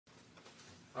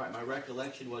All right, my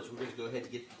recollection was we're going to go ahead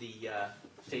and get the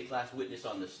state's last witness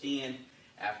on the stand.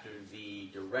 After the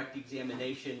direct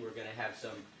examination, we're going to have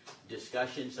some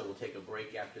discussion, so we'll take a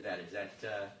break after that. Is that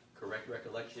correct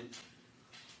recollection?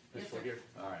 Yes, sir.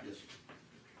 All right. Yes,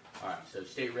 All right, so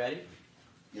state ready?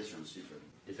 yes, sir. Chief ready.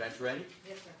 Defense ready?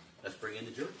 Yes, sir. Let's bring in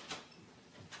the jury.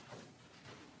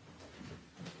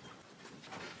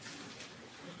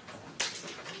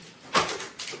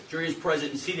 Jury is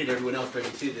present and seated. Everyone else ready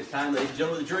to seat at this time. Ladies and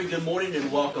gentlemen of the jury, good morning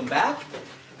and welcome back.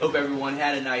 Hope everyone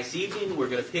had a nice evening. We're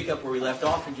going to pick up where we left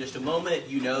off in just a moment.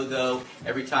 You know, though,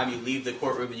 every time you leave the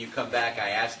courtroom and you come back, I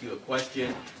ask you a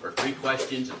question or three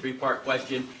questions, a three-part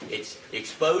question. It's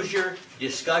exposure,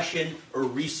 discussion, or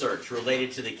research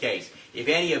related to the case. If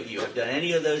any of you have done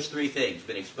any of those three things,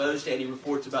 been exposed to any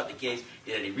reports about the case,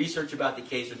 did any research about the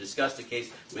case, or discussed the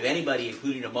case with anybody,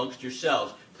 including amongst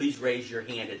yourselves, please raise your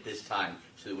hand at this time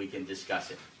so that we can discuss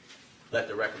it. Let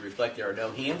the record reflect there are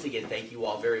no hands. Again, thank you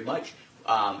all very much.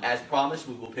 As promised,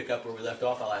 we will pick up where we left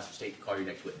off. I'll ask the state to call your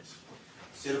next witness.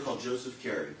 State will call Joseph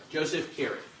Carey. Joseph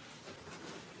Carey.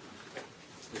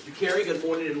 Mr. Carey, good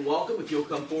morning and welcome. If you'll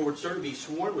come forward, sir, to be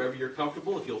sworn wherever you're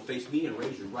comfortable. If you'll face me and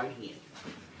raise your right hand.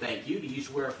 Thank you. Do you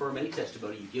swear or affirm any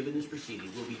testimony you give in this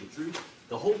proceeding will be the truth,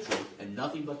 the whole truth, and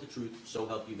nothing but the truth, so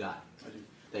help you God? I do.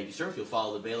 Thank you, sir. If you'll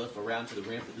follow the bailiff around to the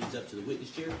ramp that leads up to the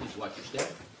witness chair, please watch your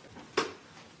step.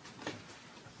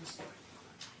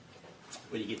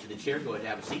 When you get to the chair, go ahead and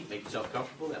have a seat. Make yourself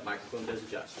comfortable. That microphone does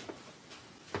adjust.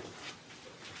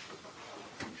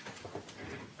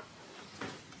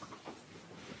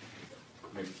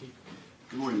 Mayor Chief.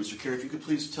 Good morning, Mr. Carey. If you could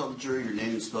please tell the jury your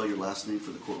name and spell your last name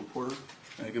for the court reporter.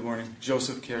 Good morning.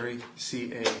 Joseph Carey,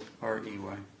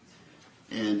 C-A-R-E-Y.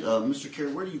 And Mr.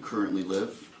 Carey, where do you currently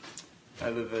live? I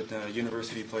live at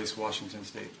University Place, Washington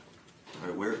State. All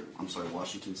right, where? I'm sorry,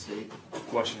 Washington State?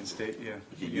 Washington State, yeah.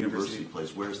 Okay, University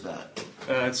Place. Where's that?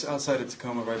 It's outside of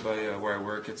Tacoma, right by where I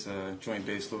work. It's a joint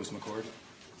base, Lewis McCord.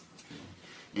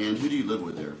 And who do you live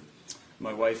with there?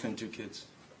 My wife and two kids.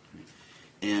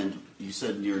 And you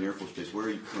said near an Air Force base. Where are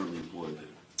you currently employed?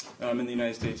 I'm in the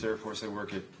United States Air Force. I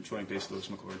work at joint base Lewis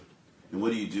McCord. And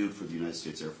what do you do for the United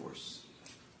States Air Force?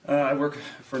 I work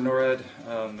for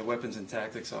NORAD, the Weapons and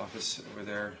Tactics Office over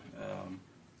there.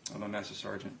 I'm a Master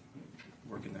Sergeant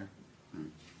working there.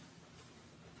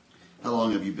 How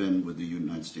long have you been with the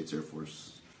United States Air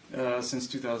Force? Since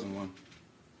 2001.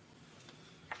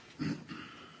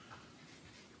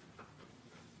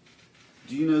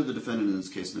 Do you know the defendant in this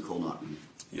case, Nicole Knockman?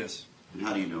 Yes, And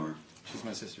how do you know her? she's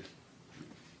my sister.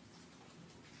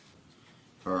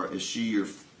 Or is she a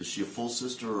full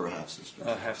sister or a half sister?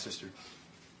 Half sister.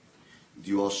 Do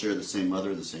you all share the same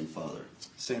mother or the same father?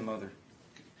 Same mother.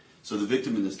 So the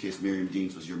victim in this case, Miriam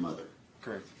Deans, was your mother?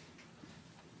 Correct.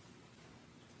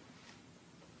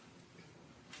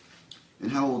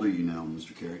 And how old are you now,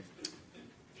 Mr. Carey?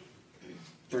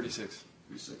 36.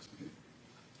 36.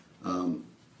 Okay.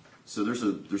 So there's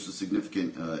a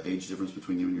significant age difference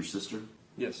between you and your sister.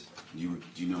 Yes. Do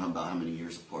you know about how many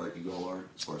years apart you all are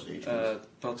as far as age goes?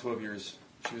 About 12 years.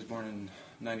 She was born in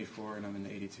 94 and I'm in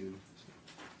 82.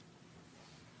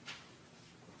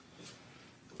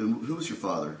 And who was your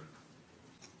father?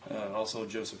 Also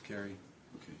Joseph Carey.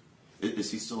 Okay.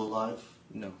 Is he still alive?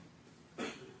 No.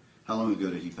 How long ago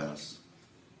did he pass?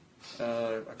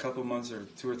 A couple months or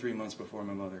 2 or 3 months before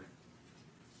my mother.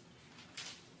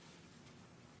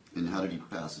 And how did he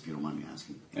pass, if you don't mind me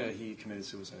asking? He committed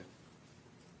suicide.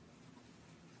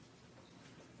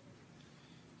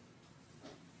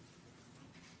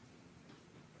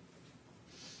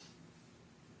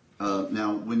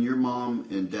 Now, when your mom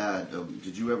and dad,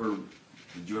 did you ever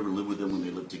live with them when they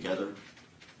lived together?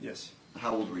 Yes.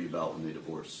 How old were you about when they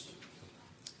divorced?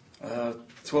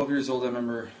 12 years old, I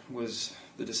remember, was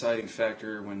the deciding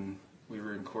factor when we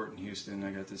were in court in Houston.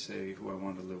 I got to say who I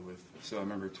wanted to live with. So I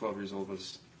remember 12 years old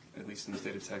was, at least in the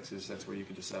state of Texas, that's where you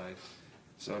could decide.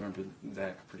 So I remember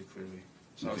that pretty clearly.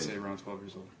 So I would say around 12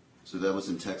 years old. So that was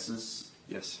in Texas?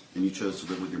 Yes. And you chose to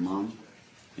live with your mom?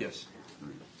 Yes.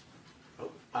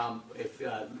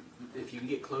 If you can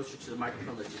get closer to the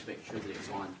microphone, let's just make sure that it's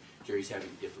on. Jerry's having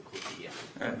difficulty.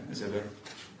 Yeah. Is that better?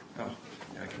 Oh,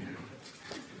 yeah, I can hear you.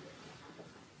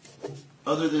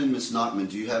 Other than Miss Knockman,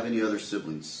 do you have any other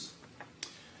siblings?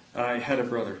 I had a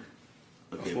brother,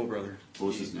 Okay. a full brother. What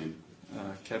was his name?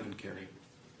 Kevin Carey.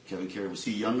 Kevin Carey. Was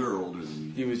he younger or older than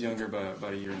you? He was younger by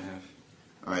about a year and a half.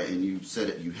 All right, and you said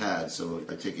it you had, so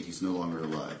I take it he's no longer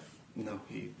alive. No,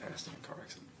 he passed in a car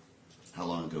accident. How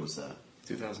long ago was that?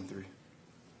 2003.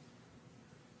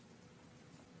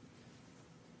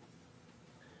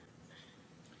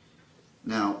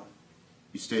 Now,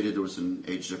 you stated there was an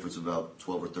age difference of about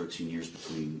 12 or 13 years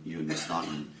between you and Miss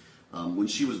Notman. When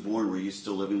she was born, were you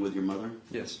still living with your mother?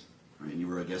 Yes. Right, and you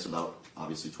were, I guess, about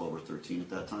obviously 12 or 13 at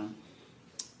that time?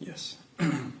 Yes.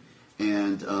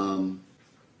 And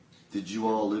did you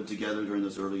all live together during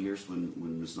those early years when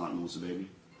Miss Notman was a baby?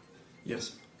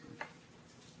 Yes.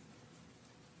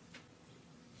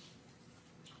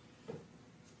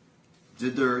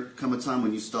 Did there come a time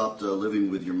when you stopped living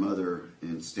with your mother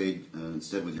and stayed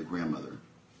instead with your grandmother?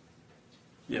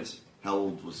 Yes. How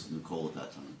old was Nicole at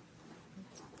that time?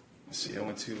 Let's see, I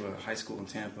went to high school in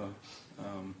Tampa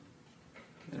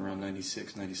in around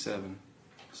 96, 97.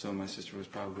 So my sister was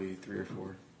probably 3 or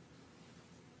 4.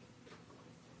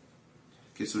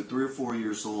 Okay, so at 3 or 4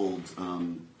 years old,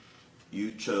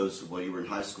 you chose while you were in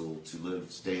high school to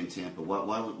stay in Tampa. What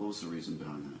was the reason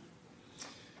behind that?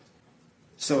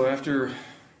 So after,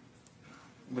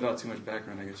 without too much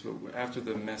background, I guess, but after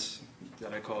the mess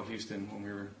that I call Houston, when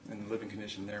we were in the living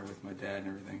condition there with my dad and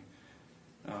everything,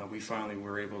 we finally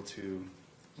were able to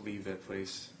leave that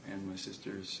place and my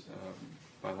sister's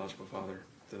biological father.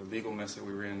 The legal mess that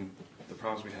we were in, the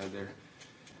problems we had there.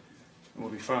 And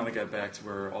when we finally got back to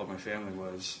where all my family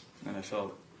was, and I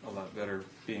felt a lot better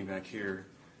being back here,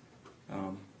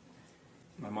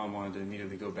 my mom wanted to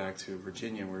immediately go back to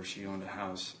Virginia where she owned a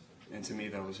house. And to me,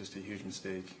 that was just a huge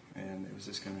mistake. And it was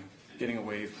just kind of getting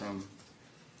away from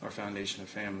our foundation of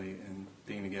family and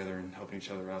being together and helping each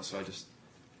other out. So I just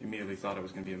immediately thought it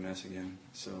was going to be a mess again.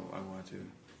 So I wanted to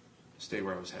stay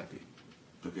where I was happy.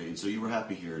 Okay, and so you were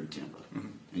happy here in Tampa. Mm-hmm.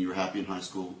 And you were happy in high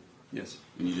school? Yes.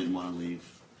 And you didn't want to leave?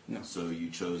 No. So you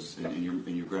chose, and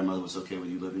your grandmother was okay with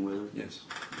you living with her? Yes.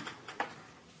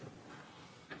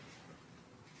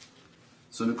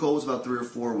 So Nicole was about 3 or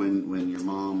 4 when your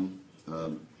mom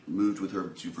moved with her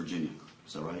to Virginia.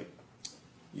 Is that right?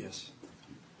 Yes.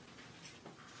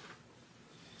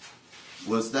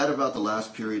 Was that about the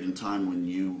last period in time when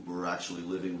you were actually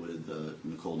living with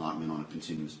Nicole Notman on a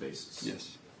continuous basis?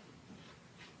 Yes.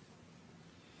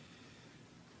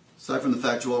 Aside from the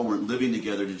fact you all weren't living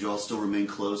together, did you all still remain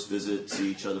close, visit,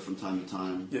 see each other from time to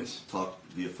time? Yes. Talk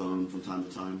via phone from time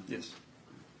to time? Yes.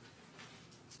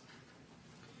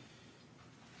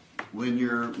 When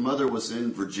your mother was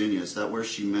in Virginia, is that where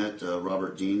she met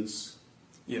Robert Deans?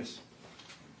 Yes.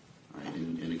 All right,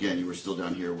 and again, you were still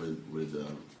down here with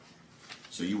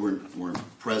so you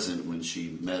weren't present when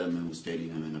she met him and was dating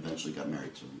him and eventually got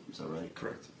married to him. Is that right?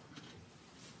 Correct.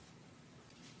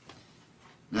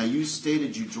 Now, you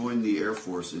stated you joined the Air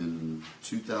Force in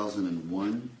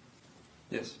 2001.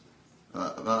 Yes.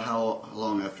 About how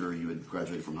long after you had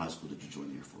graduated from high school did you join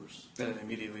the Air Force?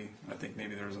 Immediately, I think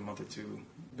maybe there was a month or two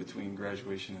between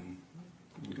graduation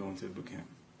and going to boot camp.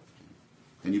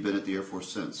 And you've been at the Air Force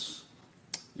since?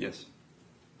 Yes.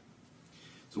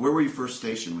 So where were you first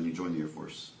stationed when you joined the Air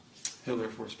Force? Hill Air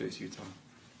Force Base, Utah.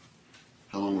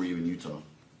 How long were you in Utah?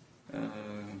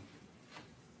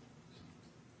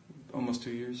 Almost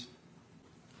 2 years.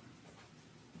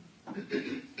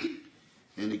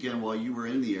 And again, while you were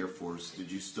in the Air Force,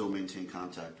 did you still maintain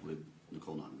contact with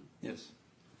Nicole Notman? Yes.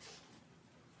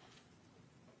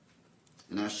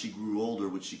 And as she grew older,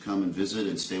 would she come and visit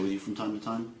and stay with you from time to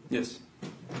time? Yes.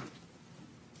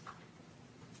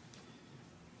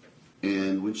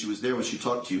 And when she was there, would she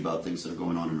talk to you about things that are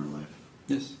going on in her life?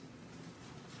 Yes.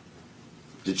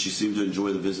 Did she seem to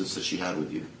enjoy the visits that she had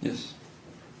with you? Yes.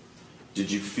 Did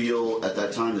you feel at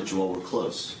that time that you all were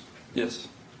close? Yes.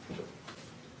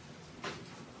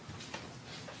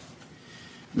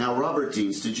 Now, Robert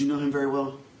Deans, did you know him very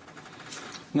well?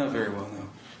 Not very well, no.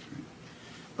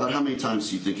 About how many times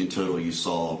do you think in total you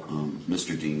saw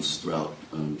Mr. Deans throughout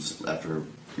after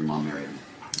your mom married him?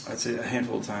 I'd say a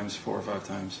handful of times, 4 or 5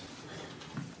 times.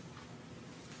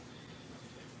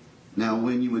 Now,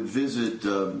 when you would visit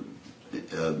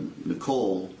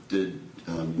Nicole,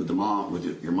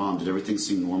 with your mom, did everything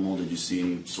seem normal? Did you see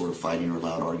any sort of fighting or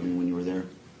loud arguing when you were there?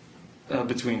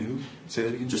 Between who? Say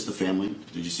that again? Just the family?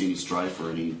 Did you see any strife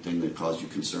or anything that caused you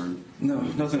concern? No,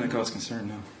 nothing that caused concern,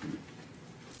 no.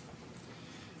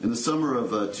 In the summer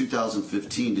of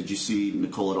 2015, did you see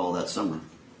Nicole at all that summer?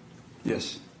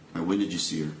 Yes. Or when did you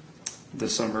see her? The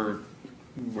summer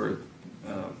where,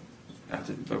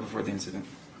 before the incident.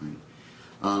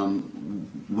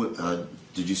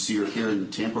 Did you see her here in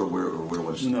Tampa, or where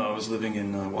was she? No, I was living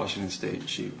in Washington State.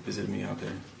 She visited me out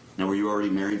there. Now, were you already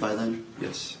married by then?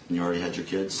 Yes. And you already had your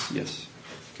kids? Yes.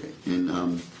 Okay.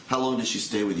 And how long did she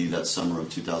stay with you that summer of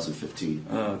 2015?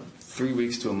 3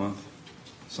 weeks to a month,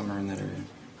 somewhere in that area.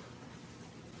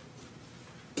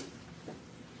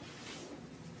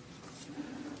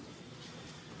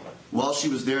 While she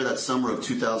was there that summer of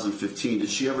 2015, did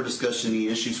she ever discuss any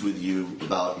issues with you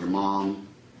about your mom?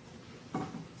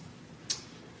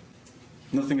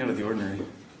 Nothing out of the ordinary.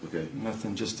 Okay.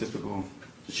 Nothing, just typical.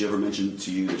 Did she ever mention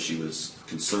to you that she was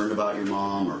concerned about your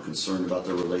mom or concerned about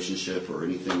their relationship or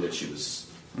anything that she was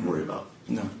worried about?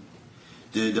 No.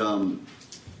 Did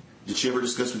she ever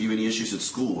discuss with you any issues at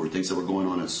school or things that were going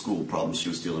on at school, problems she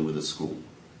was dealing with at school?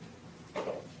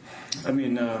 I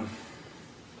mean,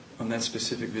 on that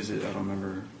specific visit, I don't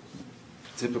remember.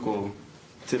 Typical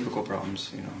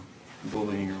problems, you know,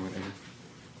 bullying or whatever.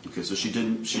 Okay, so she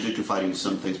did confide in you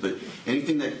some things, but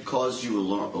anything that caused you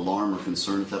alarm or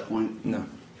concern at that point? No.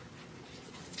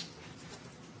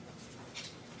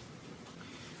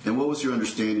 And what was your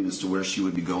understanding as to where she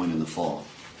would be going in the fall?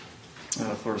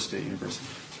 Florida State University.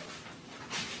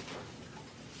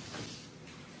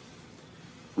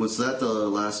 Was that the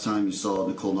last time you saw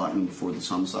Nicole Nachman before these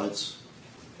homicides?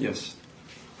 Yes.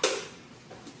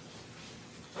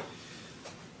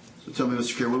 So tell me,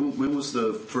 Mr. Kerr, when was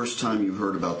the first time you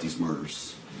heard about these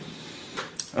murders?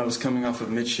 I was coming off of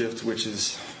mid-shift, which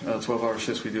is 12-hour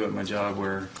shifts we do at my job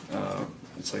where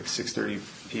it's like 6:30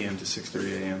 p.m. to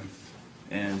 6:30 a.m.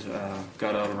 And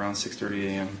got out around 6:30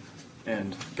 a.m.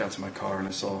 and got to my car and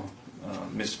I saw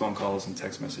missed phone calls and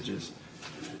text messages.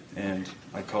 And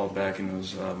I called back and it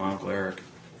was my Uncle Eric,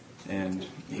 and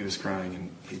he was crying and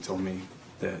he told me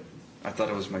that I thought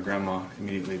it was my grandma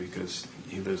immediately because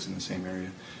he lives in the same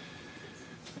area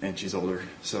and she's older.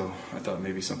 So I thought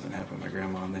maybe something happened with my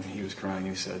grandma, and then he was crying and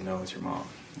he said, "No, it's your mom."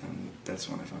 And that's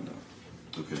when I found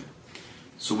out. Okay.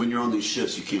 So when you're on these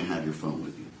shifts, you can't have your phone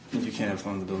with you? You can't have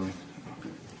phone in the building. Okay.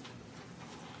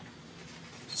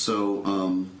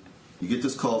 So you get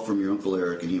this call from your Uncle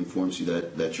Eric and he informs you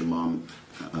that your mom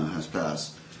has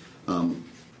passed.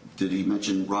 Did he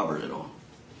mention Robert at all?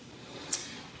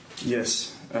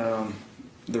 Yes. The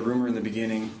rumor in the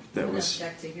beginning that was...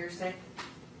 Object to hearsay?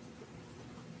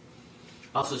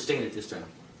 Also stand at this time.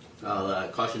 I'll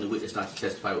caution the witness not to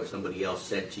testify what somebody else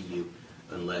said to you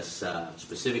unless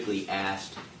specifically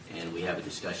asked and we have a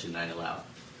discussion and I allow it.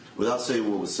 Without saying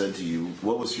what was said to you,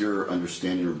 what was your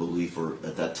understanding or belief or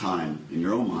at that time in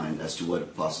your own mind as to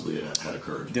what possibly had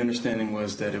occurred? The understanding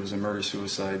was that it was a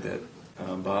murder-suicide, that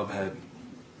Bob had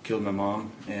killed my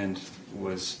mom and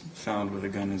was found with a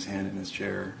gun in his hand in his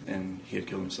chair, and he had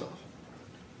killed himself.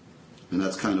 And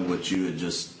that's kind of what you had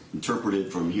just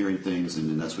interpreted from hearing things,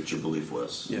 and that's what your belief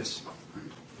was? Yes.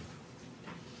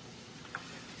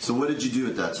 So what did you do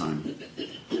at that time?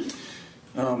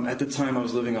 At the time, I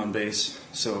was living on base,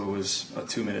 so it was a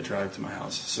 2-minute drive to my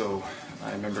house. So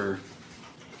I remember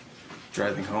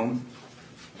driving home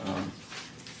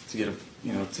to get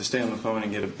to stay on the phone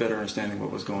and get a better understanding of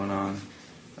what was going on.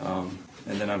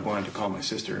 And then I wanted to call my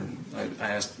sister, and I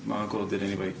asked my uncle, did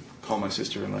anybody call my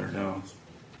sister and let her know?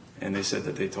 And they said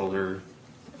that they told her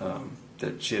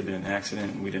that she had been in an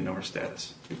accident and we didn't know her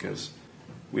status because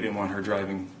we didn't want her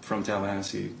driving from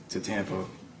Tallahassee to Tampa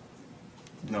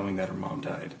knowing that her mom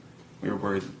died. We were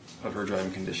worried of her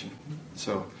driving condition.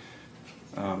 So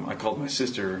I called my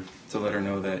sister to let her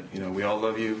know that, we all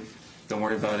love you. Don't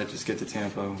worry about it. Just get to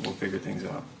Tampa. We'll figure things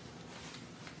out.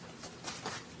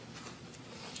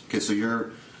 Okay, so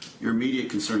your immediate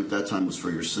concern at that time was for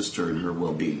your sister and her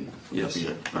well-being. Yes.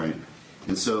 All right.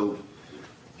 And so,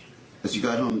 as you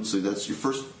got home, so that's your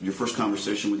first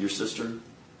conversation with your sister?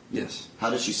 Yes. How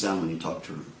did she sound when you talked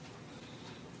to her?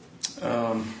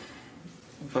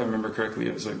 If I remember correctly,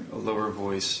 it was like a lower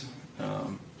voice,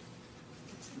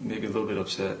 maybe a little bit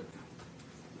upset.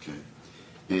 Okay.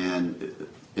 And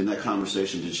in that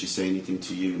conversation, did she say anything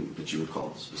to you that you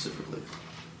recall specifically?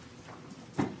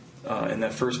 In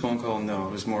that first phone call, no.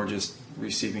 It was more just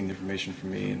receiving the information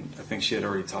from me, and I think she had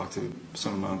already talked to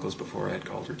some of my uncles before I had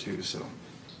called her too, so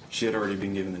she had already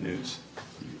been given the news.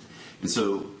 And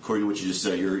so, according to what you just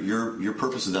said, your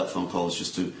purpose of that phone call is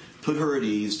just to put her at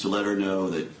ease, to let her know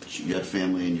that you had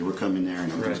family and you were coming there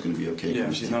and everything's going to be okay.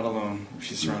 Yeah, she's not alone.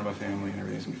 She's surrounded by family and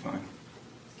everything's going to be fine.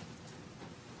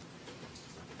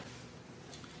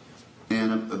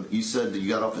 And you said that you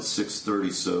got off at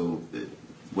 6:30, so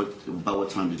about what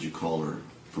time did you call her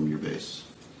from your base?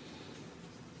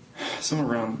 Somewhere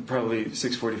around probably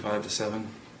 6:45 to 7.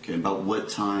 Okay, about what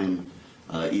time,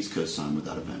 East Coast time, would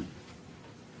that have been?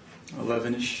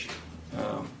 11-ish.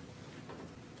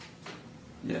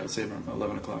 Yeah, I'd say around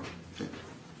 11 o'clock. Okay.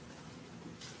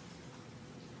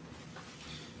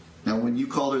 Now, when you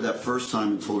called her that first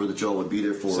time and told her that y'all would be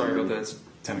there for Sorry her... about that. It's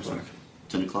 10 o'clock.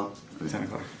 10 o'clock? Okay. 10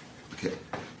 o'clock. Okay.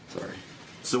 Sorry.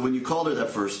 So when you called her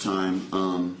that first time,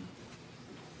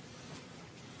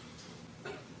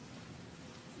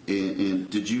 and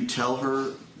did you tell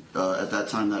her at that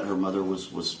time that her mother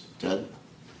was dead?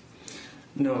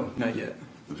 No, not yet.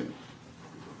 Okay.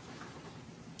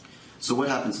 So what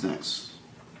happens next?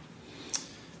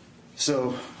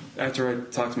 So after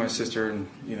I talked to my sister and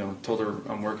told her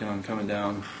I'm working on coming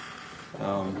down,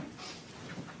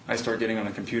 I start getting on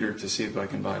a computer to see if I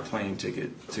can buy a plane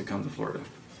ticket to come to Florida.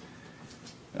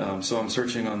 So I'm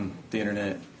searching on the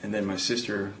internet, and then my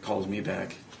sister calls me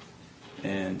back,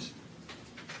 and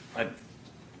I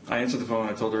answered the phone.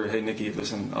 I told her, "Hey, Nikki,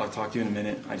 listen, I'll talk to you in a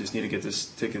minute. I just need to get this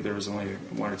ticket. There was only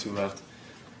 1 or 2 left,"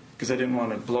 because I didn't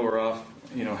want to blow her off.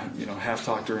 Half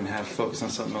talk to her and half focus on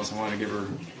something else. I wanted to give her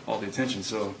all the attention.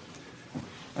 So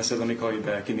I said, "Let me call you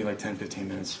back. Give me like 10, 15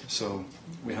 minutes." So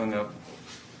we hung up.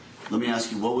 Let me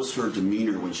ask you, what was her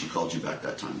demeanor when she called you back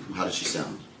that time? How did she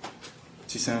sound?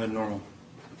 She sounded normal,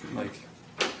 like,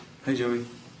 "Hey, Joey,"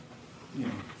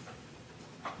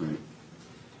 Right.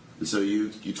 And so you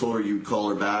told her you'd call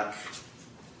her back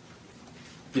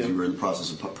because you were in the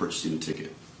process of purchasing a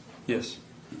ticket. Yes,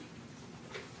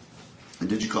 And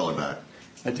did you call her back?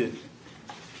 I did.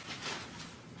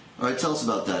 All right, tell us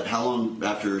about that. How long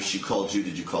after she called you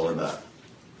did you call her back?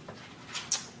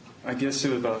 I guess it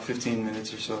was about 15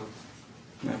 minutes or so.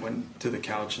 And I went to the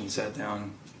couch and sat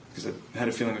down because I had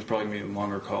a feeling it was probably going to be a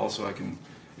longer call, so I can.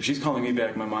 If she's calling me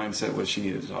back, my mindset was she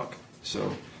needed to talk.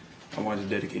 So I wanted to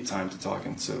dedicate time to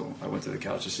talking, so I went to the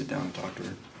couch to sit down and talk to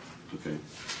her. Okay.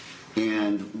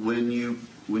 And when you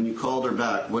called her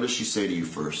back, what does she say to you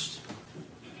first?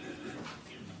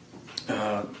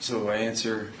 So I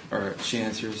answer, or she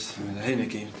answers, "Hey,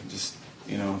 Nikki, just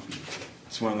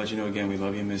want to let you know again, we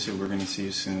love you, miss you, we're going to see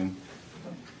you soon."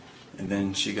 And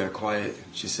then she got quiet.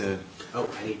 She said, Oh,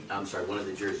 I'm sorry. One of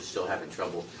the jurors is still having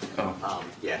trouble. "Oh,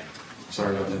 Yeah.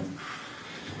 sorry about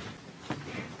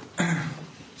that."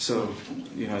 So,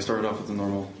 I started off with the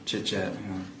normal chit chat.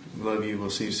 "Love you, we'll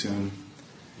see you soon."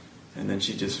 And then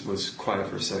she just was quiet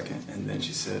for a second, and then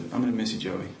she said, "I'm going to miss you,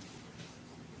 Joey."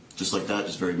 Just like that,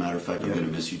 just very matter of fact, I'm Yep. going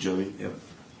to miss you, Joey? Yep.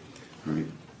 All right.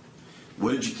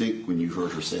 What did you think when you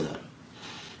heard her say that?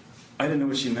 I didn't know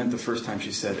what she meant the first time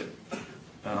she said it.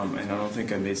 And I don't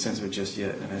think I made sense of it just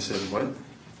yet. And I said, "What?"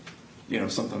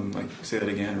 Something like, "Say that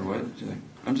again," or what? She's like,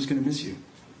 "I'm just going to miss you."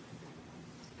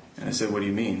 And I said, "What do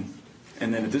you mean?"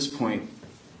 And then at this point,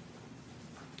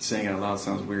 saying it out loud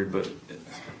sounds weird, but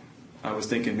I was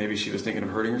thinking maybe she was thinking of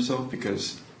hurting herself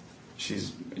because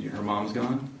her mom's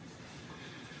gone.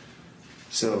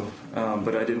 So,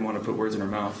 but I didn't want to put words in her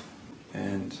mouth,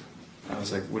 and I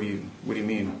was like, "What do you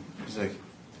mean?" She's like,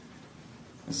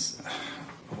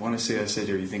 "I want to say I said,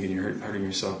 are you thinking you're hurting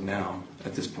yourself now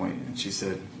at this point?" And she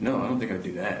said, "No, I don't think I'd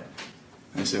do that."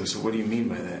 And I said, "So what do you mean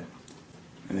by that?"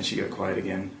 And then she got quiet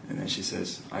again, and then she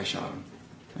says, "I shot him."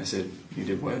 I said, "You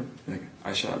did what?" Like,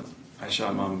 I shot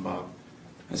Mom and Bob."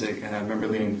 I said, and I remember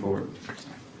leaning forward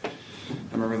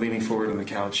on the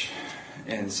couch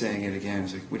and saying it again. I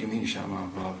was like, "What do you mean you shot Mom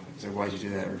and Bob?" I was like, "Why'd you do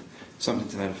that?" Or something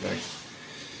to that effect.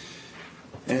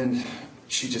 And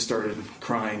she just started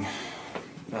crying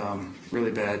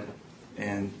really bad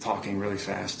and talking really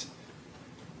fast.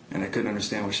 And I couldn't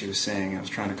understand what she was saying. I was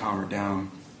trying to calm her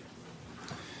down.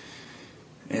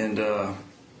 And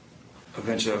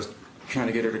eventually I was trying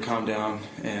to get her to calm down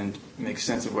and make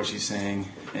sense of what she's saying.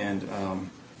 And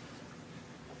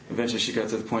eventually she got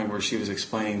to the point where she was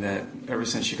explaining that ever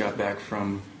since she got back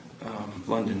from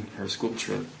London, her school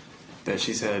trip, that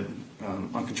she's had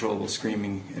uncontrollable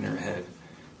screaming in her head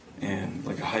and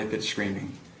like a high-pitched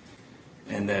screaming,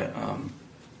 and that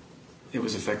it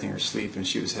was affecting her sleep and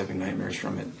she was having nightmares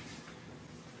from it.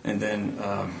 And then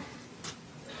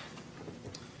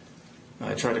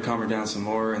I tried to calm her down some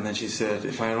more, and then she said,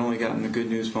 "If I had only gotten the good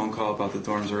news phone call about the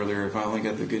dorms earlier,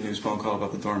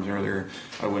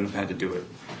 I wouldn't have had to do it."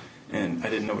 And I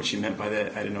didn't know what she meant by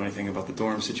that. I didn't know anything about the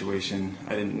dorm situation.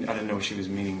 I didn't know what she was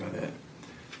meaning by that.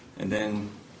 And then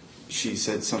she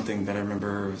said something that I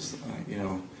remember was,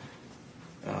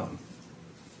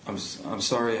 I'm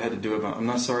sorry I had to do it. I'm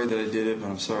not sorry that I did it, but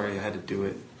I'm sorry I had to do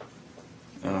it.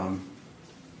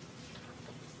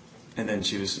 And then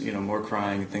she was, more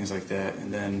crying and things like that.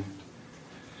 And then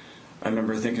I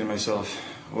remember thinking to myself,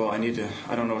 well, I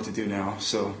don't know what to do now,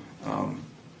 so I'm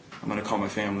going to call my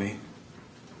family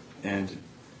and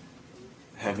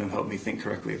have them help me think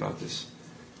correctly about this.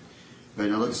 All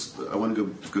right, now I want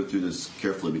to go through this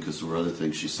carefully because there were other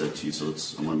things she said to you, so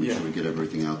I want to make sure we get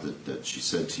everything out that she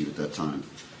said to you at that time.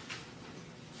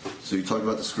 So you talked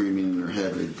about the screaming in her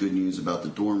head, the good news about the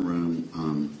dorm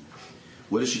room.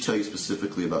 What did she tell you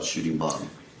specifically about shooting Bob?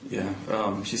 Yeah,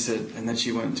 she said, and then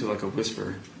she went into like a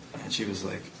whisper, and she was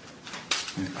like,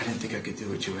 "I didn't think I could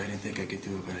do it, Joey. I didn't think I could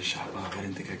do it, but I shot Bob. I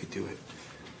didn't think I could do it."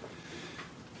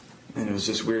 And it was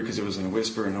just weird because it was in a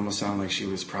whisper and almost sounded like she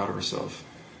was proud of herself.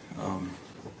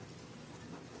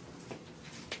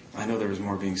 I know there was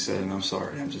more being said, and I'm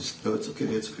sorry. I'm just. Oh, it's okay.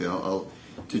 It's okay.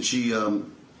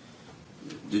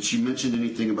 Did she mention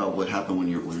anything about what happened when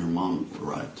your mom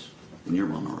arrived? When your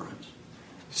mom arrived?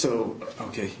 So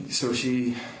okay. So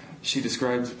she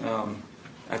described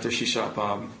after she shot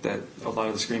Bob that a lot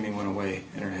of the screaming went away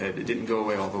in her head. It didn't go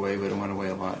away all the way, but it went away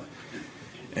a lot.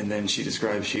 And then she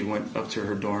described she went up to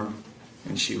her dorm,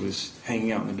 and she was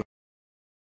hanging out in the dorm.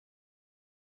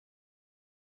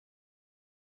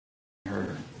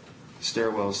 Her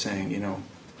stairwell saying,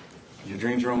 your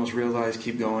dreams are almost realized,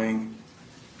 keep going,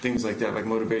 things like that, like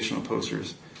motivational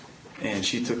posters. And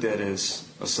she took that as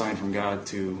a sign from God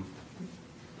to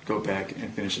go back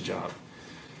and finish the job.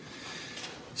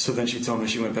 So then she told me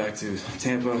she went back to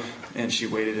Tampa and she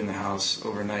waited in the house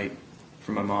overnight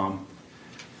for my mom.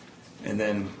 And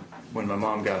then when my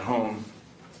mom got home,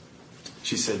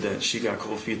 she said that she got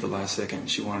cold feet the last second.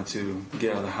 She wanted to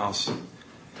get out of the house.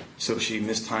 So she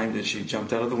mistimed it. She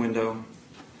jumped out of the window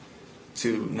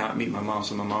to not meet my mom.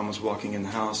 So my mom was walking in the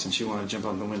house and she wanted to jump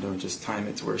out the window and just time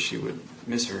it to where she would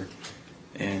miss her.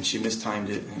 And she mistimed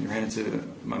it and ran into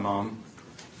my mom.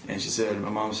 And my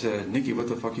mom said, "Nikki, what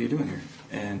the fuck are you doing here?"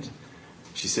 And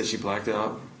she said she blacked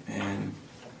out and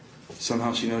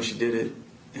somehow she knows she did it.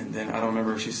 And then I don't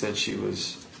remember if she said she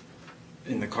was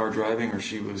in the car driving or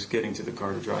she was getting to the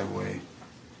car to drive away.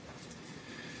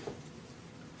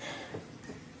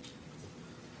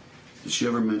 Did she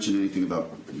ever mention anything about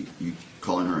you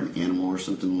calling her an animal or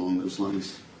something along those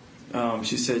lines?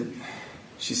 She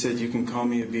said you can call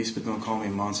me a beast, but don't call me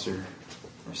a monster,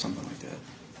 or something like that.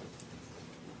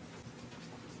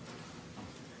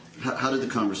 How did the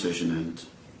conversation end?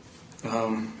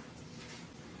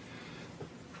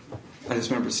 I just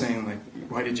remember saying, like,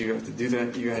 why did you have to do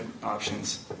that? You had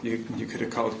options. You could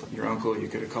have called your uncle. You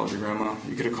could have called your grandma.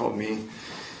 You could have called me.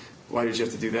 Why did you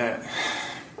have to do that?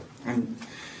 And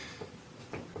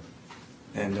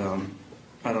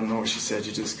I don't know what she said.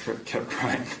 She just kept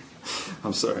crying.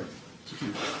 I'm sorry.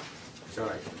 It's all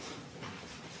right.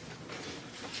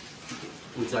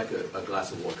 Would you like a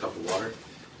glass of water, cup of water?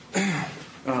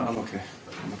 I'm okay.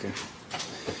 I'm okay.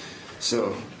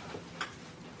 So,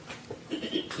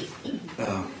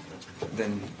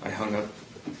 then I hung up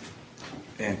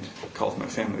and called my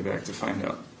family back to find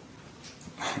out.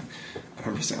 I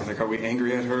remember saying, like, are we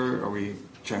angry at her? Are we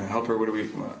trying to help her?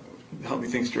 Help me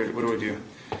think straight. What do I do?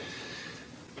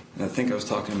 And I think I was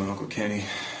talking to my Uncle Kenny,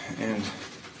 and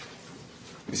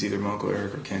it was either my Uncle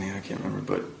Eric or Kenny, I can't remember,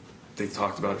 but they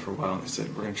talked about it for a while, and they said,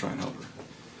 we're going to try and help her.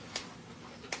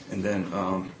 And then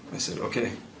I said,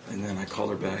 okay. And then I called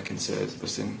her back and said,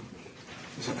 listen,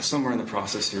 somewhere in the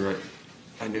process here,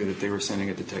 I knew that they were sending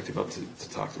a detective up to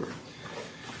talk to her.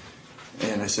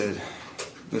 And I said,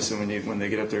 listen, when they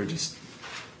get up there, just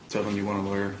tell them you want a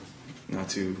lawyer,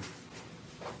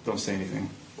 don't say anything.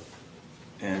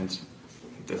 And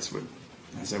that's what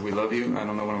I said. We love you. I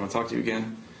don't know when I'm going to talk to you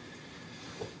again.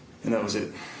 And that was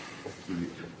it.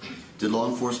 Did law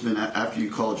enforcement, after you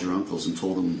called your uncles and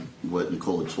told them what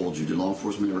Nicole had told you, did law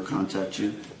enforcement ever contact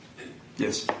you?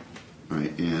 Yes. All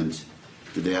right. And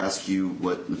did they ask you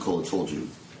what Nicole had told you?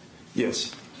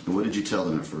 Yes. And what did you tell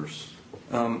them at first?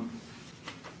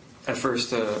 At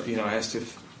first, I asked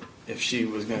if she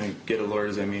was going to get a lawyer.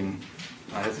 Does that mean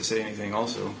I have to say anything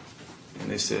also? And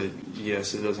they said,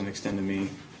 yes, it doesn't extend to me.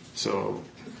 So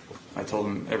I told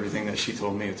them everything that she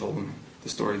told me. I told them the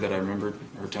story that I remembered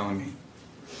her telling me.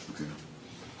 Okay.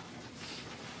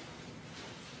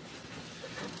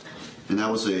 And that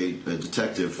was a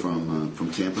detective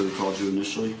from Tampa who called you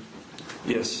initially?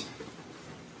 Yes.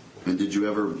 And did you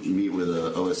ever meet with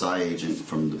an OSI agent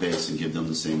from the base and give them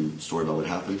the same story about what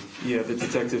happened? Yeah, the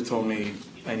detective told me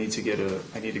I need to go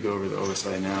over to the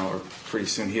OSI now, or pretty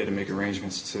soon. He had to make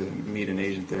arrangements to meet an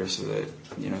agent there so that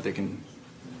they can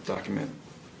document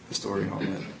the story and all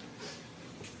that.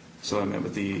 So I met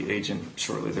with the agent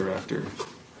shortly thereafter.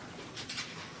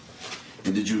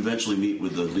 And did you eventually meet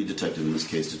with the lead detective in this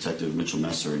case, Detective Mitchell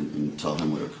Messer, and tell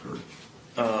him what occurred?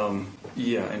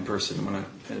 Yeah, in person when I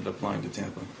ended up flying to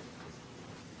Tampa.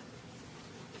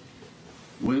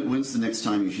 When's the next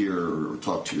time you hear or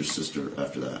talk to your sister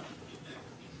after that?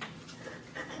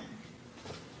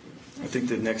 I think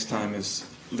the next time is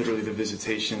literally the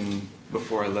visitation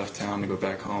before I left town to go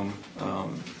back home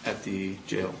at the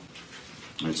jail.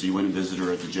 All right, so you went and visited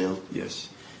her at the jail? Yes.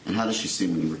 And how does she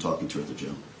seem when you were talking to her at the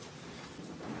jail?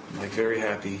 Like very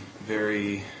happy,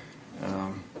 very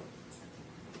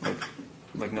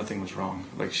like nothing was wrong.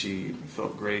 Like she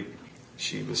felt great.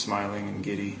 She was smiling and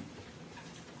giddy.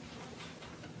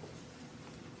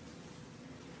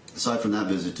 Aside from that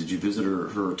visit, did you visit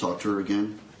her or talk to her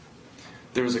again?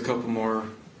 There was a couple more,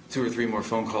 2 or 3 more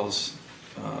phone calls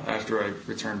after I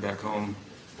returned back home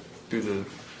through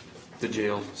the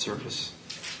jail service.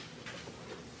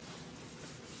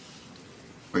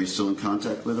 Are you still in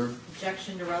contact with her?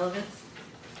 Objection to relevance.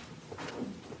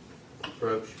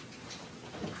 Approach.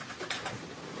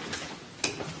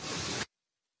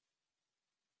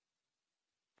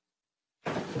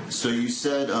 So you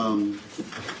said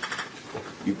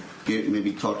you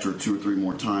maybe talked to her 2 or 3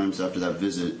 more times after that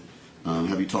visit.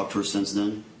 Have you talked to her since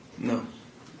then? No.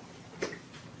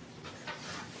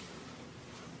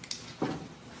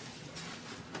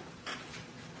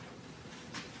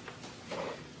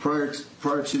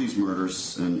 Prior to these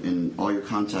murders and all your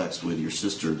contacts with your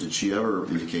sister, did she ever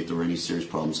indicate there were any serious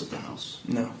problems at the house?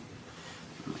 No.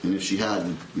 And if she had,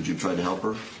 would you try to help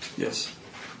her? Yes.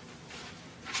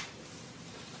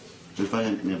 If I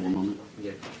may have 1 moment.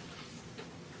 Yeah.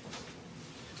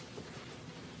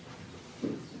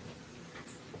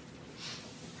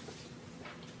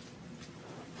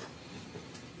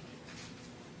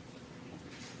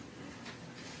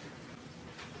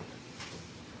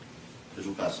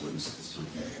 We'll pass the witness this time.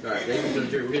 All right, ladies and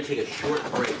gentlemen, we're going to take a short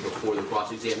break before the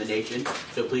cross-examination.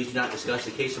 So please do not discuss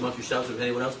the case amongst yourselves or with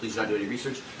anyone else. Please do not do any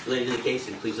research related to the case,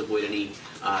 and please avoid any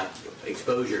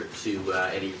exposure to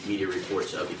any media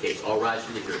reports of the case. All rise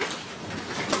for the jury.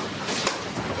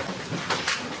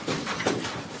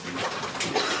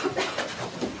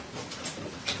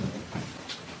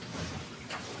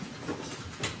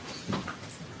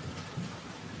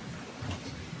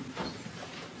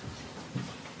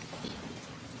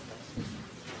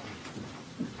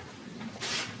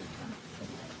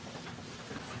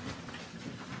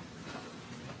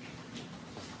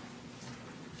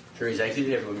 Jury's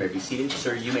exited. Everyone may be seated.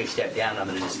 Sir, you may step down. I'm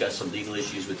going to discuss some legal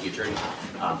issues with the attorney.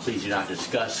 Please do not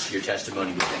discuss your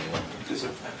testimony with anyone. Yes,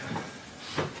 sir.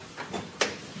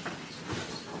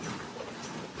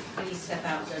 Please step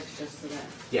out, Judge, just so that.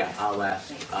 Yeah, I'll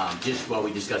ask just while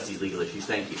we discuss these legal issues.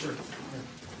 Thank you.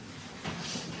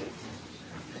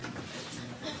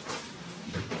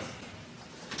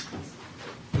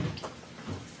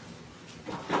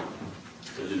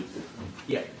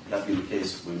 Yeah. That being the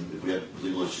case, if we have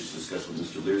legal issues to discuss with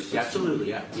Mr. Lear's Absolutely,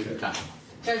 yeah. Give your time.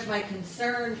 Judge, my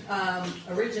concern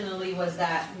originally was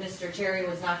that Mr. Terry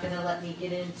was not going to let me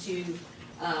get into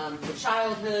the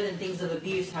childhood and things of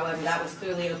abuse. However, that was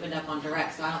clearly opened up on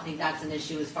direct, so I don't think that's an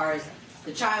issue as far as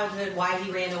the childhood, why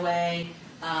he ran away,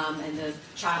 and the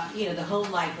child, the home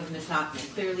life of Miss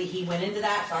Hockman. Clearly, he went into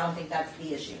that, so I don't think that's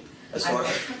the issue. As far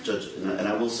as, Judge, and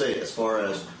I will say, as far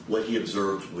as what he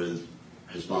observed with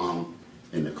his mom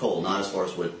and Nicole, not as far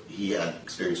as what he had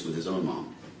experienced with his own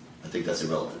mom, I think that's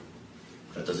irrelevant.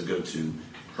 That doesn't go to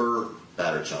her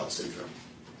battered child syndrome.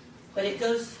 But it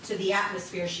goes to the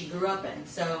atmosphere she grew up in.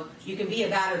 So you can be a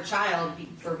battered child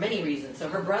for many reasons. So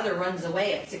her brother runs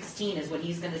away at 16 is what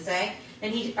he's going to say.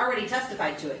 And he already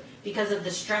testified to it because of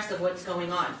the stress of what's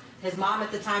going on. His mom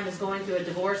at the time is going through a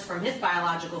divorce from his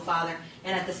biological father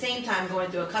and at the same time going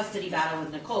through a custody battle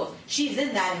with Nicole. She's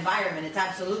in that environment. It's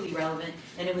absolutely relevant,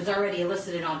 and it was already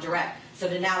elicited on direct. So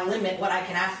to now limit what I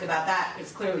can ask about that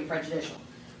is clearly prejudicial.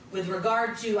 With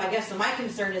regard to, I guess, so my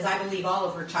concern is I believe all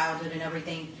of her childhood and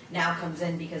everything now comes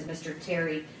in because Mr.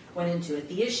 Terry went into it.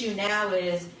 The issue now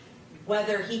is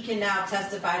whether he can now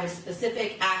testify to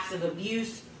specific acts of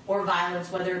abuse or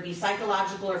violence, whether it be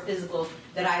psychological or physical,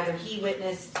 that either he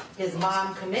witnessed his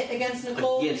mom commit against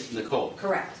Nicole. Against Nicole.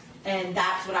 Correct. And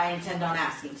that's what I intend on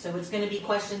asking. So it's going to be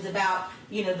questions about,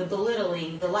 the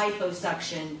belittling, the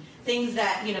liposuction, things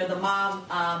that, the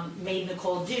mom made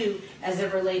Nicole do as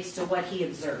it relates to what he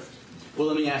observed. Well,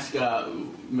 let me ask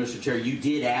Mr. Terry, you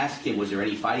did ask him, was there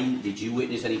any fighting? Did you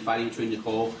witness any fighting between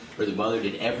Nicole or the mother?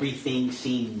 Did everything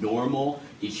seem normal?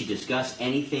 Did she discuss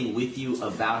anything with you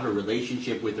about her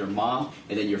relationship with her mom?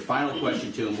 And then your final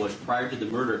question to him was, prior to the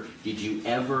murder, did you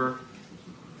ever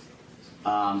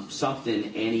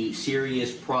any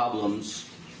serious problems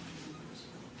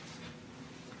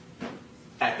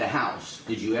at the house?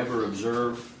 Did you ever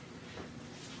observe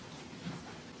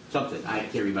something? I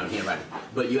can't read my handwriting.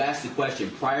 But you asked the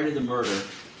question, prior to the murder,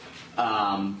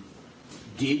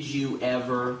 did you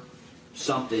ever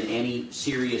any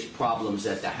serious problems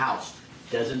at the house?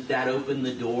 Doesn't that open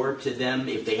the door to them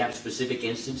if they have specific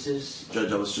instances?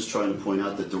 Judge, I was just trying to point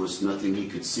out that there was nothing he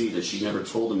could see, that she never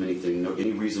told him anything,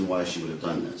 any reason why she would have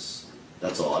done this.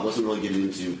 That's all. I wasn't really getting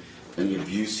into any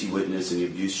abuse he witnessed, any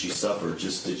abuse she suffered.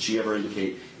 Just did she ever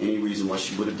indicate any reason why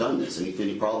she would have done this?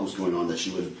 Any problems going on that she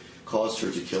would have caused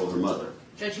her to kill her mother?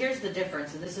 Judge, here's the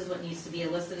difference, and this is what needs to be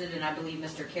elicited, and I believe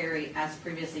Mr. Carey, as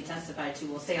previously testified to,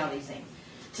 will say all these things.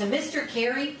 To Mr.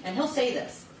 Carey, and he'll say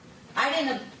this, I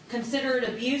didn't consider it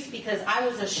abuse because I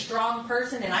was a strong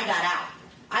person and I got out.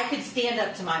 I could stand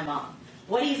up to my mom.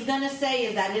 What he's going to say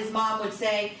is that his mom would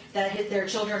say that their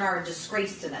children are a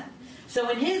disgrace to them. So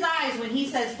in his eyes, when he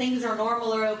says things are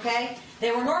normal or okay,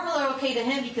 they were normal or okay to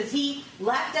him because he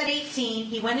left at 18,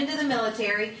 he went into the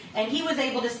military, and he was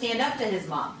able to stand up to his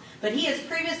mom. But he has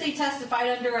previously testified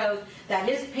under oath that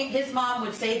his mom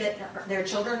would say that their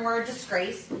children were a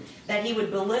disgrace, that he would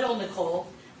belittle Nicole,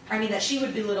 that she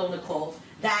would belittle Nicole,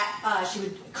 that she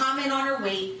would comment on her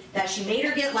weight, that she made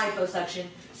her get liposuction.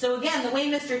 So again, the way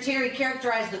Mr. Terry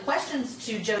characterized the questions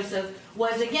to Joseph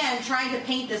was, again, trying to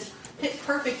paint this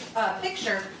perfect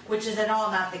picture, which is at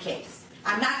all not the case.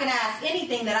 I'm not going to ask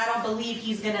anything that I don't believe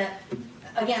he's going to,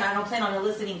 again, I don't plan on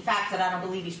eliciting facts that I don't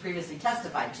believe he's previously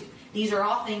testified to. These are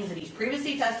all things that he's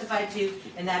previously testified to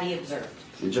and that he observed.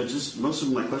 And Judge, most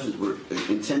of my questions were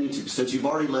intending to, since you've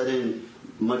already let in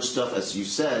much stuff, as you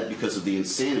said, because of the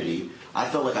insanity, I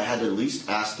felt like I had to at least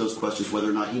ask those questions, whether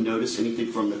or not he noticed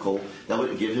anything from Nicole that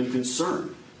would give him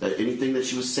concern. That anything that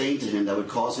she was saying to him that would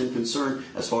cause him concern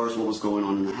as far as what was going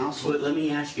on in the household. But let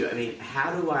me ask you,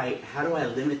 how do I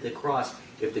limit the cross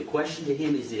if the question to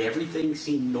him is, did everything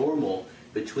seem normal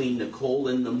between Nicole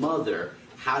and the mother?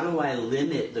 How do I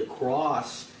limit the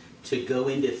cross to go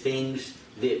into things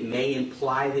that may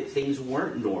imply that things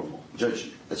weren't normal? Judge,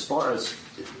 as far as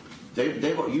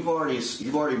you've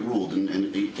already ruled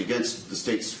and against the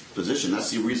state's position. That's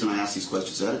the reason I asked these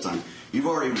questions ahead of time. You've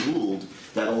already ruled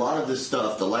that a lot of this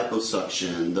stuff, the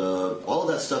liposuction, all of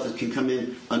that stuff that can come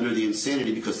in under the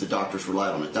insanity because the doctors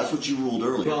relied on it. That's what you ruled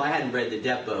earlier. Well, I hadn't read the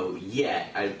depo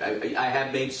yet. I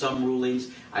have made some rulings.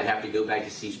 I'd have to go back to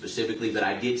see specifically, but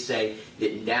I did say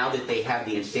that now that they have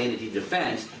the insanity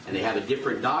defense and they have a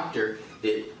different doctor,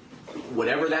 that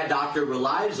whatever that doctor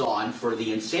relies on for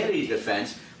the insanity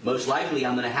defense, most likely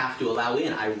I'm going to have to allow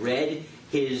in. I read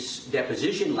his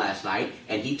deposition last night,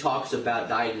 and he talks about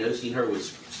diagnosing her with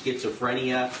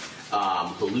schizophrenia,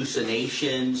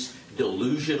 hallucinations,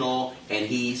 delusional, and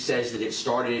he says that the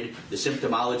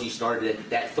symptomology started at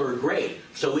that third grade.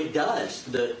 So it does.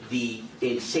 The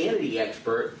insanity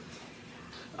expert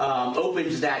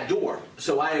opens that door.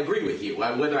 So I agree with you.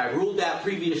 Whether I ruled that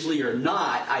previously or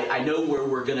not, I know where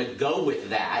we're going to go with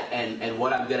that and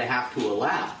what I'm going to have to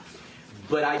allow.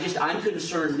 But I'm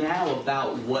concerned now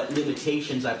about what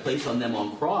limitations I place on them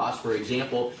on cross. For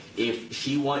example,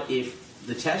 if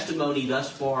the testimony thus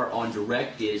far on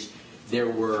direct is there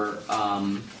were,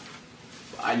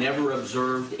 I never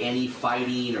observed any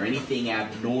fighting or anything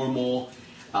abnormal.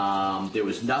 There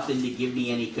was nothing to give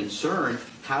me any concern.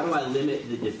 How do I limit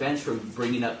the defense from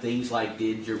bringing up things like,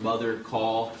 did your mother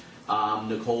call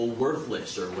Nicole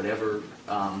worthless or whatever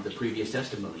the previous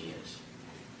testimony is?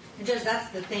 Judge, that's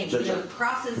the thing.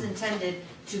 Cross is intended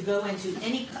to go into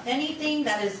anything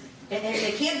that is, and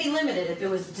it can't be limited. If it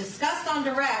was discussed on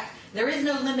direct, there is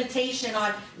no limitation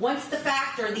on once the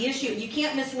fact or the issue. You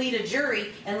can't mislead a jury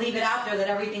and leave it out there that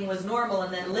everything was normal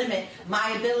and then limit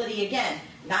my ability again.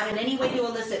 Not in any way to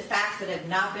elicit facts that have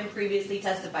not been previously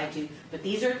testified to, but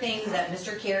these are things that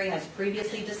Mr. Carey has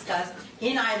previously discussed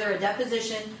in either a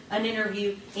deposition, an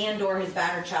interview, and or his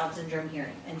battered child syndrome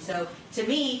hearing. And so, to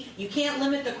me, you can't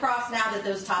limit the cross now that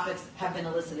those topics have been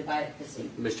elicited by the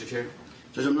state. Mr. Chair?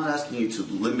 Judge, I'm not asking you to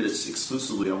limit it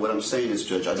exclusively. What I'm saying is,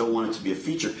 Judge, I don't want it to be a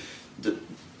feature.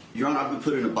 Your Honor, I've been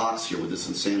put in a box here with this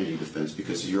insanity defense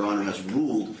because Your Honor has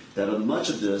ruled that much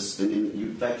of this, and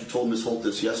in fact you told Ms. Holt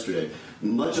this yesterday,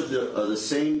 much of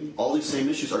all these same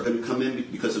issues are going to come in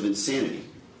because of insanity.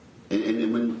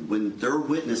 And when their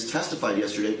witness testified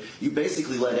yesterday, you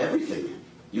basically let everything in.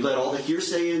 You let all the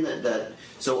hearsay in.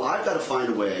 So I've got to find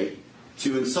a way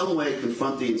to in some way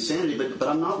confront the insanity, but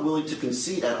I'm not willing to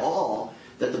concede at all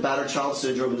that the battered child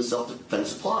syndrome and the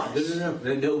self-defense applies. No.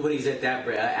 Nobody's at that.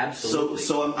 Absolutely.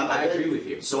 So I agree with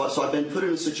you. So I've been put in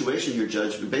a situation here,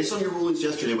 Judge, based on your rulings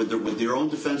yesterday with your own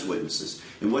defense witnesses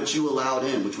and what you allowed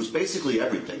in, which was basically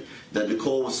everything. That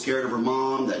Nicole was scared of her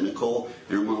mom, that Nicole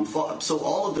and her mom fought. So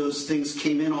all of those things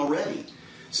came in already.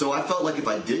 So I felt like if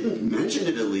I didn't mention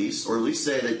it at least, or at least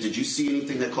say that, did you see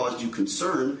anything that caused you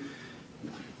concern?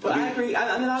 But I agree.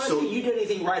 I'm not saying you did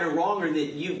anything right or wrong, or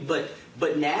that you.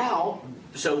 But now,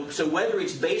 so whether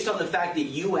it's based on the fact that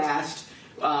you asked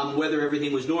whether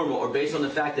everything was normal, or based on the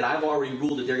fact that I've already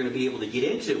ruled that they're going to be able to get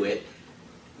into it,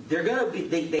 they're going to be.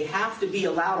 They have to be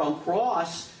allowed on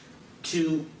cross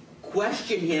to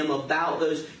question him about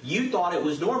those. You thought it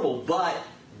was normal, but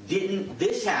didn't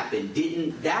this happen?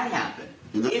 Didn't that happen?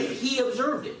 If he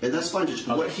observed it, and that's fine. Judge.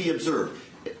 Okay. What he observed.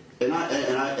 And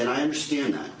I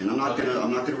understand that, and I'm not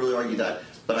going to really argue that.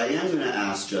 But I am going to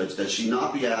ask, Judge, that she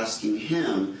not be asking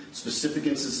him specific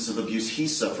instances of abuse he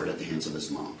suffered at the hands of his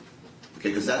mom. Okay,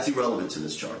 because that's irrelevant to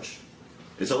this charge.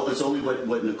 It's only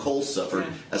what Nicole suffered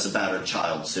as a battered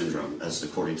child syndrome, as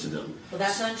according to them. Well,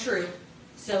 that's untrue.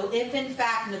 So if in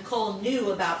fact Nicole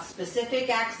knew about specific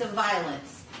acts of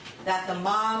violence that the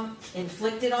mom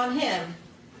inflicted on him,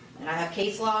 and I have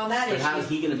case law on that But issue. how is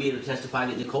he going to be able to testify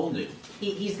that Nicole knew?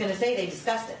 He's going to say they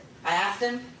discussed it. I asked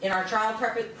him in our trial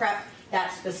prep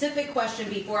that specific question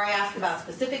before I asked about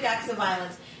specific acts of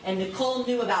violence, and Nicole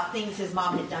knew about things his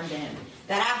mom had done to him.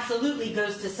 That absolutely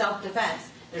goes to self-defense.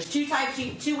 There's two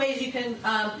ways you can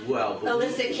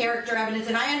elicit character evidence,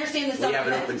 and I understand the We have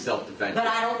self-defense. an open self-defense. But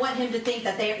I don't want him to think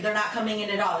that they're not coming in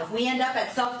at all. If we end up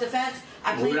at self-defense,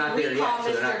 I We're please not there recall yet,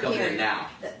 so they're not Mr. coming in Carey. now.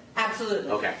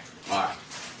 Absolutely. Okay, all right.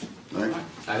 All right?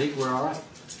 I think we're all right.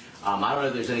 I don't know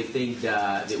if there's anything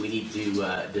that we need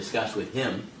to discuss with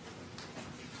him.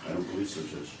 I don't believe so,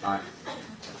 Judge. All right.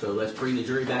 So let's bring the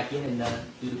jury back in and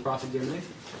do the cross-examination.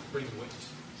 Bring the witness.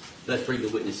 Let's bring the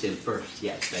witness in first.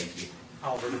 Yes, thank you.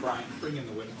 Oliver Bryant, bring in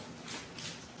the witness.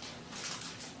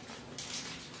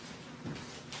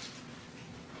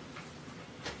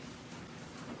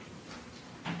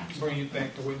 Bring it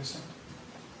back to witnessing.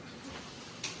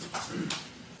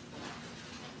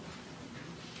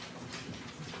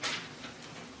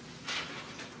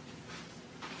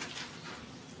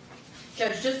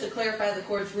 Judge, just to clarify the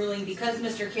court's ruling, because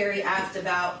Mr. Carey asked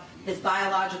about his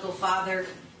biological father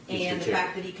and Mr. the Carey.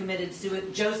 fact that he committed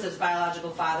suicide, Joseph's biological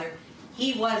father,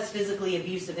 he was physically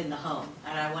abusive in the home.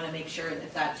 And I want to make sure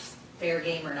if that's fair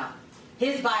game or not.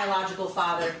 His biological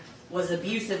father was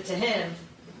abusive to him,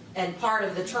 and part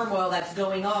of the turmoil that's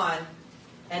going on,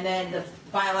 and then the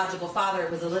biological father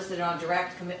was elicited on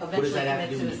direct, What does eventually that have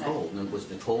to commit do with suicide. Nicole? No, was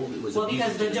Nicole? It was Well,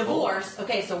 because abusive the to Nicole. divorce,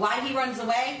 okay, so why he runs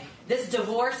away, this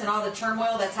divorce and all the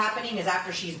turmoil that's happening is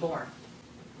after she's born.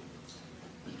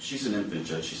 She's an infant,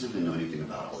 Judge. She doesn't know anything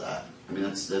about all that. I mean,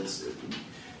 it's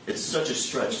such a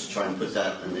stretch to try and put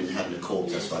that and then have Nicole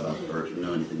testify about or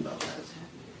know anything about that.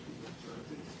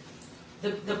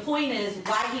 The point is,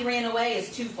 why he ran away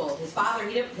is twofold. His father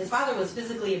was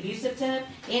physically abusive to him,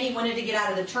 and he wanted to get out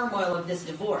of the turmoil of this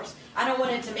divorce. I don't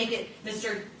want it to make it,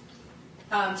 Mr.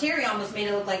 Terry almost made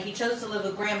it look like he chose to live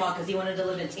with grandma because he wanted to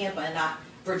live in Tampa and not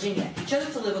Virginia. He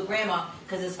chose to live with grandma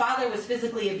because his father was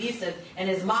physically abusive and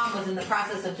his mom was in the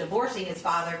process of divorcing his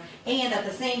father and at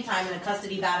the same time in a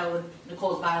custody battle with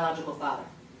Nicole's biological father.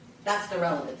 That's the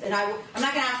relevance. And I'm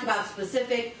not going to ask about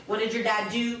specific, what did your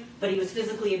dad do, but he was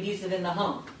physically abusive in the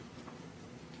home.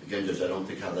 Again, Judge, I don't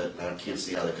think I can't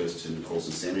see how that goes to Nicole's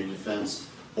insanity defense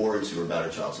or into her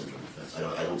battered child syndrome defense.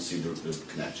 I don't see the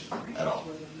connection at all.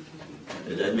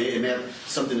 It may have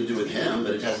something to do with him,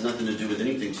 but it has nothing to do with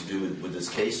anything to do with this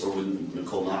case or with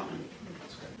Nicole Nachman.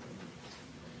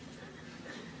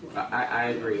 I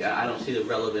agree. I don't see the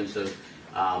relevance of.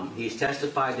 He's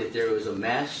testified that there was a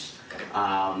mess.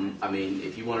 I mean,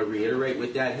 if you want to reiterate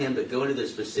with that, but go into the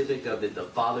specific of that the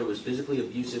father was physically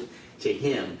abusive to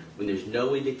him when there's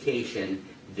no indication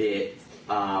that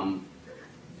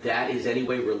that is any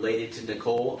way related to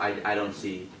Nicole. I don't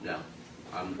see. No.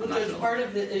 I'm Well, not Judge, sure. part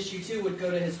of the issue too would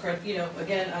go to his credit.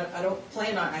 Again, I don't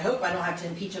plan on. I hope I don't have to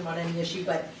impeach him on any issue.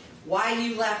 But why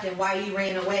you left and why you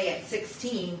ran away at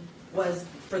 16 was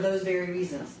for those very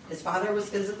reasons. His father was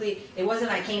physically. It wasn't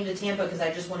I came to Tampa because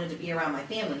I just wanted to be around my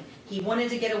family. He wanted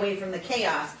to get away from the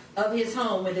chaos of his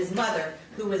home with his mother,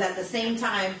 who was at the same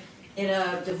time in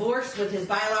a divorce with his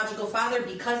biological father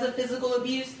because of physical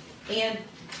abuse and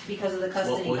because of the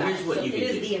custody Well, here's battle. what So you it can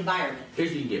is do. the environment. Here's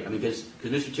what you can do. I mean, because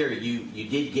Mr. Terry, you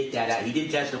did get that out. He did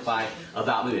testify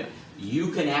about moving.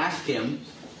 You can ask him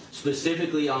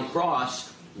specifically on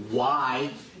cross why.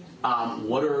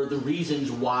 What are the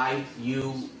reasons why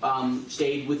you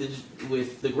stayed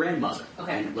with the grandmother?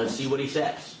 Okay. And let's see what he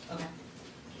says. Okay.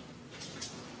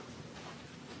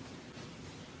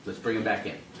 Let's bring him back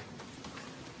in.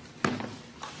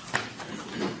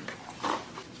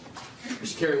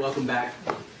 Mr. Terry, welcome back.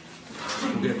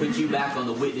 We're going to put you back on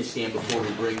the witness stand before we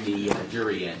bring the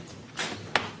jury in.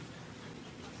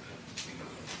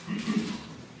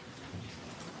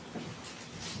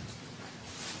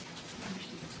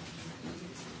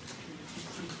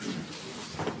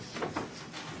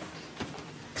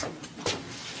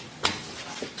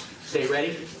 Stay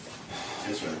ready.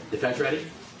 Yes, right. Defense ready?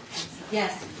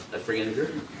 Yes. Let's bring in the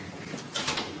jury.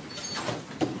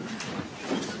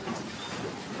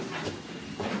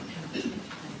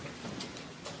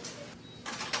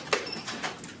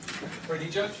 Ready,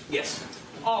 Judge? Yes.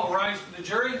 All rise for the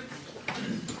jury.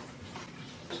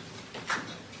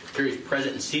 Jury is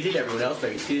present and seated. Everyone else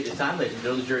may be seated at the time. Ladies and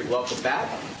gentlemen, the jury, welcome back.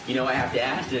 You know I have to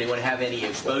ask, did anyone have any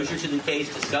exposure to the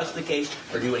case, discuss the case,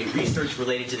 or do any research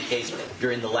related to the case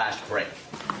during the last break?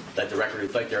 Let the record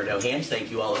reflect there are no hands. Thank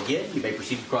you all again. You may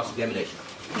proceed to cross-examination.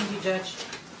 Thank you, Judge.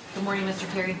 Good morning,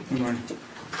 Mr. Perry. Good morning.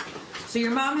 So your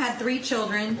mom had 3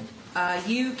 children,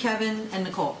 you, Kevin, and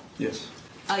Nicole. Yes.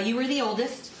 You were the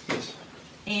oldest, Yes.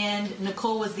 and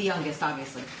Nicole was the youngest,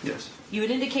 obviously. Yes. You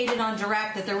had indicated on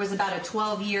direct that there was about a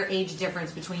 12-year age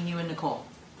difference between you and Nicole.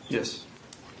 Yes.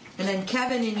 And then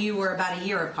Kevin and you were about a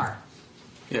year apart.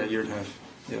 Yeah, a year and a half.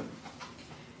 Yeah.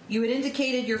 You had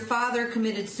indicated your father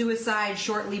committed suicide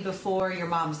shortly before your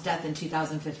mom's death in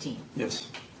 2015. Yes.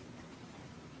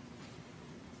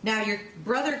 Now, your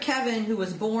brother Kevin, who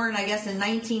was born, I guess, in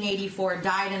 1984,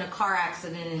 died in a car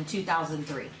accident in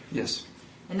 2003. Yes.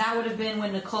 And that would have been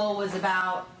when Nicole was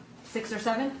about 6 or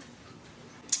 7?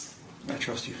 I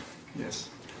trust you. Yes.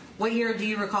 What year do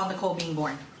you recall Nicole being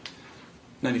born?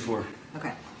 94.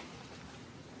 Okay.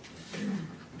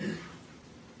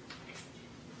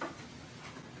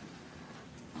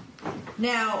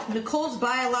 Now, Nicole's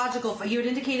biological, you had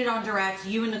indicated on direct,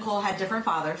 you and Nicole had different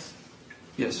fathers.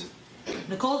 Yes.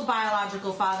 Nicole's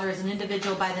biological father is an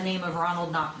individual by the name of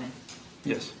Ronald Nachman.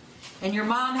 Yes. And your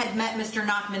mom had met Mr.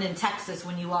 Nachman in Texas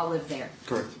when you all lived there.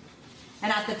 Correct.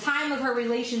 And at the time of her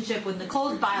relationship with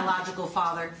Nicole's biological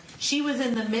father, she was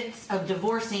in the midst of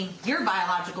divorcing your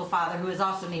biological father, who is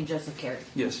also named Joseph Carey.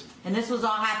 Yes. And this was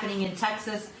all happening in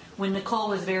Texas when Nicole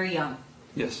was very young.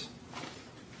 Yes.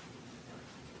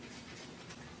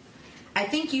 I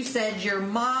think you said your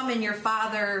mom and your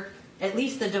father, at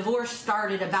least the divorce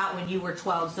started about when you were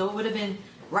 12. So it would have been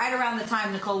right around the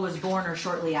time Nicole was born or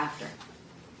shortly after.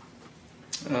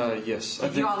 Yes. I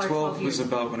If think you all are 12 was years.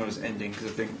 about when it was ending, because I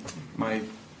think my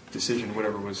decision,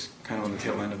 whatever, was kind of on the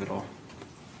tail end of it all.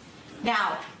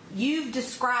 Now, you've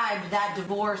described that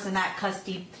divorce and that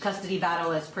custody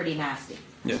battle as pretty nasty.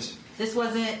 Yes. This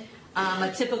wasn't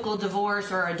a typical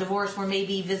divorce or a divorce where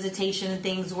maybe visitation and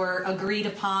things were agreed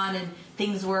upon and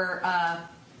things were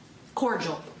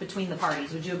cordial between the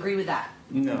parties. Would you agree with that?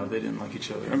 No, they didn't like each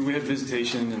other. I mean, we had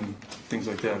visitation and things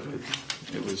like that, but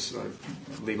it was a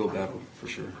legal battle for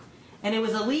sure. And it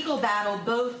was a legal battle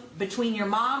both between your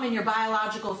mom and your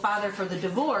biological father for the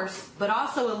divorce, but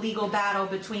also a legal battle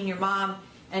between your mom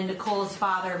and Nicole's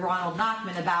father, Ronald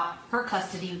Nachman, about her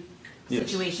custody Yes.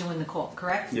 situation with Nicole,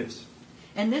 correct? Yes.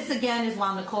 And this, again, is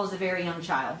while Nicole's a very young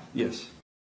child. Yes.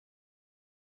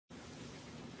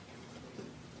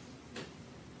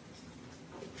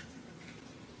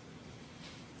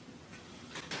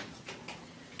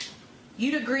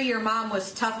 You'd agree your mom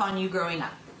was tough on you growing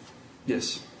up.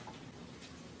 Yes.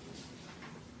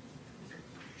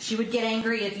 She would get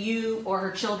angry if you or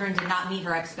her children did not meet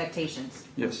her expectations.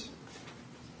 Yes.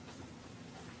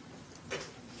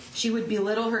 She would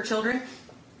belittle her children,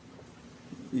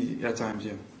 At times,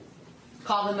 yeah.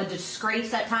 call them a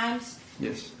disgrace at times.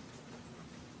 Yes.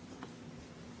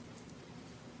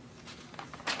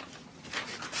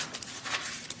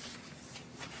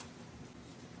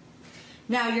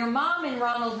 Now, your mom and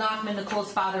Ronald Nachman,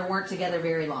 Nicole's father, weren't together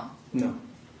very long. No.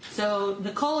 So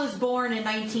Nicole is born in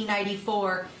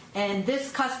 1994, and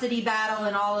this custody battle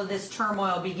and all of this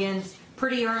turmoil begins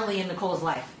pretty early in Nicole's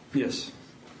life. Yes.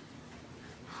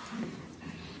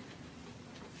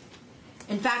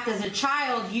 In fact, as a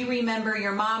child, you remember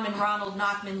your mom and Ronald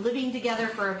Nachman living together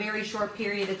for a very short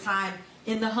period of time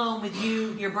in the home with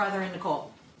you, your brother, and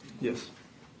Nicole. Yes.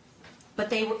 But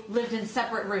they lived in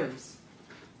separate rooms,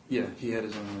 Yeah, he had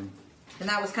his own room. and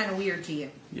that was kind of weird to you.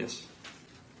 Yes.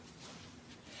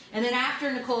 And then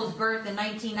after Nicole's birth in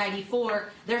 1994,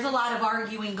 there's a lot of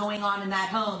arguing going on in that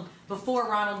home before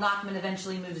Ronald Nachman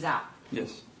eventually moves out.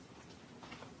 Yes.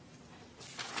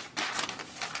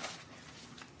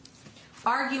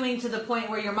 Arguing to the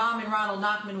point where your mom and Ronald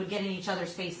Nachman would get in each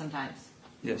other's face sometimes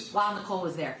Yes. while Nicole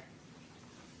was there.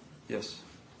 Yes.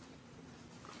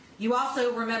 You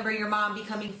also remember your mom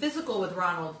becoming physical with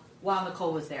Ronald while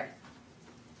Nicole was there.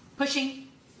 Pushing.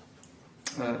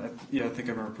 Yeah, I think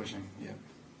I remember pushing. Yeah.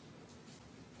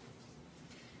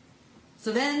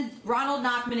 So then Ronald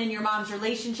Nachman and your mom's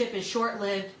relationship is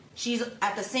short-lived. She's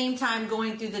at the same time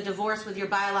going through the divorce with your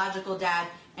biological dad,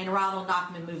 and Ronald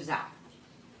Nachman moves out.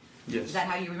 Yes. Is that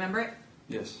how you remember it?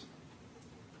 Yes.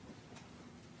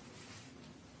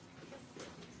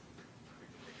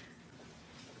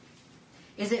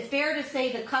 Is it fair to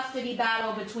say the custody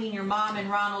battle between your mom and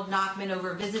Ronald Nachman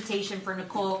over visitation for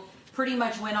Nicole pretty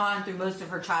much went on through most of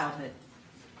her childhood?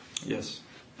 Yes.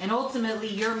 And ultimately,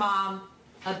 your mom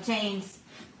obtains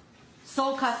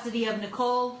sole custody of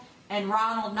Nicole, and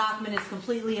Ronald Nachman is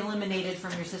completely eliminated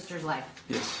from your sister's life.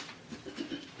 Yes.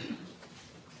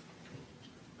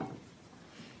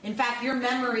 In fact, your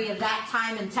memory of that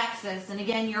time in Texas, and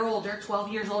again, you're older,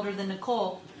 12 years older than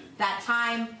Nicole, that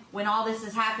time when all this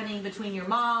is happening between your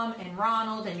mom and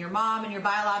Ronald and your mom and your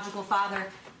biological father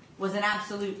was an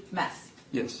absolute mess.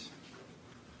 Yes.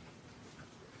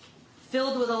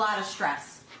 Filled with a lot of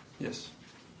stress. Yes.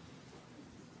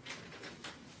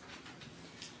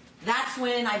 That's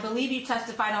when I believe you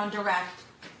testified on direct,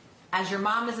 as your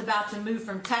mom is about to move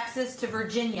from Texas to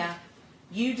Virginia,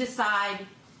 you decide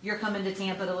you're coming to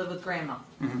Tampa to live with grandma.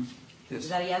 Mm-hmm. Yes. Is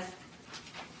that a yes?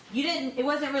 You didn't, it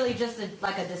wasn't really just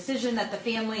like a decision that the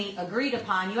family agreed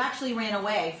upon. You actually ran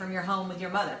away from your home with your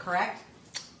mother, correct?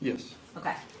 Yes.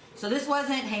 Okay. So this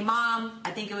wasn't, hey mom, I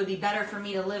think it would be better for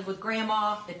me to live with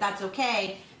grandma, if that's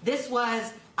okay. This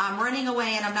was, I'm running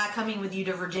away and I'm not coming with you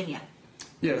to Virginia.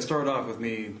 Yeah, it started off with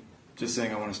me just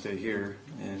saying I want to stay here,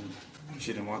 and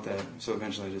she didn't want that, so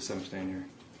eventually I just said I'm staying here.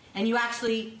 And you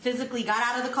actually physically got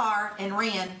out of the car and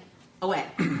ran away.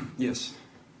 Yes.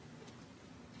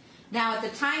 Now, at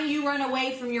the time you run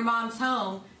away from your mom's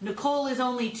home, Nicole is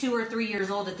only 2 or 3 years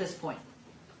old at this point.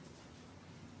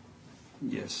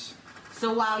 Yes.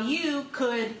 So while you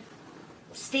could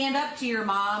stand up to your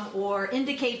mom or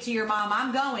indicate to your mom,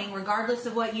 I'm going, regardless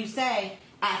of what you say,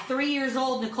 at 3 years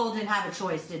old, Nicole didn't have a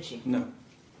choice, did she? No.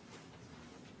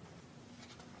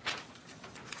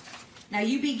 Now,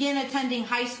 you begin attending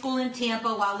high school in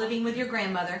Tampa while living with your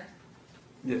grandmother.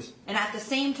 Yes. And at the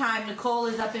same time, Nicole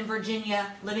is up in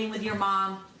Virginia living with your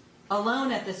mom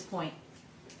alone at this point.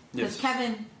 Because Yes.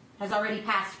 Kevin has already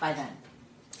passed by then.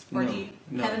 Or No, do you,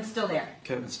 no. Kevin's still there.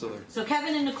 Kevin's still there. So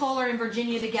Kevin and Nicole are in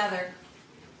Virginia together.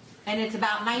 And it's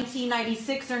about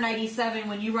 1996 or 97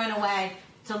 when you run away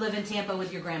to live in Tampa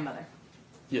with your grandmother.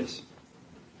 Yes.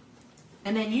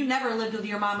 And then you never lived with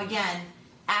your mom again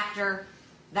after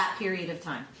that period of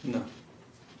time. No.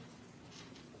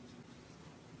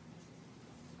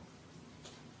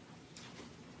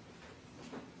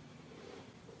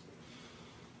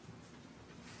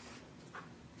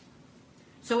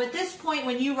 So at this point,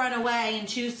 when you run away and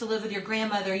choose to live with your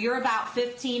grandmother, you're about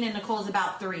 15 and Nicole's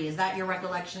about 3. Is that your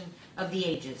recollection of the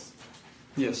ages?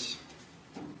 Yes.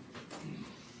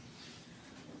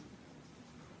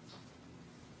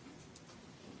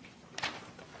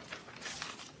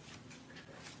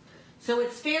 So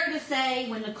it's fair to say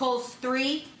when Nicole's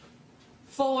 3,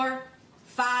 4,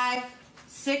 5,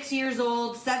 6 years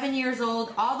old, 7 years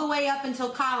old, all the way up until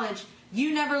college,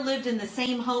 you never lived in the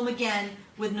same home again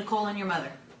with Nicole and your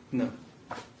mother. No.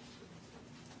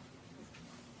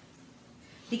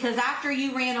 Because after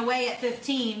you ran away at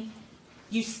 15,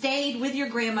 you stayed with your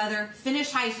grandmother,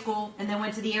 finished high school, and then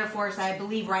went to the Air Force, I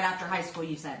believe, right after high school,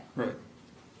 you said. Right.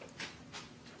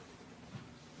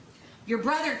 Your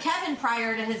brother Kevin,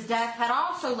 prior to his death, had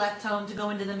also left home to go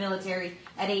into the military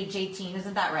at age 18.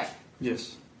 Isn't that right?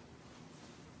 Yes.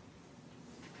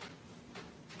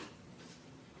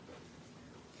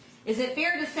 Is it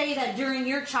fair to say that during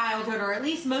your childhood, or at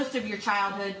least most of your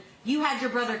childhood, you had your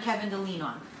brother Kevin to lean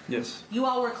on? Yes. You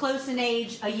all were close in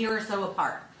age, a year or so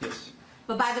apart. Yes.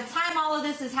 But by the time all of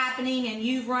this is happening and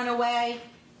you've run away,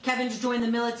 Kevin's joined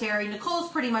the military, Nicole's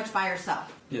pretty much by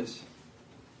herself. Yes.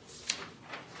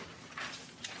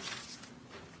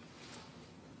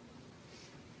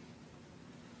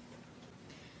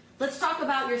 Let's talk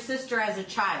about your sister as a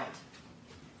child.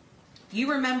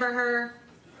 You remember her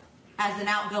as an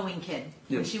outgoing kid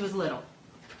when Yes. she was little.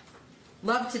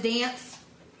 Loved to dance,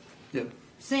 Yep.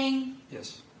 sing,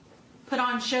 Yes. put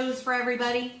on shows for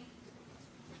everybody.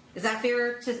 Is that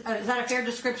a fair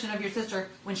description of your sister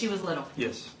when she was little?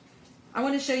 Yes. I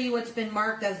want to show you what's been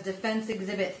marked as Defense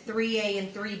Exhibit 3A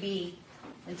and 3B,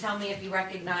 and tell me if you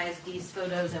recognize these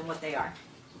photos and what they are.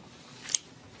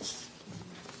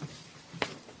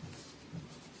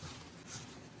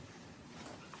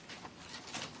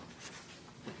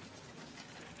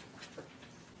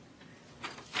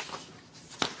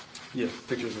 Yeah.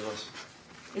 Pictures of us.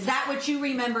 Is that what you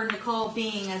remember Nicole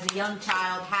being as a young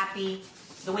child, happy,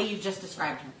 the way you've just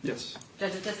described her? Yes.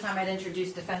 Judge, at this time I'd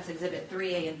introduce Defense Exhibit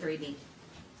 3A and 3B.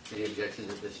 Any objections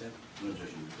at this time? No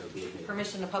objection. So be it.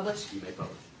 Permission to publish? You may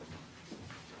publish.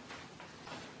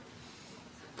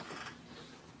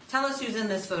 Tell us who's in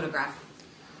this photograph.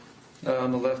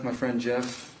 On the left, my friend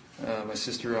Jeff, my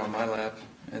sister on my lap,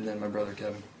 and then my brother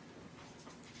Kevin.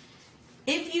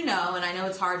 If you know, and I know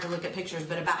it's hard to look at pictures,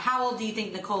 but about how old do you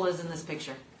think Nicole is in this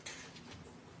picture?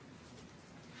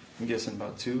 I'm guessing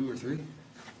about 2 or 3.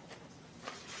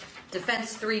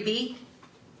 Defense 3B?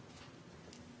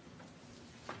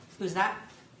 Who's that?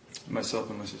 Myself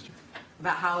and my sister.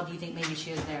 About how old do you think maybe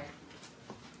she is there?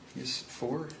 I guess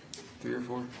 4, 3 or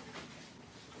 4.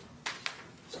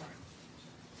 Sorry.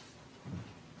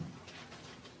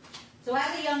 So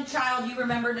as a young child, you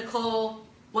remember Nicole,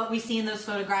 what we see in those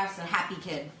photographs, a happy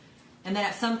kid. And then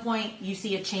at some point, you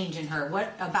see a change in her.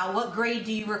 About what grade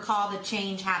do you recall the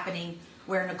change happening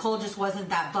where Nicole just wasn't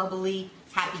that bubbly,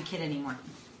 happy kid anymore?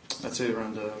 I'd say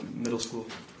around middle school.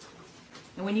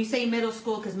 And when you say middle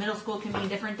school, because middle school can mean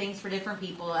different things for different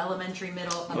people, elementary,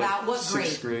 middle, about what grade?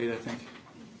 Sixth grade, I think.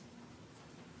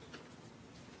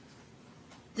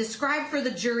 Describe for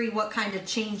the jury what kind of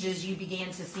changes you began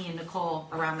to see in Nicole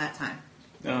around that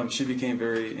time. She became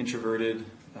very introverted,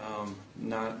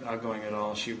 not outgoing at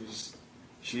all. She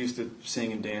used to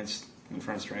sing and dance in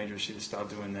front of strangers. She just stopped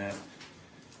doing that.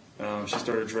 She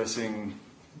started dressing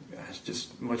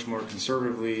just much more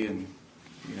conservatively and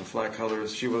flat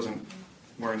colors. She wasn't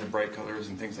wearing the bright colors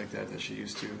and things like that she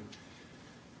used to.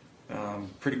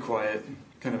 Pretty quiet,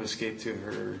 kind of escaped to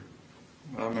her.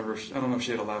 I don't know if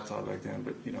she had a laptop back then,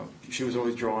 but she was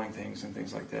always drawing things and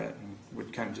things like that, and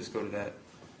would kind of just go to that.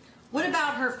 What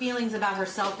about her feelings about her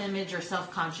self-image or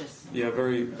self-conscious? Yeah,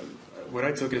 very. What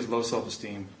I took as low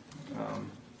self-esteem,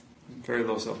 very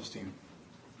low self-esteem.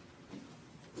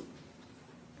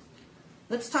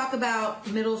 Let's talk about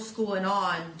middle school and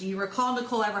on. Do you recall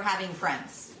Nicole ever having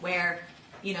friends where,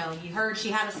 you heard she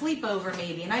had a sleepover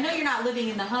maybe? And I know you're not living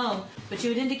in the home, but you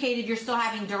had indicated you're still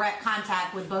having direct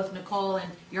contact with both Nicole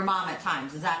and your mom at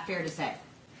times. Is that fair to say?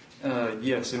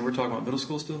 Yes, and we're talking about middle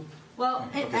school still? Well,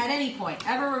 Okay. at any point.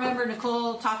 Ever remember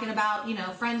Nicole talking about,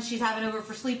 friends she's having over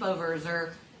for sleepovers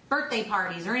or birthday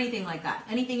parties or anything like that?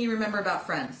 Anything you remember about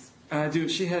friends? Dude,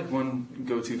 she had one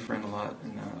go-to friend a lot,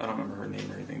 and I don't remember her name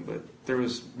or anything, but there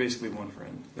was basically one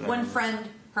friend. That I One remember. friend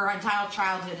her entire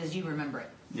childhood as you remember it.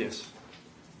 Yes.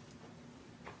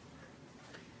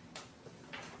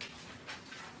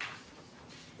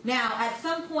 Now, at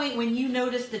some point when you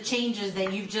noticed the changes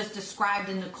that you've just described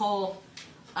in Nicole,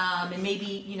 and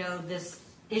maybe, this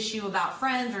issue about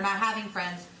friends or not having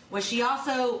friends, was she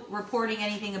also reporting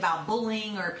anything about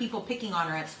bullying or people picking on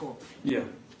her at school? Yeah.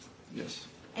 Yes.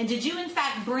 And did you, in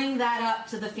fact, bring that up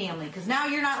to the family? Because now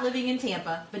you're not living in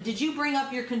Tampa, but did you bring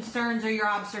up your concerns or your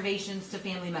observations to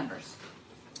family members?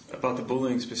 About the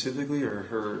bullying specifically, or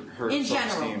her In general,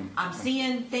 self-esteem? I'm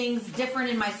seeing things different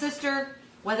in my sister,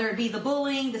 whether it be the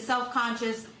bullying, the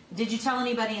self-conscious. Did you tell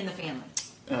anybody in the family?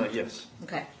 Yes.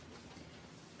 Okay.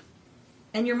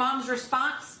 And your mom's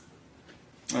response?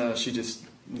 She just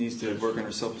needs to work on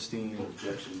her self-esteem.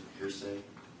 Objection, hearsay.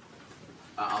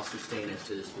 I'll sustain as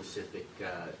to the specific.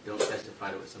 Don't testify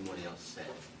to what someone else said.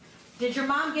 Did your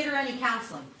mom get her any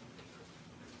counseling?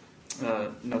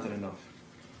 Nothing enough.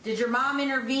 Did your mom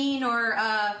intervene or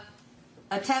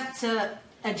attempt to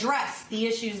address the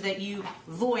issues that you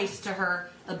voiced to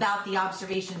her about the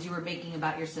observations you were making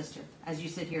about your sister as you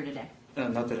sit here today?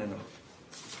 Nothing enough.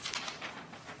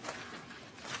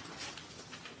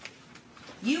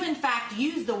 You, in fact,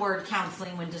 used the word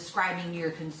counseling when describing your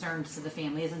concerns to the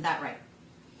family. Isn't that right?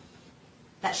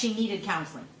 That she needed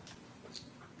counseling.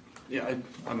 Yeah,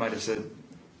 I might have said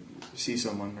see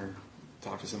someone or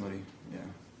talk to somebody. Yeah.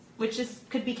 Which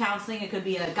could be counseling, it could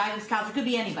be a guidance counselor, it could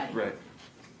be anybody. Right.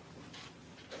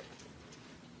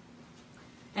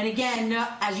 And again, no,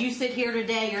 as you sit here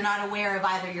today, you're not aware of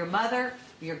either your mother,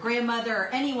 your grandmother, or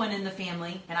anyone in the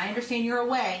family, and I understand you're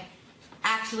away,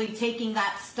 actually taking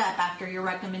that step after your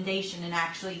recommendation and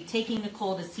actually taking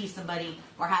Nicole to see somebody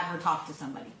or have her talk to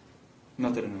somebody.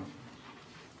 Nothing enough.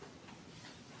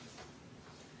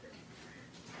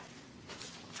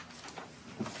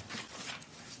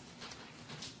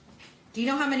 Do you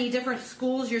know how many different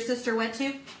schools your sister went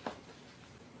to?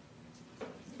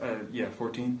 Yeah,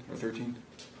 14 or 13.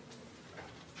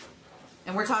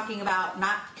 And we're talking about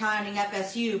not counting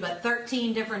FSU, but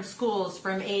 13 different schools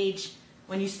from age,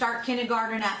 when you start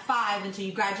kindergarten at 5 until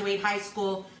you graduate high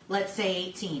school, let's say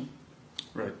 18.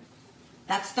 Right.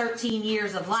 That's 13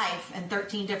 years of life and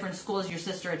 13 different schools your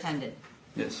sister attended.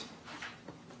 Yes.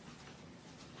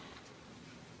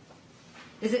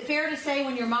 Is it fair to say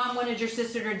when your mom wanted your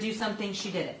sister to do something, she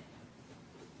did it?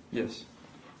 Yes.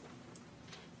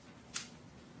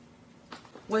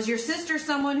 Was your sister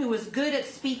someone who was good at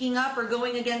speaking up or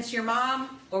going against your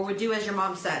mom, or would do as your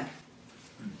mom said?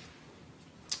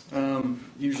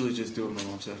 Usually just do what my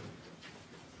mom said.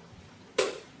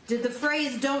 Did the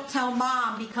phrase "don't tell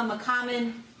mom" become a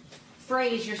common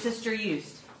phrase your sister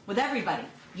used with everybody?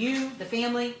 You, the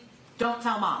family, don't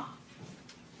tell mom.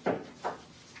 I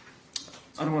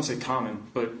don't want to say common,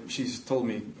 but she's told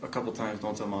me a couple times,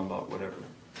 don't tell mom about whatever.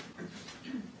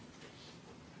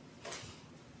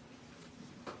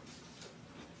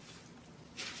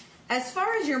 As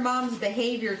far as your mom's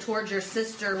behavior towards your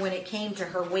sister when it came to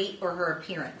her weight or her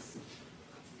appearance,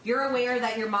 you're aware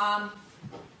that your mom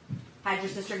had your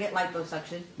sister get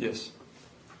liposuction. Yes.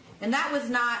 And that was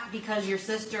not because your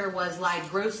sister was like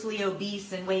grossly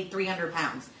obese and weighed 300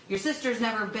 pounds. Your sister's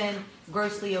never been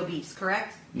grossly obese,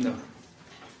 correct? No.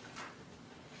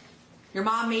 Your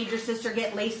mom made your sister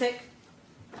get LASIK?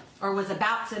 Or was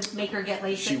about to make her get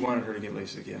LASIK? She wanted her to get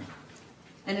LASIK, yeah.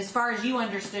 And as far as you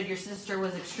understood, your sister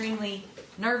was extremely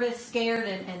nervous, scared,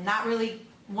 and not really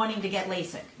wanting to get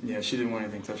LASIK. Yeah, she didn't want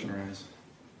anything touching her eyes.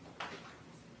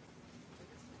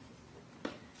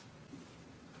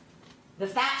 The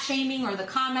fat shaming or the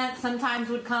comments sometimes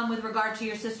would come with regard to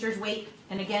your sister's weight.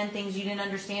 And again, things you didn't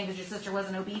understand because your sister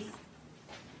wasn't obese.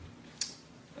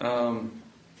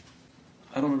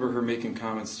 I don't remember her making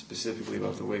comments specifically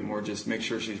about the weight, more just make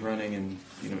sure she's running and,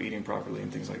 eating properly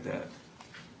and things like that.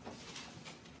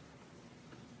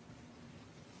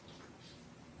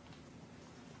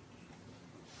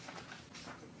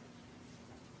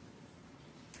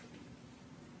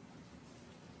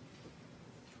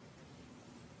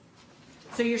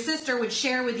 So your sister would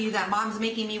share with you that mom's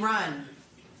making me run.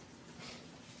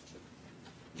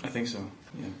 I think so,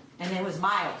 yeah. And it was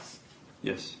miles.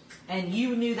 Yes. And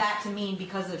you knew that to mean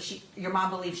because of your mom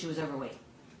believed she was overweight.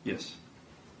 Yes.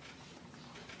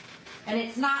 And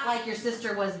it's not like your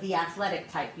sister was the athletic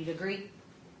type, you'd agree?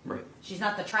 Right. She's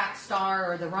not the track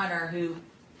star or the runner who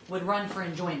would run for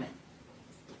enjoyment.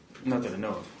 Not that I know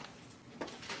of.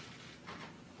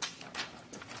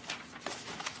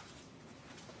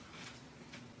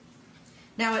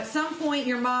 Now, at some point,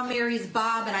 your mom marries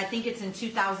Bob, and I think it's in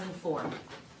 2004.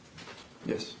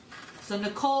 Yes. So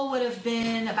Nicole would have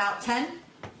been about 10?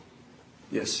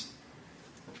 Yes.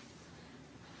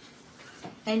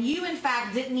 And you, in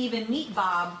fact, didn't even meet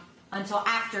Bob until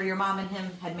after your mom and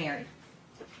him had married.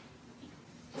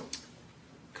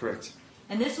 Correct.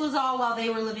 And this was all while they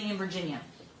were living in Virginia.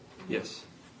 Yes.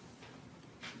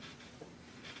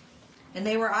 And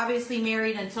they were obviously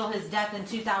married until his death in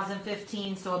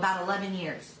 2015, so about 11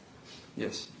 years.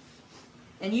 Yes.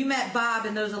 And you met Bob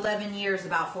in those 11 years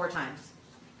about 4 times.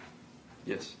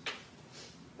 Yes.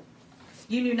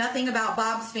 You knew nothing about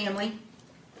Bob's family.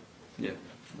 Yeah.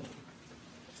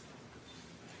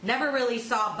 Never really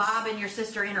saw Bob and your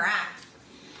sister interact.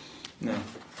 No.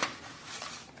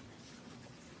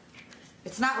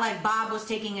 It's not like Bob was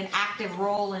taking an active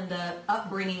role in the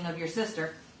upbringing of your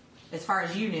sister, as far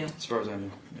as you knew. As far as I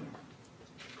knew, yeah.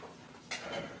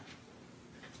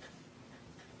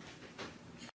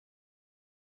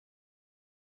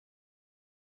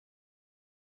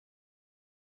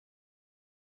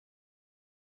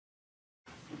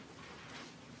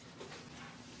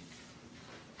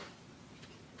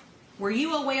 Were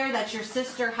you aware that your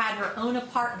sister had her own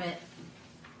apartment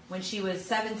when she was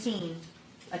 17,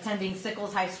 attending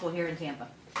Sickles High School here in Tampa?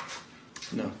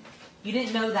 No. You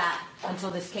didn't know that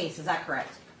until this case, is that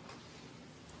correct?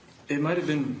 It might have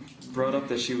been brought up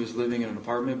that she was living in an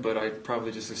apartment, but I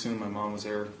probably just assumed my mom was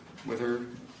there with her.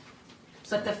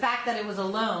 But the fact that it was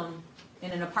alone in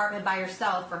an apartment by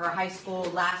herself for her high school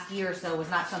last year or so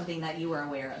was not something that you were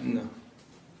aware of. No.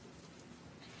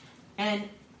 And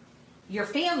your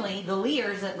family, the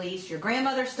Lears at least, your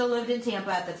grandmother still lived in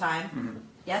Tampa at the time. Mm-hmm.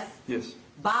 Yes? Yes.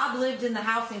 Bob lived in the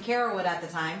house in Carrollwood at the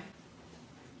time.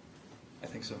 I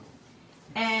think so.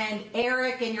 And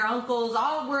Eric and your uncles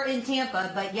all were in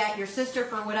Tampa, but yet your sister,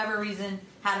 for whatever reason,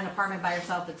 had an apartment by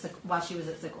herself while she was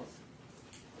at Sickles.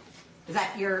 Is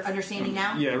that your understanding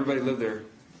now? Yeah, everybody lived there.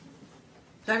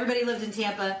 So everybody lived in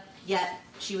Tampa, yet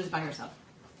she was by herself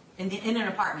in an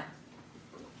apartment.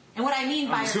 And what I mean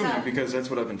by I'm assuming herself, because that's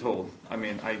what I've been told. I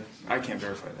mean, I can't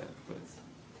verify that, but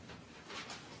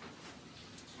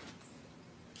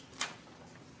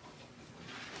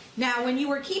now when you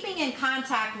were keeping in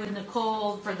contact with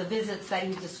Nicole for the visits that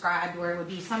you described, where it would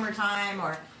be summertime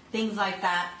or things like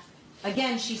that,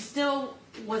 again, she still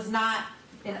was not,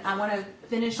 and I want to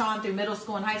finish on through middle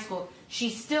school and high school,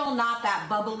 she's still not that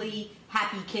bubbly,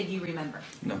 happy kid you remember.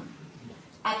 no.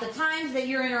 At the times that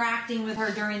you're interacting with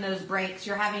her during those breaks,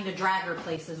 you're having to drag her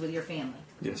places with your family.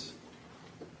 Yes.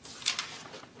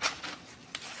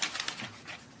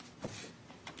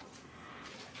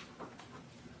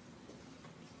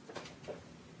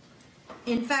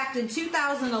 In fact, in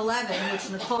 2011, which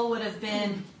Nicole would have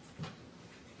been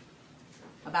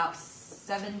about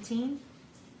 17?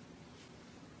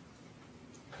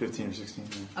 15 or 16,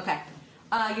 yeah. Okay.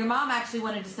 Your mom actually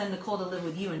wanted to send Nicole to live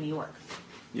with you in New York.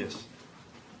 Yes.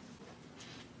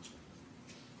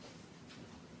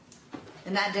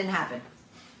 And that didn't happen.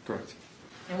 Correct.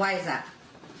 And why is that?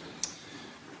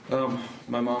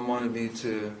 My mom wanted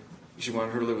she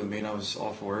wanted her to live with me, and I was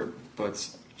all for it, but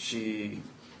she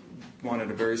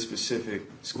wanted a very specific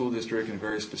school district and a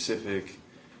very specific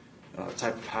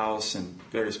type of house and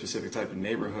very specific type of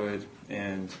neighborhood,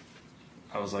 and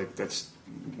I was like, that's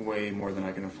way more than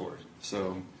I can afford.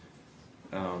 So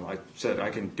I said, I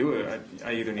can do it.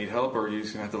 I either need help or you're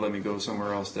just going to have to let me go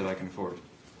somewhere else that I can afford.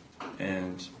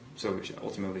 And so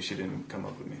ultimately she didn't come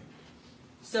up with me.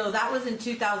 So that was in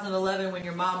 2011 when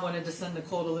your mom wanted to send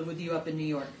Nicole to live with you up in New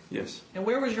York. Yes. And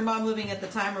where was your mom living at the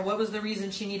time, or what was the reason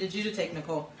she needed you to take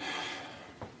Nicole?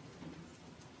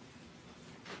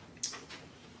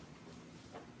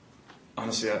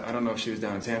 Honestly, I don't know if she was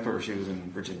down in Tampa or she was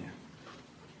in Virginia.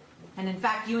 And in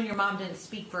fact, you and your mom didn't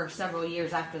speak for several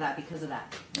years after that because of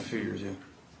that. A few years, yeah.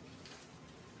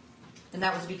 And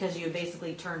that was because you had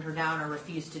basically turned her down or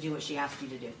refused to do what she asked you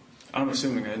to do. I'm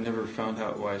assuming I never found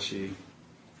out why she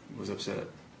was upset.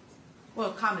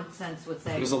 Well, common sense would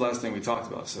say. It was the last thing we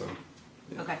talked about, so.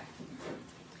 Yeah. Okay.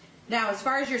 Now, as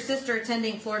far as your sister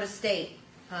attending Florida State,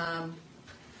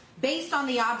 Based on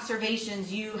the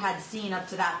observations you had seen up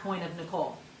to that point of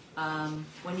Nicole,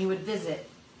 when you would visit,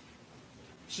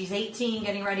 she's 18,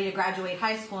 getting ready to graduate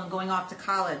high school and going off to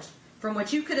college. from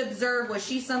what you could observe, was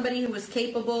she somebody who was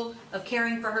capable Of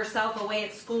caring for herself away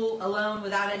at school alone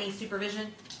without any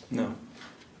supervision? No.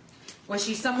 Was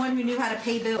she someone who knew how to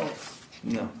pay bills?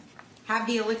 No. Have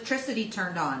the electricity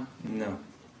turned on? No.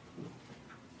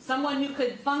 Someone who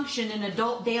could function in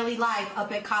adult daily life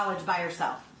up at college by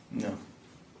herself? No.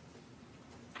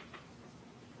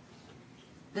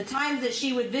 The times that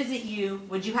she would visit you,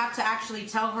 would you have to actually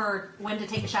tell her when to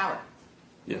take a shower?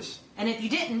 Yes. And if you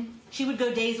didn't, she would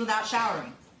go days without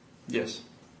showering. Yes.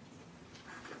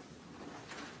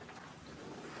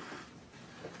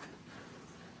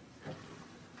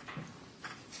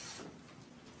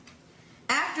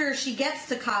 After she gets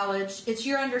to college, It's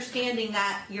your understanding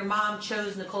that your mom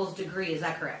chose Nicole's degree, is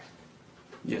that correct?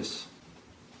 Yes.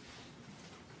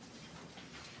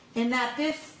 And that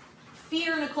this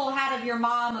fear Nicole had of your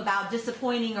mom about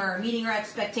disappointing her or meeting her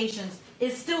expectations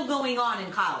is still going on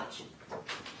in college.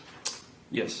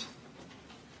 Yes.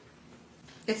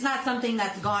 It's not something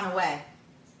that's gone away.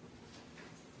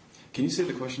 Can you say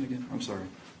the question again? I'm sorry.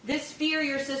 This fear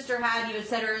your sister had, you had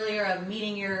said earlier, of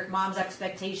meeting your mom's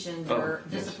expectations or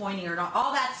yes. disappointing her,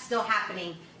 all that's still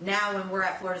happening now when we're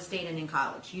at Florida State and in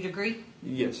college. You'd agree?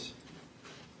 Yes.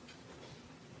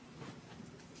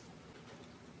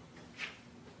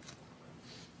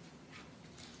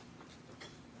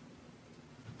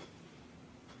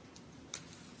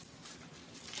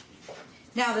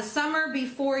 now the summer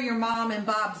before your mom and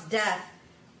Bob's death,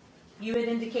 You had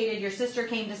indicated your sister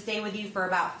came to stay with you for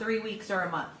about 3 weeks or a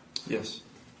month. Yes.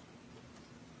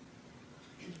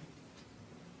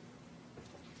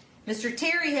 Mr.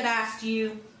 Terry had asked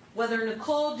you Whether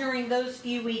Nicole during those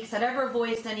few weeks had ever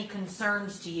voiced any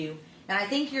concerns to you. And I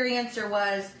think your answer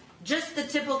was just the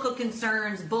typical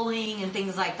concerns, bullying and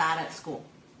things like that at school.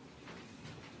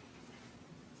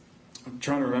 I'm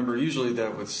trying to remember. Usually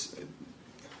that was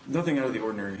nothing out of the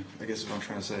ordinary, I guess is what I'm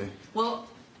trying to say. Well,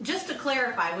 just to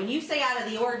clarify, when you say out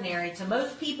of the ordinary, to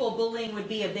most people bullying would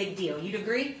be a big deal. You'd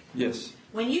agree? Yes.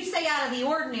 When you say out of the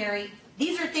ordinary,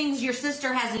 these are things your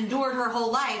sister has endured her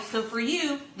whole life, so for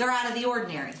you, they're out of the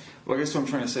ordinary. Well, I guess what I'm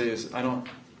trying to say is I don't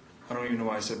even know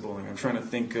why I said bullying. I'm trying to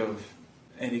think of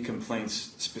any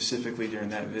complaints specifically during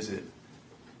that visit.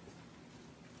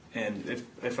 And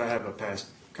if I have a past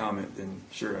comment, then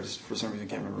sure, I just for some reason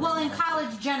can't remember. Well, right in now.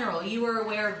 college general, you were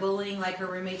aware of bullying, like her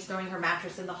roommates throwing her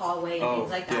mattress in the hallway and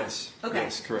things like that. Yes. Okay.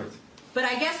 Yes, correct. But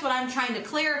I guess what I'm trying to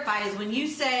clarify is when you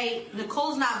say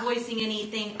Nicole's not voicing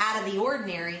anything out of the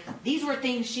ordinary, these were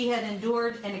things she had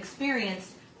endured and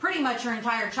experienced pretty much her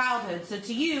entire childhood. So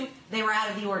to you, they were out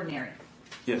of the ordinary.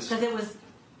 Yes. Because it was,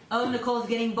 oh, Nicole's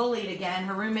getting bullied again.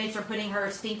 Her roommates are putting her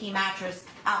stinky mattress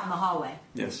out in the hallway.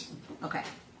 Yes. Okay.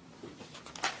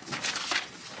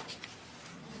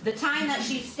 The time that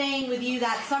she's staying with you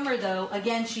that summer, though,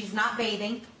 again, she's not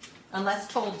bathing unless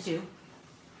told to.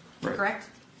 Right. Correct?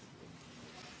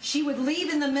 She would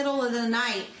leave in the middle of the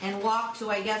night and walk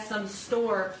to, I guess, some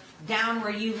store down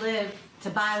where you live to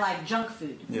buy, like, junk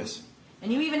food. Yes.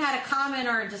 And you even had a comment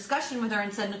or a discussion with her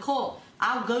and said, Nicole,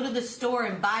 I'll go to the store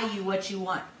and buy you what you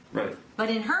want. Right. But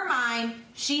in her mind,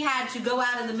 she had to go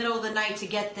out in the middle of the night to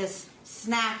get this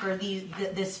snack or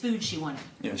this food she wanted.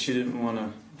 Yeah, she didn't want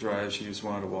to drive. She just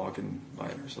wanted to walk and buy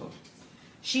it herself.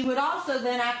 She would also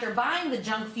then, after buying the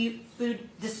junk food,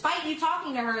 despite you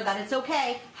talking to her that it's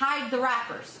okay, hide the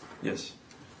wrappers. Yes.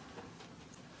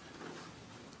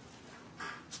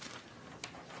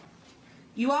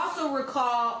 You also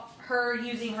recall her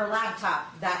using her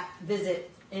laptop that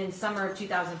visit in summer of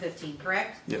 2015,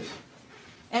 correct? Yes.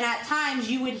 And at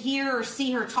times you would hear or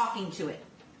see her talking to it.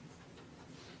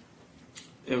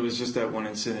 It was just that one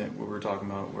incident we were talking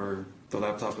about where the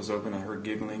laptop was open. I heard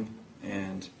giggling,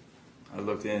 and I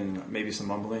looked in, maybe some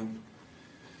mumbling,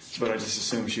 but I just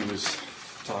assumed she was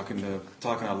talking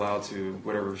out loud to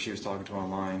whatever she was talking to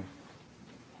online,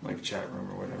 like chat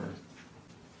room or whatever.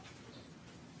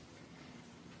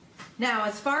 Now,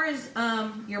 as far as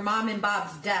your mom and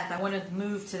Bob's death, I want to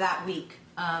move to that week.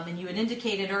 And you had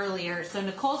indicated earlier, so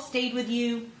Nicole stayed with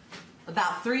you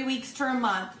about 3 weeks to a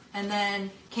month, and then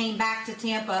came back to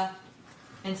Tampa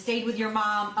and stayed with your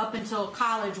mom up until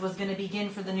college was going to begin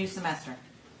for the new semester.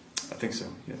 I think so,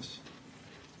 yes.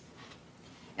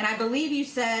 And I believe you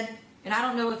said, and I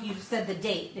don't know if you said the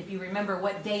date, if you remember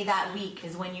what day that week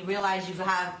is when you realized you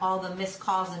have all the missed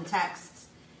calls and texts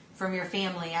from your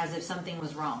family as if something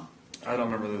was wrong. I don't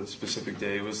remember the specific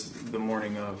day. It was the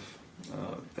morning of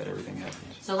that everything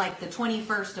happened. So like the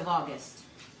 21st of August.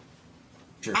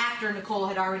 Sure. After Nicole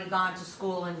had already gone to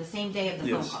school and the same day of the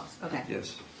phone Yes. calls. Okay.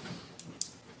 Yes.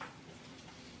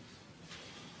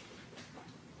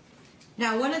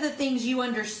 Now, one of the things you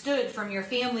understood from your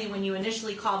family when you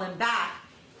initially called them back,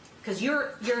 because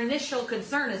your initial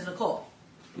concern is Nicole.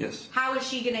 Yes. How is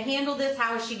she going to handle this?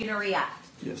 How is she going to react?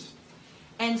 Yes.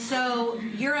 And so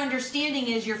your understanding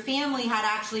is your family had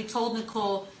actually told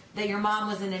Nicole that your mom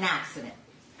was in an accident.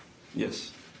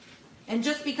 Yes. And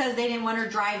just because they didn't want her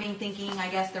driving, thinking, I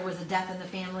guess, there was a death in the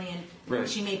family and Right.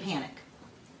 she may panic.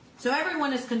 So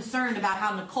everyone is concerned about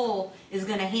how Nicole is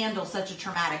going to handle such a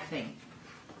traumatic thing.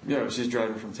 Yeah, she's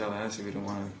driving from Tallahassee. We don't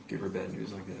want to give her bad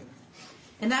news like that.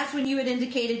 And that's when you had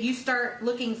indicated you start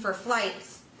looking for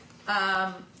flights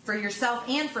for yourself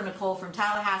and for Nicole from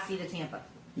Tallahassee to Tampa.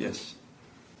 Yes.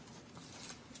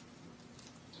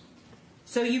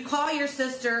 So you call your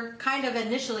sister kind of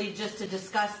initially just to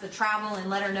discuss the travel and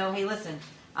let her know, hey, listen,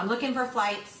 I'm looking for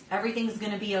flights. Everything's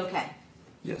going to be okay.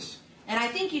 Yes. And I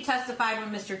think you testified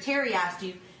when Mr. Terry asked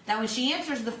you that when she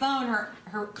answers the phone,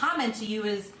 her comment to you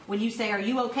is when you say, are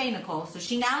you okay, Nicole? So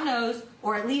she now knows,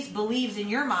 or at least believes in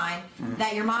your mind,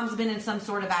 that your mom's been in some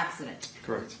sort of accident.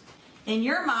 Correct. In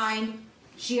your mind,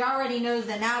 she already knows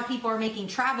that now people are making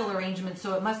travel arrangements,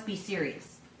 so it must be serious.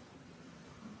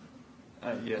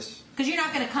 Yes. Because you're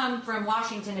not going to come from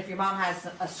Washington if your mom has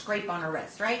a scrape on her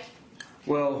wrist, right?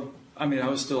 Well, I mean, I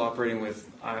was still operating with,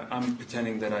 I'm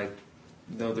pretending that I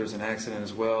know there's an accident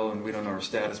as well, and we don't know her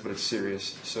status, but it's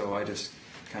serious. So I just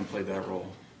kind of played that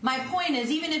role. My point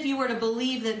is, even if you were to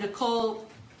believe that Nicole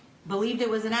believed it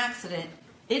was an accident,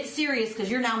 it's serious because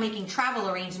you're now making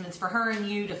travel arrangements for her and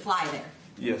you to fly there.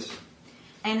 Yes.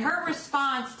 And her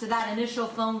response to that initial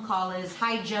phone call is,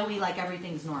 hi, Joey, like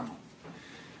everything's normal.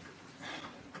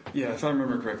 Yeah, if I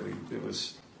remember correctly, it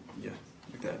was, yeah,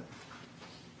 like that.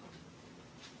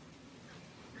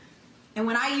 And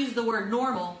when I use the word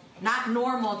normal, not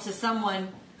normal to someone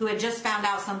who had just found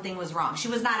out something was wrong. She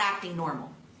was not acting normal.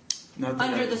 Not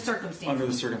that Under the circumstances. Under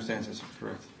the circumstances,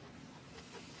 correct.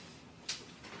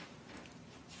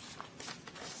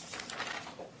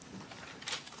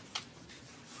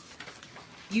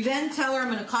 You then tell her, I'm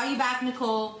going to call you back,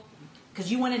 Nicole, because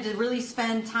you wanted to really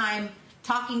spend time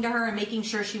talking to her and making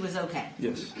sure she was okay.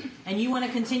 Yes. And you want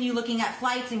to continue looking at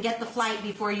flights and get the flight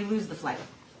before you lose the flight.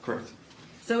 Correct.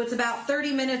 So it's about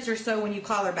 30 minutes or so when you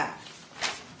call her back.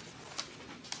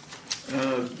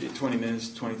 20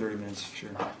 minutes, 20, 30 minutes, sure.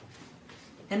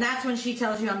 And that's when she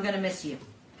tells you, I'm going to miss you.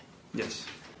 Yes.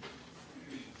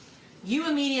 You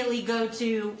immediately go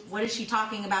to, what is she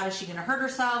talking about? Is she going to hurt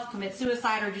herself, commit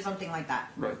suicide, or do something like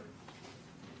that? Right.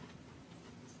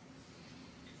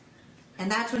 And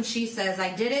that's when she says,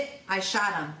 I did it, I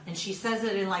shot him. And she says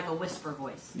it in like a whisper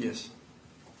voice. Yes.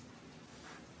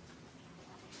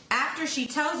 After she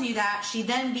tells you that, she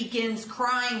then begins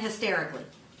crying hysterically.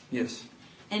 Yes.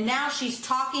 And now she's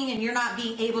talking and you're not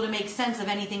being able to make sense of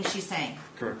anything she's saying.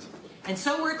 Correct. And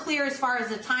so we're clear as far as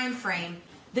the time frame.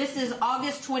 This is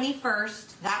August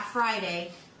 21st, that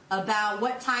Friday. About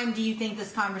what time do you think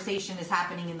this conversation is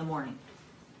happening in the morning?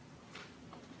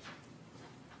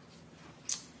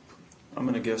 I'm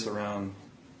going to guess around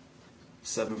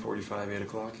 7:45, 8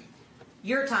 o'clock.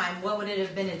 Your time, what would it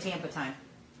have been in Tampa time?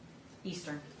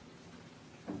 Eastern.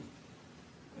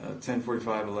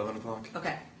 10:45, 11 o'clock.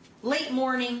 Okay. Late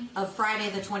morning of Friday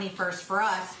the 21st for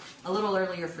us, a little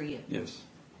earlier for you. Yes.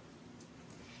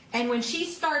 And when she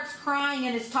starts crying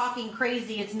and is talking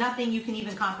crazy, it's nothing you can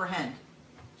even comprehend.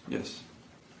 Yes.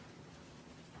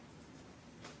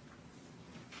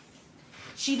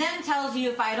 She then tells you,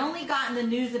 if I had only gotten the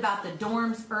news about the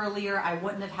dorms earlier, I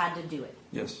wouldn't have had to do it.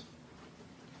 Yes.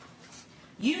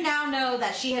 You now know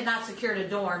that she had not secured a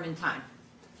dorm in time.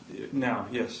 Now,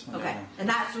 yes. Okay. And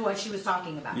that's what she was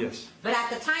talking about. Yes. But at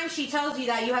the time she tells you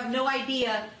that, you have no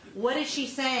idea what is she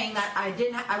saying that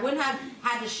I wouldn't have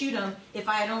had to shoot him if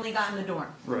I had only gotten the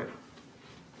dorm? Right.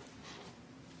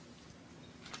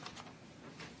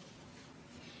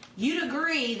 You'd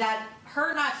agree that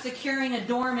her not securing a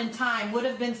dorm in time would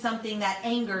have been something that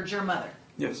angered your mother.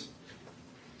 Yes.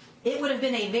 It would have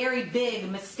been a very big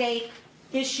mistake,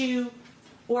 issue,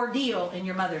 ordeal in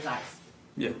your mother's eyes.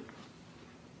 Yeah.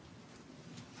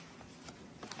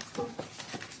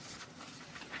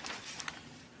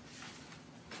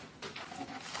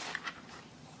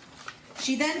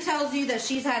 She then tells you that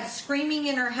she's had screaming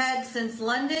in her head since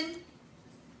London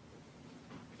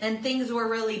and things were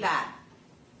really bad.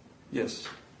 Yes.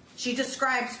 She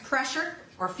describes pressure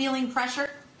or feeling pressure.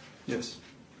 Yes.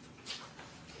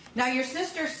 Now, your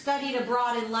sister studied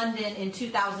abroad in London in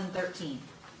 2013,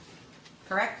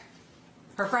 correct?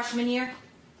 Her freshman year?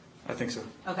 I think so.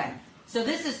 Okay. So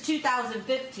this is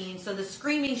 2015, so the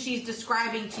screaming she's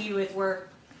describing to you, if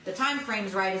the time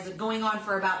frame's right, is going on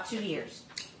for about 2 years.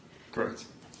 Correct.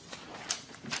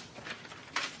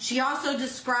 She also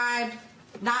described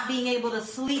not being able to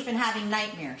sleep and having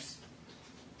nightmares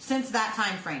since that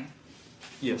time frame.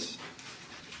 Yes.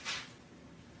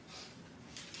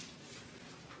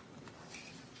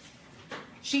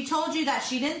 She told you that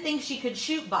she didn't think she could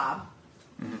shoot Bob,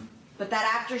 but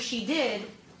that after she did,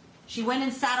 she went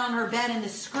and sat on her bed and the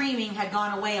screaming had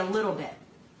gone away a little bit,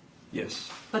 Yes.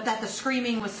 but that the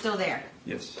screaming was still there.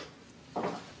 Yes.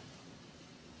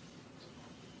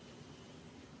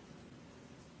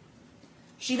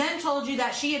 She then told you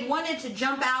that she had wanted to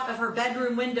jump out of her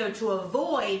bedroom window to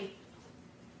avoid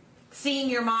seeing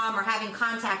your mom or having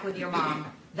contact with your mom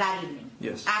that evening.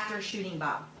 Yes. After shooting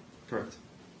Bob. Correct.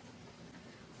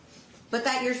 But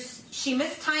that she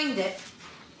mistimed it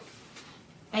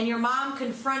and your mom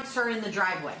confronts her in the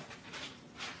driveway.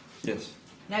 Yes.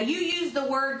 Now, you used the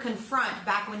word confront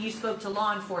back when you spoke to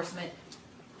law enforcement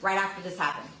right after this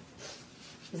happened.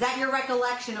 Is that your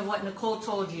recollection of what Nicole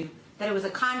told you? That it was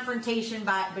a confrontation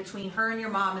between her and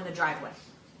your mom in the driveway?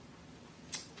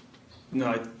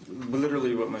 No,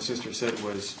 literally what my sister said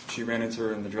was she ran into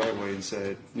her in the driveway and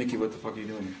said, "Nikki, what the fuck are you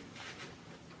doing here?"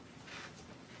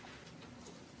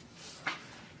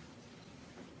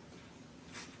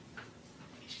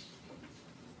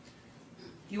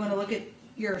 You want to look at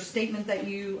your statement that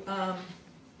you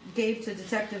gave to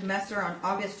Detective Messer on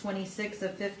August 26th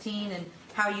of 15 and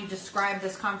How you described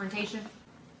this confrontation?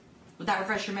 Would that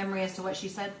refresh your memory as to what she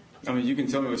said? I mean, you can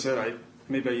tell me what I said.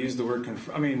 Maybe I used the word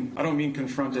confront. I mean, I don't mean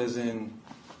confront as in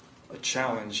a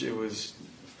challenge. It was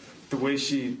the way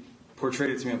she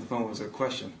portrayed it to me on the phone was a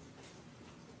question.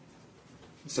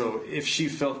 So if she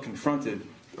felt confronted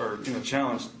or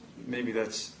challenged, maybe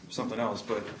that's something else.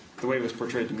 But the way it was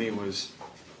portrayed to me it was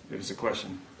a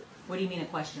question. What do you mean a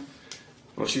question?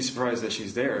 Well, she's surprised that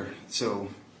she's there. So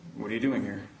what are you doing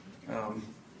here?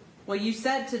 Well, you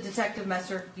said to Detective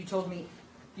Messer, you told me,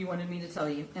 you wanted me to tell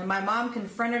you, and my mom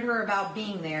confronted her about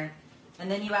being there, and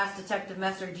then you asked Detective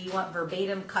Messer, do you want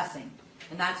verbatim cussing?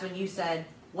 And that's when you said,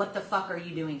 what the fuck are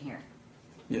you doing here?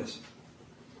 Yes.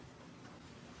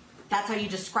 That's how you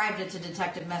described it to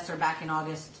Detective Messer back in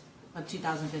August of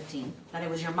 2015. That it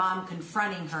was your mom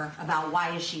confronting her about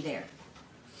why is she there.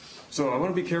 So I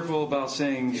want to be careful about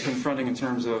saying confronting in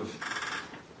terms of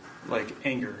like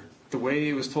anger. The way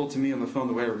it was told to me on the phone,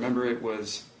 the way I remember it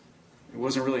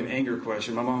wasn't really an anger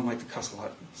question. My mom liked to cuss a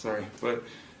lot, sorry. But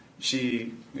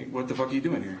what the fuck are you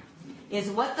doing here? Is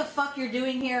what the fuck you're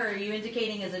doing here, are you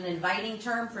indicating as an inviting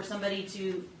term for somebody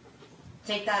to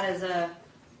take that as a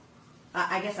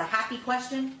happy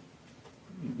question?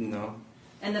 No.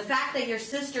 And the fact that your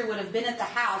sister would have been at the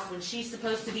house when she's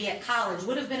supposed to be at college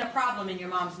would have been a problem in your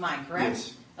mom's mind, correct?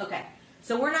 Yes. Okay.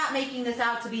 So we're not making this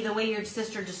out to be the way your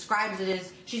sister describes it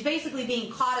is. She's basically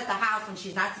being caught at the house when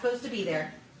she's not supposed to be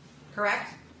there,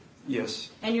 correct? Yes.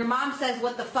 And your mom says,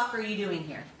 what the fuck are you doing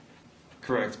here?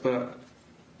 Correct. But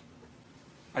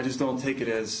I just don't take it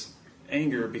as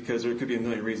anger because there could be a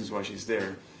million reasons why she's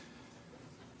there.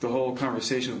 The whole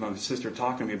conversation with my sister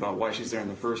talking to me about why she's there in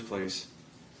the first place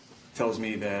tells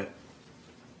me that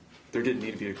there didn't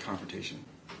need to be a confrontation.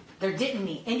 There didn't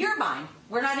need. In your mind.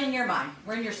 We're not in your mind.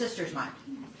 We're in your sister's mind.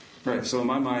 Right. So in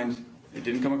my mind, it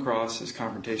didn't come across as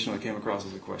confrontational. It came across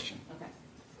as a question. Okay.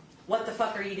 What the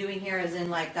fuck are you doing here? As in,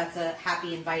 like, that's a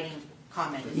happy, inviting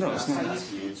comment. No, it's not.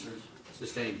 Asking answers.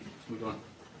 Sustained. Let's move on.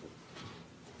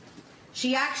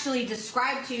 She actually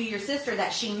described to your sister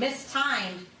that she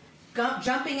mistimed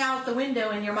jumping out the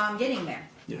window and your mom getting there.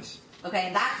 Yes. Okay,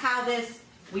 and that's how this,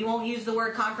 we won't use the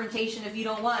word confrontation if you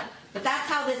don't want, but that's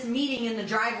how this meeting in the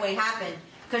driveway happened,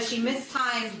 because she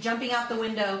mistimed jumping out the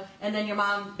window and then your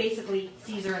mom basically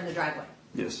sees her in the driveway.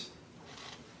 Yes.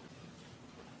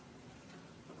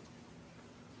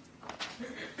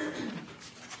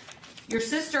 Your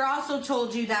sister also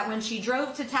told you that when she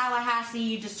drove to Tallahassee,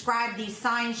 you described these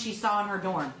signs she saw in her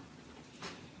dorm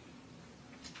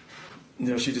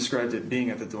No, she described it being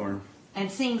at the dorm. and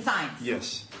seeing signs,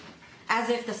 Yes. as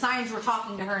if the signs were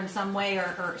talking to her in some way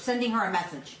or sending her a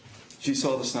message. She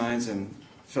saw the signs and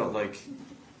felt like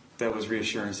that was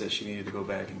reassurance that she needed to go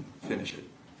back and finish it.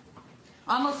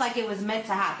 Almost like it was meant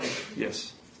to happen.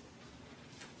 Yes.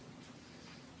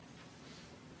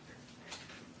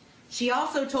 She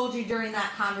also told you during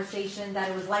that conversation that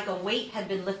it was like a weight had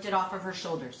been lifted off of her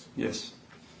shoulders. Yes.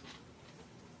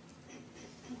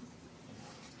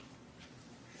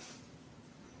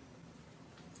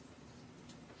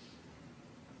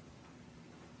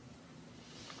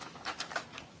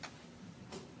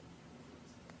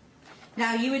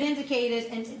 Now, you had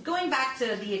indicated, and going back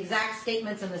to the exact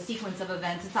statements and the sequence of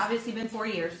events, it's obviously been 4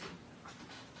 years.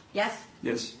 Yes?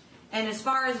 Yes. And as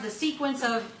far as the sequence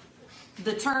of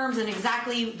the terms and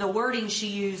exactly the wording she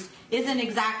used isn't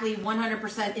exactly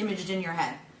 100% imaged in your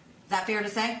head. Is that fair to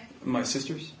say? My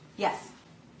sisters? Yes.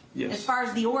 Yes. As far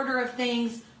as the order of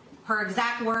things, her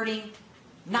exact wording,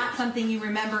 not something you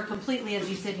remember completely as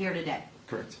you sit here today.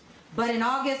 Correct. But in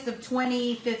August of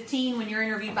 2015, when you're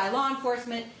interviewed by law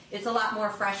enforcement, it's a lot more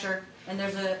fresher, and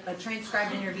there's a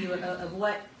transcribed interview of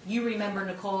what you remember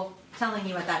Nicole telling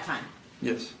you at that time.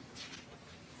 Yes.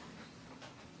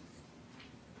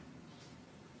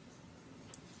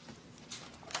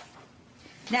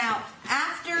 Now,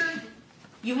 after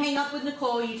you hang up with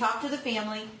Nicole, you talk to the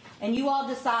family, and you all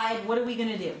decide, what are we going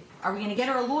to do? Are we going to get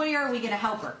her a lawyer, or are we going to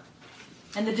help her?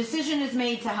 And the decision is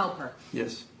made to help her.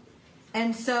 Yes.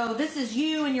 And so this is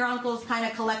you and your uncles kind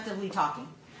of collectively talking.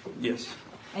 Yes.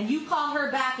 And you call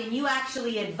her back and you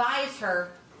actually advise her,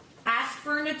 ask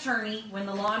for an attorney when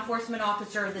the law enforcement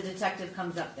officer or the detective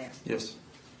comes up there. Yes.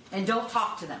 And don't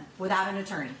talk to them without an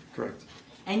attorney. Correct.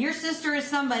 And your sister is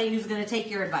somebody who's going to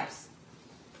take your advice.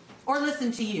 Or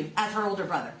listen to you as her older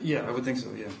brother. Yeah, I would think so,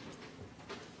 yeah.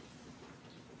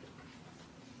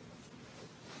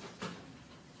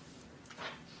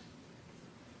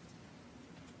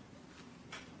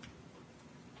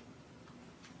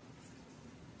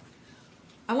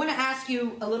 I want to ask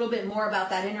you a little bit more about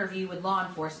that interview with law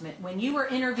enforcement. When you were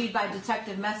interviewed by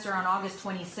Detective Messer on August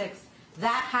 26th,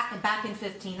 that happened back in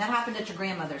 15. That happened at your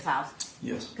grandmother's house.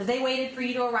 Yes. Because they waited for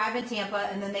you to arrive in Tampa,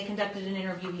 and then they conducted an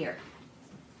interview here.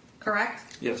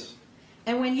 Correct? Yes.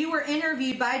 And when you were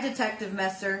interviewed by Detective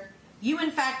Messer, you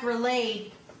in fact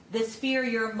relayed this fear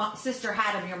your sister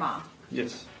had of your mom.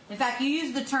 Yes. In fact, you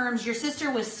used the terms, your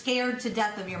sister was scared to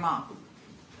death of your mom.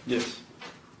 Yes.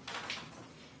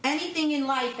 Anything in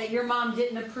life that your mom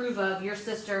didn't approve of, your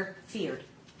sister feared.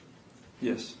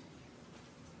 Yes.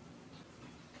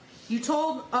 You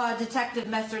told Detective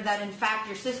Messer that in fact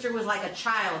your sister was like a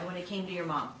child when it came to your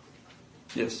mom.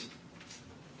 Yes.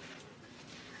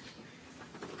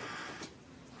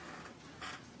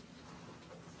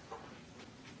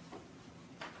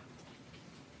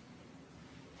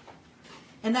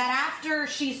 And that after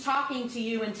she's talking to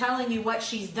you and telling you what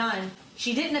she's done,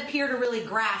 she didn't appear to really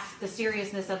grasp the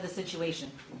seriousness of the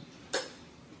situation.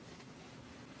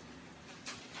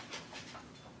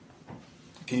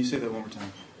 Can you say that one more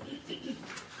time?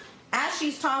 As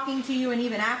she's talking to you and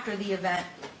even after the event,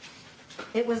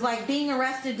 it was like being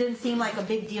arrested didn't seem like a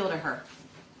big deal to her.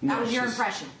 That No, was your she's-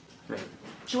 impression. Right.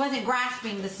 She wasn't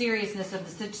grasping the seriousness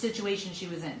of the situation she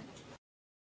was in.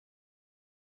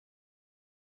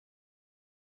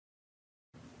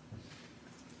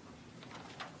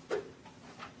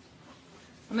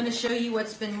 I'm going to show you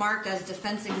what's been marked as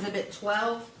Defense Exhibit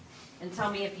 12 and tell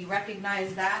me if you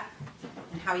recognize that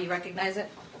and how you recognize it.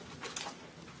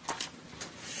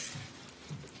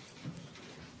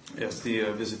 Yes,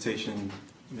 the visitation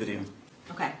video.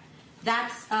 Okay.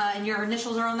 That's, and your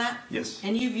initials are on that? Yes.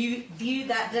 And you viewed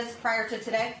that disc prior to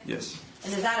today? Yes.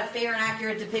 And is that a fair and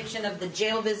accurate depiction of the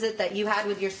jail visit that you had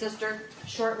with your sister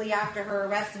shortly after her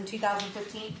arrest in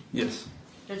 2015? Yes.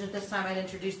 Judge, at this time I'd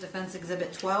introduce Defense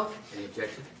Exhibit 12. Any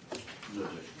objection? No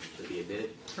objection. To be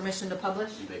admitted, Permission to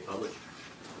publish. you may publish.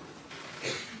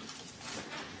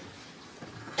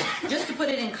 Just to put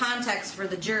it in context for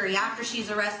the jury, after she's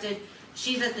arrested,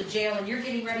 she's at the jail and you're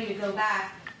getting ready to go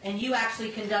back, and you actually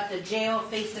conduct a jail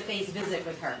face-to-face visit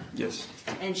with her. Yes.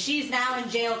 And she's now in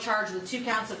jail charged with 2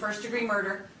 counts of first-degree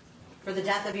murder for the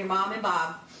death of your mom and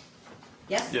Bob.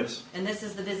 Yes? Yes. And this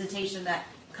is the visitation that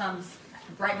comes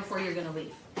right before you're going to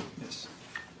leave. Yes.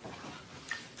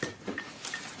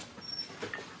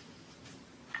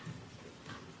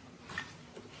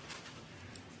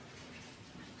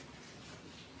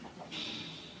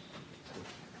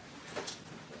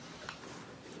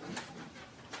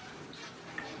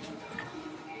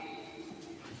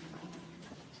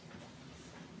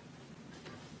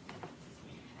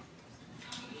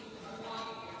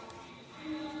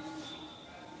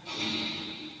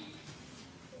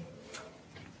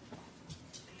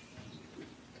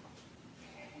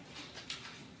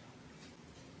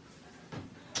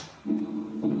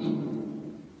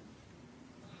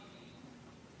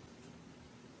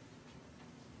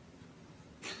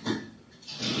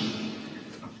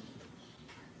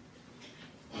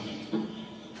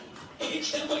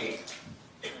 Joey.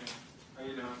 How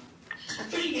you doing?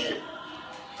 Pretty good.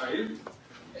 Are you?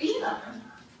 Yeah.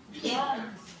 Yeah.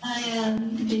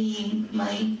 I've been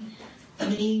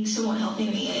eating somewhat healthy.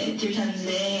 I mean, 3 times a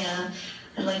day.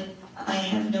 I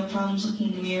have no problems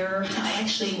looking in the mirror. I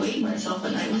actually weighed myself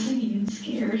and I wasn't even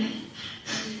scared.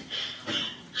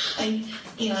 I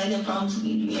had no problems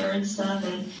looking in the mirror and stuff,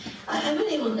 and I've been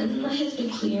able, and my head's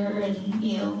been clear,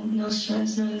 and, no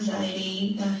stress, no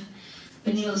anxiety.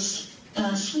 Been able to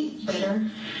sleep better.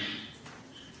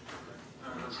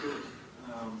 That's good.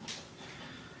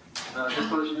 Just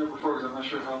to let you know before, because I'm not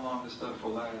sure how long this stuff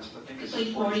will last. I think it's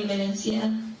Like 40 minutes,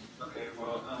 yeah. Okay,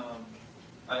 well,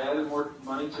 I added more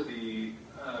money to the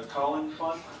calling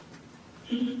fund,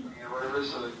 Mm-hmm. whatever,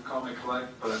 so they can call me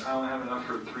collect, but I only have enough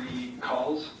for 3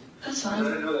 calls. That's I fine.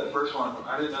 didn't know that first one.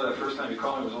 I didn't know that first time you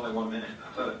called me was only 1 minute.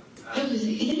 I It didn't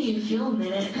even feel a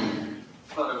minute.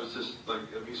 thought it was just like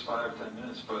at least 5 or 10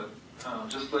 minutes, but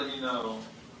just to let you know,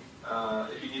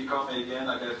 if you need to call me again,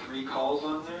 I got 3 calls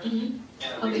on there, Mm-hmm.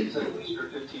 and I think it's at least for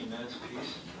 15 minutes a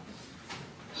piece.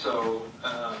 So,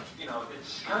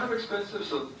 it's kind of expensive,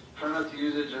 so try not to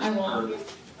use it just I won't.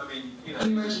 for,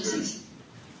 Emergencies.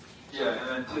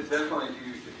 Yeah, and then definitely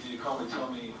if you call me,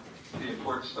 tell me the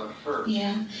important stuff first.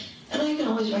 Yeah. And I can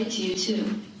always write to you,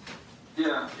 too.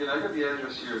 Yeah, I got the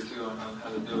address here too on how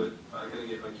to do it. I gotta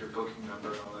get like your booking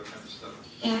number and all that kind of stuff.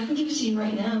 Yeah, I can give it to you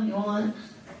right now if you want.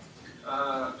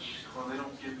 Well, they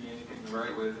don't give me anything to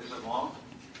write with. Is it long?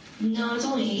 No, it's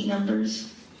only 8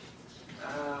 numbers.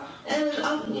 And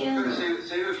yeah. I'm gonna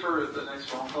save it for the next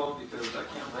phone call because I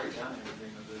can't write down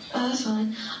everything of this. Oh, that's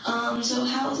fine. So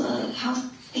how's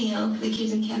the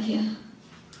kids in Katia?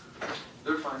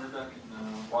 They're fine. They're back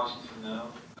in Washington now.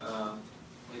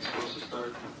 They're supposed to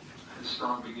start his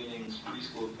Strong Beginnings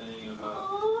preschool thing in about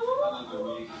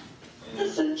another week.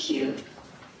 That's so cute.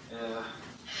 Yeah.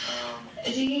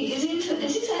 Is he at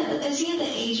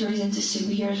the age where he's into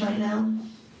superheroes right now?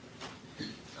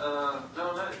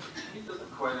 No, he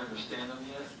doesn't quite understand them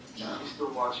yet. No. He's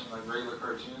still watching like regular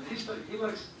cartoons. He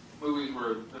likes movies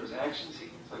where there's action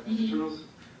scenes, like Mhm. Ninja Turtles,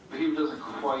 but he doesn't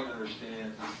quite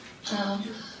understand. Oh,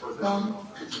 What that's well. about.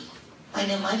 I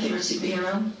know my favorite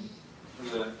superhero.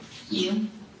 Who's that? You.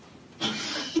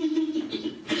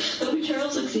 But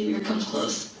Charles Xavier comes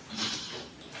close.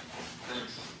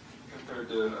 Thanks. Compared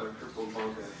to a crippled ball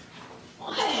guy.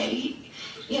 Well, hey,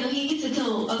 he gets to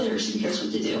tell other superheroes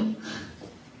what to do.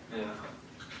 Yeah.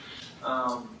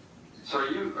 So are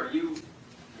you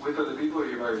with other people or are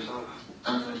you by yourself?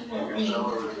 I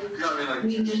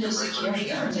mean, there's no security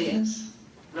guards, I guess.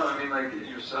 No, I mean like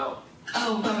yourself.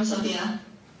 Oh, by myself, yeah.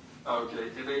 Okay.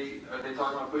 Are they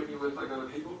talking about putting you with like other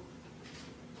people?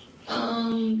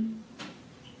 I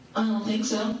don't think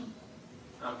so.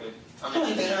 Okay. I'm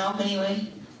probably better off anyway.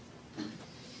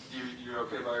 You're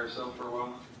okay by yourself for a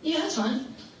while? Yeah, that's fine.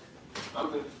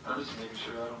 Okay. I'm just making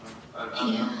sure. I don't know. I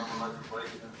don't know if I can play it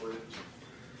for you.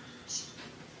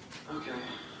 Okay.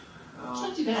 It's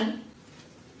not too bad.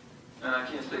 And I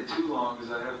can't stay too long because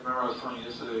remember I was telling you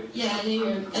yesterday. Yeah, I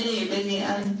know you're busy.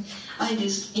 I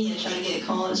just try to get a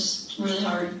call. It's really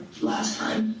hard last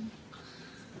time.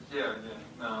 Yeah.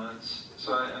 No,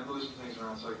 so I moved some things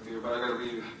around so I can be here, but I got to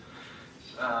leave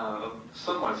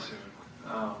somewhat soon.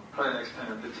 Probably the next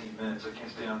 10 or 15 minutes. I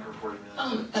can't stay on for 40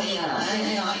 minutes.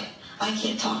 Yeah, I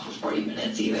can't talk for 40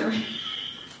 minutes either.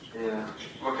 Yeah.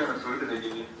 What kind of food do they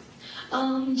give you?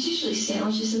 It's usually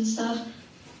sandwiches and stuff.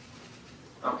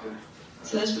 Okay.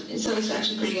 So it's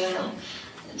actually pretty good. I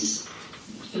just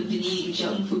been eating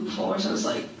junk food before, so it's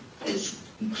like it's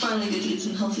finally good to get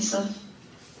some healthy stuff.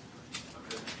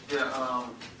 Okay. Yeah.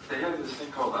 They have this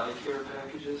thing called eye care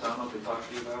packages. I don't know if they talked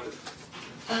to you about it.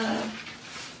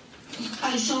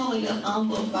 I saw like an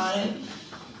envelope about it.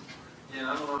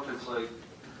 Yeah, I don't know if it's like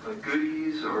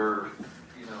goodies or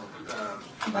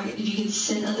If you can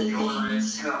send other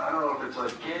things. I don't know if it's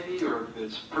like candy or if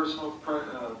it's personal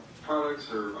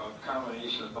products or a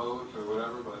combination of both or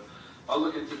whatever, but I'll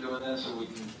look into doing that so we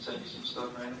can send you some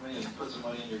stuff randomly and put some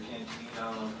money in your canteen. I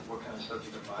don't know what kind of stuff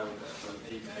you can buy with that, but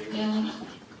maybe magazines. Yeah.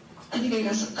 I think I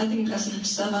got some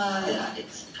stuff.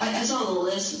 I saw the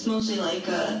list. It's mostly like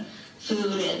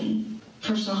food and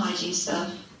personal hygiene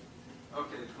stuff.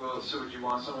 Okay, well, so would you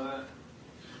want some of that?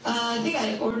 I think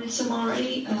I ordered some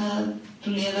already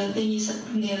from the other thing you sent,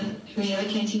 from the other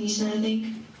canteen you sent, I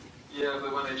think. Yeah,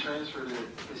 but when they transferred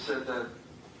it, they said that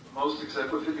most, except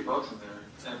put $50 in there,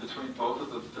 and between both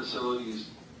of the facilities,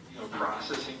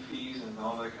 processing fees and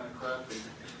all that kind of crap,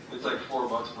 it's like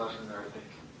 $4 left in there, I think.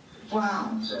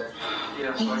 Wow. So,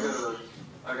 yeah, so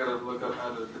I gotta look up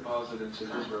how to deposit into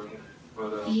his broker.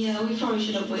 But yeah, we probably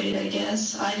should have waited. I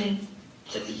guess I didn't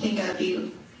think I'd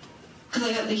be, because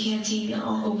I got the canteen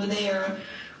over there,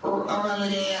 or around the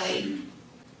day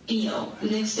the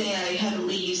next day I had to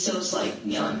leave, so it's like,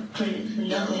 I'm pretty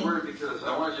Yeah, nothing. weird because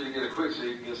I wanted you to get it quick so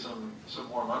you can get some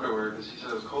warm underwear because he said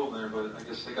it was cold in there, but I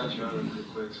guess they got you out of it pretty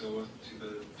quick, so it wasn't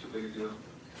too big a deal.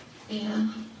 Yeah.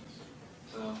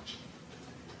 So, alright.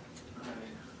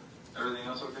 Everything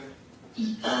else okay?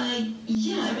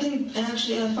 Yeah, everything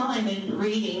actually fine. I've been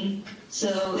reading,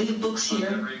 so they have books here.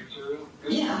 Reading too?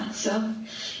 Good. Yeah, so,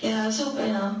 yeah, I was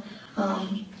hoping,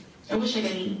 I wish I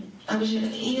could, at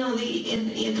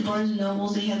the Barnes and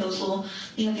Nobles, they have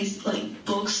these, like,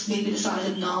 books, maybe the size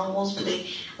of novels, but they,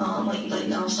 like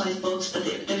novel-sized books, but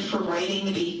they're for writing.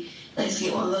 It'd be nice to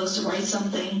get one of those to write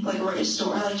something, like write a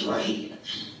story. I like to write.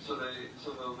 So they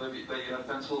have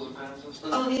pencils and pens and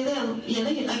stuff? Oh, yeah,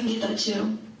 I can get that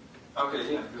too.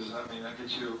 Okay, yeah, because, I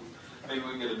get you, maybe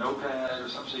we can get a notepad or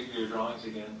something so you can do your drawings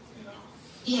again,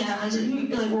 Yeah,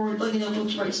 or like a notebook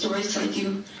to write stories, because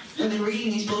I've been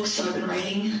reading these books, so I've been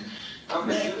writing.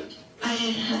 Okay, good. I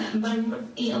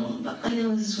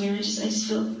know this is weird. I just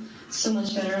feel so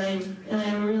much better, and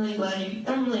I'm really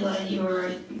glad you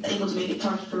were able to make it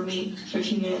talk for me for a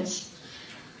few minutes.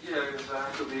 Yeah, because I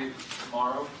have to leave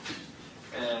tomorrow,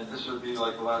 and this would be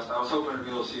like the last. I was hoping to be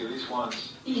able to see you at least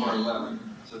once before I left,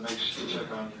 to make sure to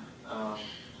check on you.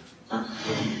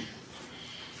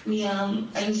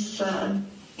 I was,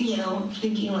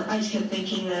 thinking. I just kept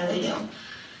thinking that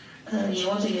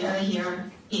once I get out of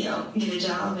here, get a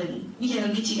job and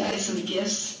get you guys some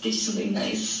gifts, get you something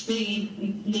nice.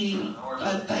 Maybe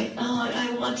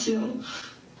I want to.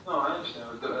 No, I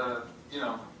understand. But,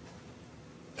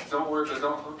 don't worry.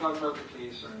 Don't talk about the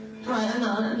case or anything. Right,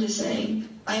 I'm just saying.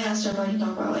 I asked her if I could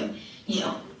talk about,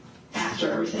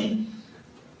 after everything.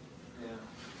 Yeah.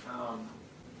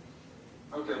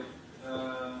 Okay.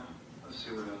 Let's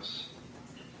see what else.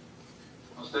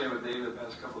 I'm staying with David the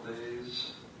past couple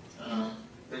days.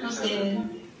 They How's just had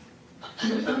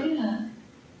David? Oh, yeah.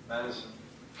 Madison.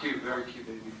 Cute, very cute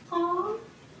baby. Aww.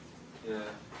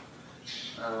 Yeah.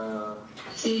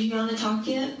 So did you want to talk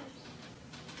yet?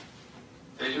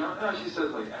 Adrian, no, she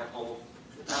says like apple,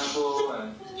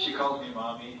 and she calls me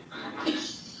mommy.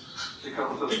 She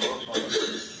calls us both mommy.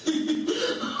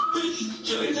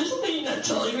 Joey, is there something you're not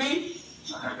telling me?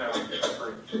 I know. It's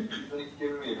like, you're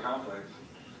giving me a complex.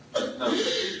 No.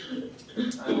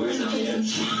 Where's the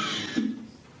pants?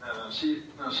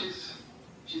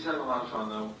 She's having a lot of fun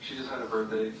though. She just had her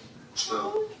birthday.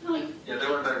 So yeah, they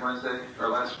went back Wednesday or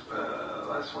last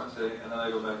Wednesday, and then I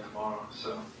go back tomorrow.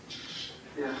 So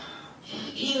yeah.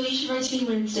 You should write to me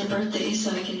when it's their birthday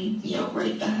so I can,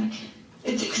 write back.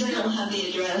 It's because I don't have the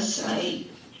address.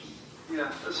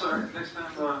 Yeah, that's all right. Next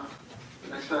time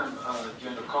you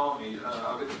end up calling me,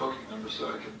 I'll get the booking number so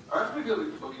I can. Or maybe I'll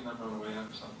get the booking number on the way up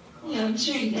or something. Yeah, I'm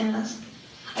sure you can ask.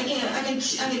 I can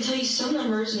tell you some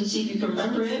numbers and see if you can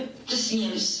remember it. Just.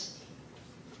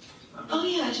 Oh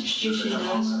yeah, I'm sure she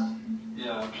knows.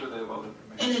 Yeah, I'm sure they have all the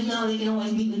information. And if not, they can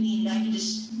always meet with me, and I can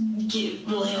just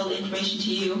relay all the information to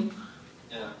you.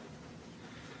 Yeah.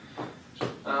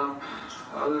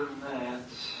 Other than that,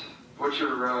 what's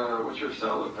your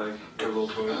cell look like? Your little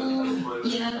toilet?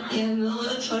 Yeah, the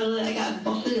little toilet. I got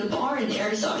a bar in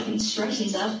there so I can stretch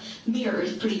things up. Mirror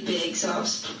is pretty big, so I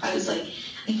was like,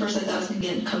 at first I thought I was gonna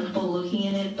get uncomfortable looking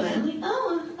in it, but I'm like,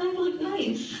 oh, I look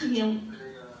nice. Yeah.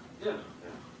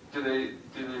 Do they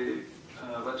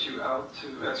let you out to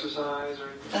exercise or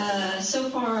anything? So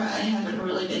far I haven't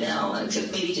really been out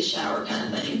except maybe to shower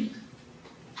kind of thing.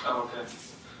 Oh, okay.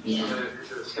 Yeah.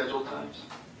 Is it scheduled times?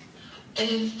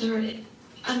 If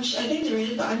I think there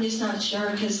is, but I'm just not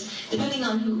sure because depending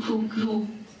on who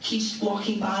keeps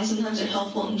walking by, sometimes they're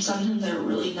helpful and sometimes they're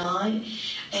really not.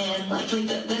 And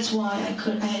that's why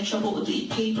I had trouble with the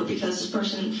paper because this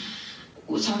person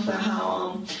was talking about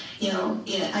how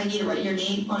I need to write your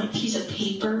name on a piece of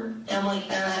paper. And I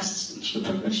asked if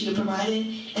she could provide it,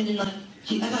 and then I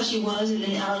thought she was, and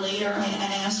then an hour later I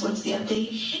asked what's the update,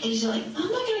 and she's like, I'm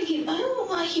not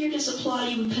here to supply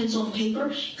you with pencil and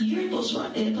paper. You're supposed to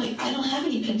write it. I don't have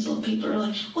any pencil and paper.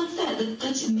 What's that?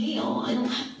 That's mail.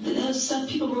 That's stuff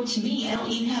people wrote to me. I don't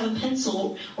even have a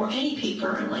pencil or any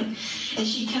paper. And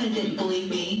she kind of didn't believe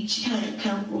me. She kind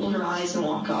of rolled her eyes and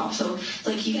walked off. So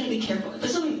you gotta be careful.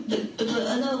 But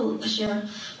another sheriff,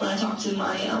 when I talked to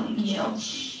my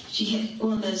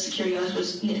one of the security guys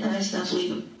was nice enough to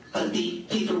leave the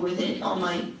paper with it on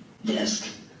my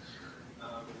desk.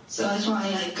 So that's why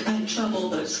I had trouble,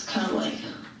 but it's kind of I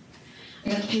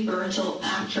got the paper until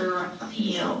after,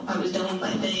 I was done with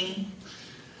my thing.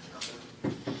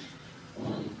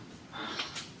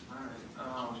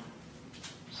 Alright,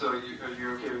 so are you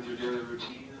okay with your daily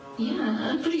routine and all Yeah,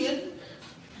 I'm pretty good.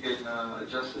 You getting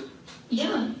adjusted?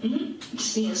 Yeah,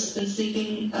 just, been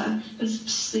sleeping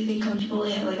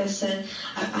comfortably. Like I said,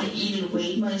 I even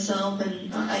weighed myself,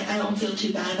 and I don't feel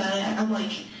too bad about it. I'm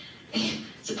like,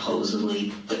 supposedly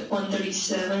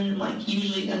 137. Like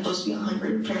usually I'm supposed to be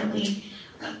 100, apparently,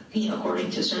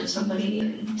 according to somebody.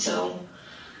 And so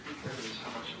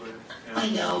I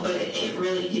know, but it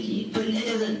really did eat. But it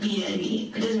doesn't eat at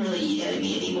me. It doesn't really eat at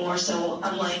me anymore. So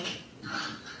I'm like,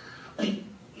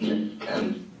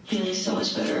 I'm feeling so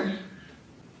much better.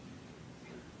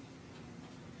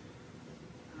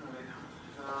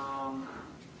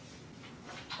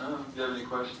 Do you have any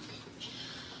questions?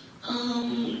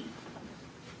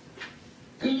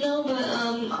 No, but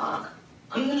I'm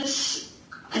gonna.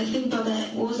 I think about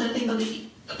that. What was that thing about the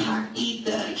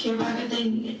care packet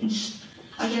thing?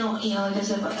 I can, like I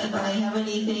said, if I have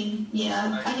anything,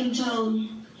 yeah, I can tell.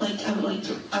 Like I would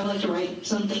like to write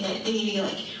something. Maybe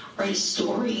like write a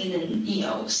story and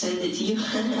then send it to you.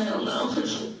 I don't know.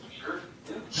 Sure.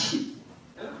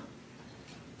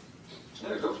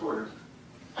 Yeah, go for it.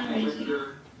 All right.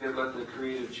 You let the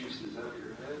creative juices out of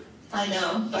your head. I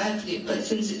know, but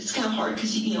since it's kind of hard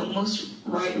because most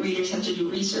readers have to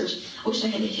do research. I wish I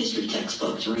had a history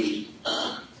textbook to read.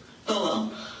 Oh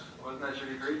well. Wasn't that your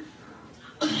degree?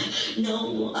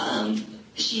 No,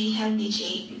 she had me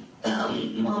change.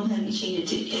 Mom had me change it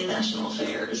to international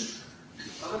affairs.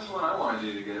 Well, that's the one I wanted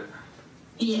you to get.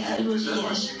 Yeah, it was. That Yeah.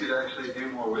 one you could actually do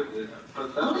more with it.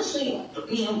 But that Honestly,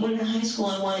 when in high school,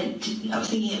 I was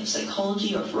thinking of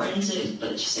psychology or forensics,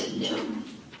 but she said no.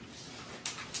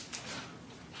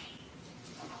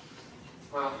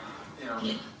 Well, Yeah.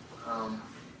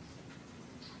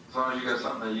 As long as you got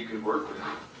something that you could work with.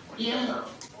 Yeah.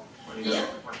 When you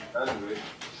graduate.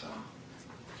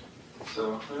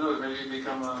 So who knows? Maybe you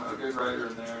become a good writer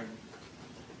in there.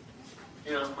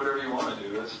 Whatever you want to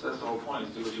do. That's the whole point.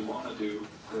 Is do what you want to do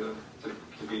to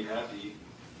be happy.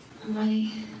 Right.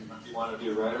 If you want to be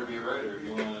a writer, be a writer. If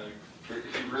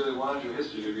you really want to do a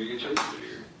history degree, get your history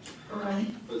degree.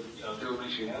 Right. But do what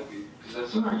makes you happy, because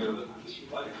that's something you're gonna live with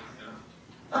your life.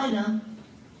 I know.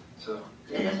 So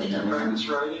I definitely don't know. practice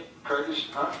writing,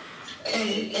 huh?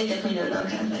 I definitely don't know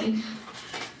kind of thing.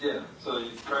 Yeah. So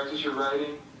you practice your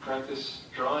writing, practice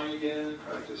drawing again,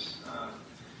 practice.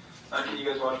 Can you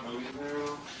guys watch movies in there?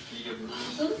 Can you get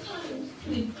movies? Sometimes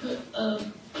we put a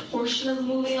portion of the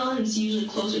movie on. It's usually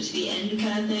closer to the end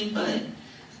kind of thing, but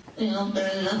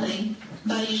better than nothing.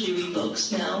 But I usually read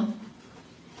books now.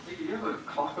 Hey, do you have a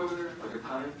clock over there, like a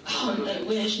time? Oh, I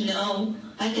wish. No,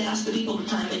 I have to ask the people the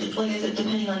time. And like I said,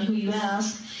 depending on who you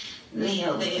ask,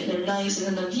 they're nice,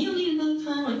 and then do you need another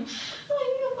time?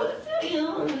 Like,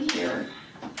 I'm here.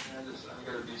 I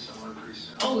gotta be somewhere pretty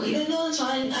soon. Oh, yeah, no, it's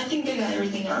fine. I think I got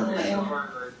everything out of the way.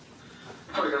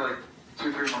 Probably got like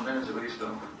 2-3 more minutes at least,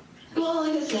 though. Well,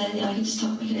 like I said, I can just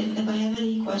talk. If I have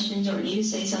any questions or need to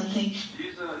say something.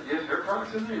 You have hair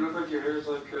products in there? You look like your hair is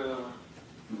like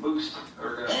loosed.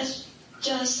 That's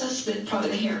probably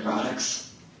the hair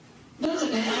products. But it's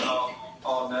okay.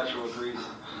 All natural grease.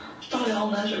 Probably all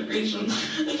natural grease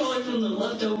they're probably from the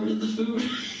leftovers of the food.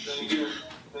 Thank you.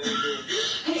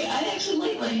 Hey, I actually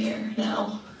like my hair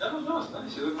now. No, it's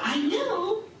nice. I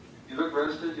know. You look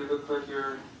rested. You look like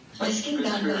you're. My skin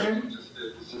got better.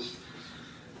 It's just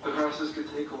the process could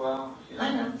take a while.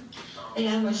 I know.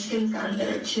 Yeah, my skin's gotten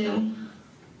better too.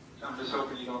 I'm just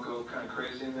hoping you don't go kind of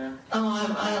crazy in there. Oh,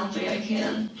 I don't think I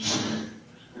can.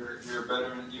 You're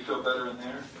better. You feel better in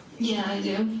there. Yeah, I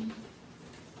do.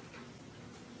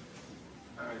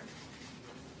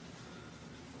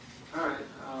 All right.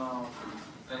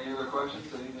 Any other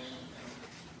questions? Anything?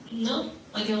 No,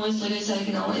 I said, I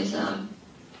can always,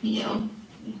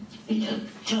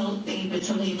 tell things if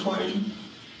something important.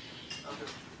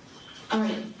 Okay. All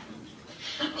right.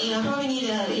 I probably need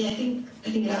I think I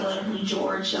got a letter from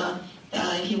George.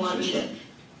 He wanted me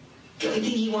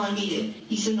to.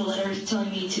 He sent a letter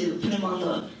telling me to put him on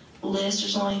the list or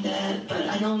something like that. But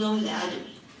I don't know his address.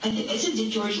 I said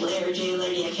George Lair, J.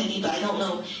 Lair, Kenny, but I don't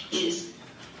know his.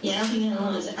 Yeah, I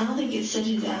don't think it said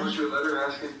his address. Was your letter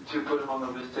asking to put him on the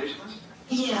visitation list?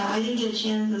 Yeah, I didn't get a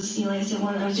chance to like I said,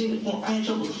 when I was doing the form, I had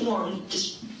trouble with the form,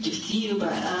 just you,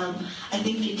 but I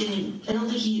think it didn't, I don't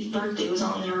think his birthday was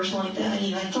on there or something like that.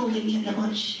 I don't think he had that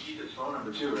much. You need his phone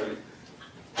number too, right?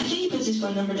 I think he puts his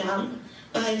phone number down,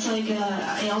 but it's like,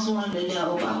 I also wanted to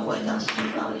know about what not to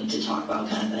talk about and to talk about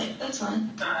kind of thing. That's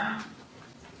fine.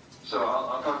 So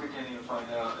I'll talk to Kenny and find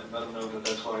out and let him know that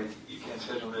that's why you can't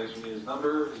schedule next. We need his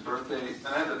number, his birthday, and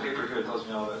I have the paper here that tells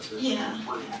me all that. So Yeah.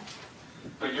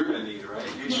 But you're gonna need it, right?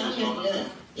 You need Yeah, I'm his phone gonna do number?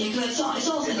 that. Yeah, because I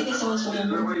think I saw his phone Is there a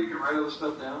number. way you can write all this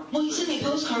stuff down? Well, he sent me a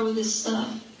postcard with his stuff.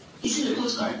 He sent a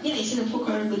postcard. Yeah, he sent a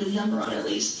postcard with his number on it at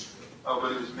least. Oh,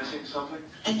 but he was missing something?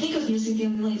 I think I was missing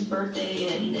things like his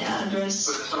birthday and address.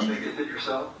 Was it something, is it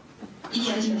yourself?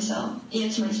 Yeah, it's myself. Yeah,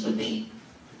 it's nice with me.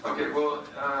 Okay, well,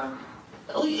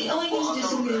 All he well, needs I'll to do tell him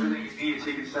something. everything he needs.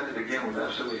 He can send it again with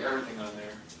absolutely everything on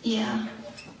there. Yeah.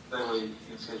 That way you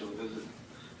can schedule a visit.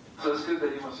 So it's good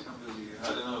that he wants to come visit you. I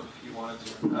don't know if he wanted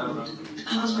to. I don't know.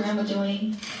 How's Grandma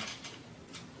doing?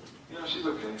 You know, she's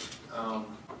okay.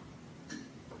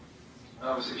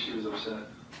 Obviously, she was upset.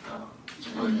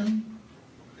 But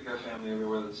they got family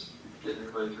everywhere that's getting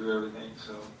everybody through everything.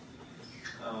 So,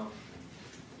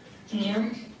 New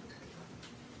York?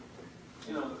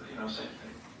 you know, same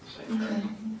thing. Same Okay.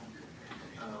 thing.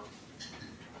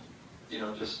 You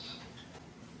know, just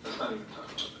let's not even talk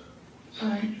about that.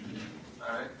 Alright.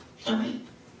 All right. Alright.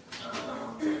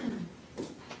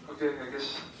 Okay, I guess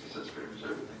that's pretty much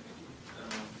everything.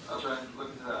 I'll try and look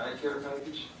into the eye care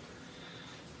package.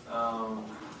 You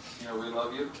know, we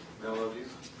love you. We all love you.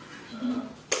 And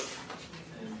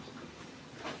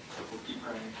we'll keep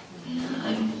praying. Yeah, I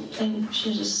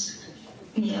should just,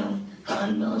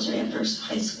 gone military after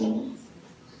high school.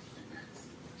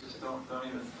 Just don't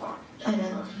even talk. I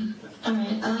know.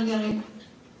 Alright,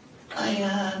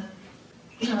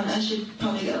 I should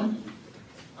probably go.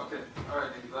 Okay. All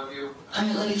right, Nikki. Love you.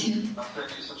 Alright, love you too. I'll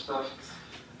send you some stuff.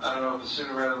 I don't know if it's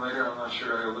sooner rather than later. I'm not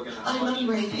sure. I gotta look into how I'm much. not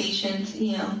very patient,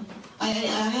 I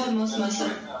have most of my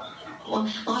stuff. Well,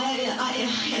 I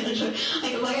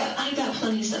got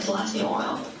plenty of stuff to last me a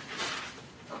while.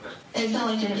 Okay. And it's not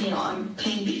like, I'm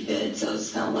paying to be fit, so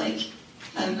it's not like,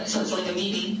 so it's like a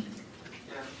meeting.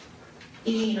 Yeah.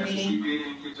 Eating and Keep reading.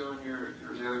 eating. Keep doing your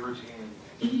daily routine.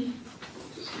 Mm-hmm.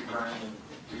 Just keep praying and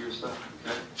do your stuff.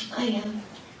 Okay. I am.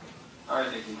 All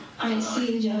right, Nikki. Alright,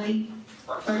 see you, Joey.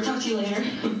 Or talk to you later.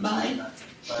 Bye.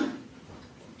 Bye.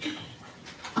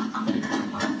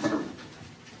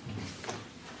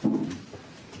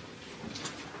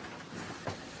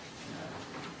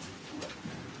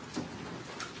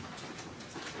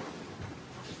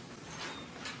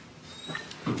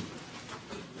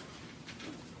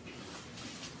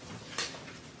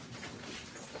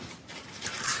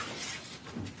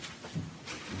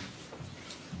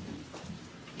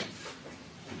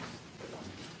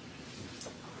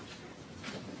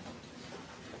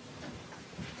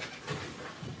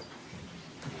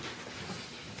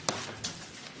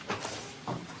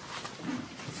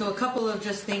 So a couple of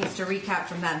just things to recap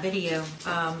from that video.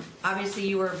 Obviously,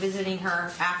 you were visiting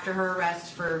her after her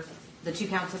arrest for the 2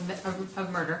 counts of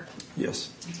murder.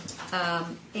 Yes.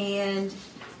 And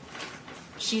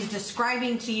she's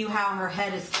describing to you how her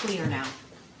head is clear now.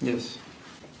 Yes.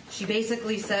 She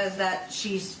basically says that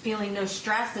she's feeling no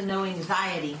stress and no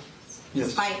anxiety Yes.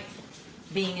 despite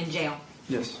being in jail.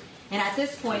 Yes. And at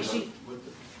this point, With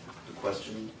the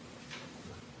question,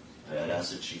 I had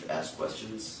asked that she ask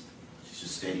questions. She's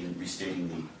just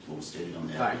restating what was stated on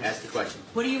the All right, evidence. ask the question.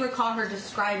 what do you recall her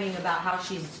describing about how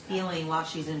she's feeling while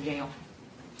she's in jail?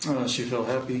 She felt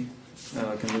happy.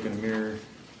 I can look in the mirror,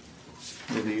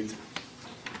 relieved.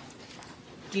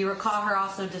 Do you recall her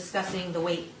also discussing the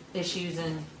weight issues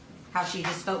and how she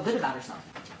just felt good about herself?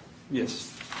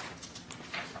 Yes.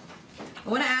 I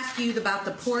want to ask you about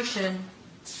the portion,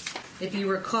 if you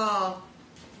recall,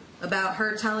 about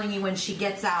her telling you when she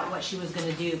gets out what she was going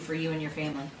to do for you and your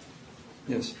family.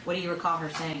 Yes. What do you recall her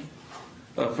saying?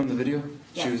 From the video,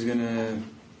 Yes. she was gonna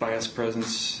buy us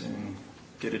presents and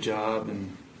get a job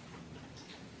and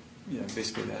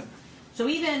basically that. So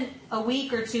even a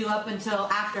week or two up until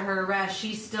after her arrest,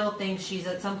 she still thinks she's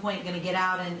at some point going to get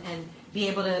out and be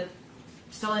able to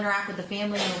still interact with the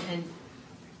family and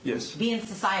Yes. be in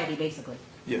society, basically.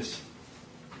 Yes.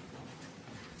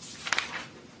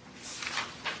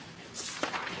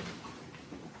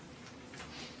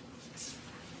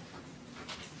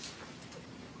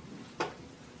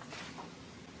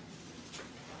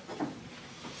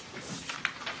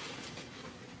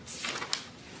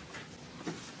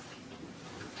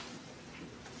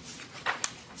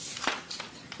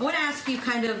 I want to ask you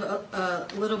kind of a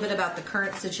little bit about the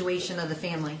current situation of the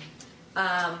family.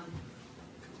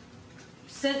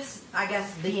 Since, I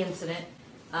guess, the incident,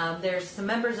 there's some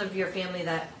members of your family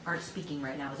that aren't speaking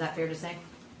right now. Is that fair to say?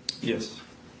 Yes.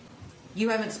 You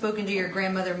haven't spoken to your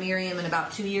grandmother Miriam in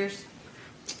about 2 years?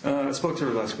 I spoke to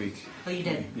her last week. Oh, you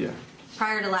did? Yeah.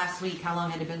 Prior to last week, how long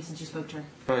had it been since you spoke to her?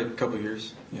 Probably a couple of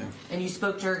years. Yeah. And you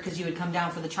spoke to her because you had come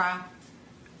down for the trial?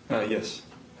 Yes.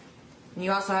 And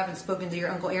you also haven't spoken to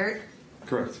your Uncle Eric?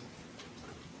 Correct.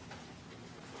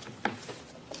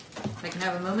 If I can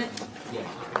have a moment? Yeah.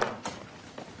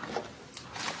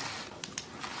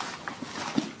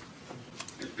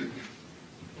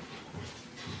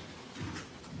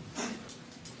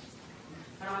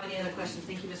 questions.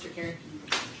 Thank you, Mr. Carey.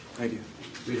 Thank you.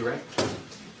 Redirect?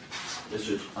 Yes,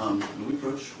 Judge. Can we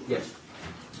approach? Yes.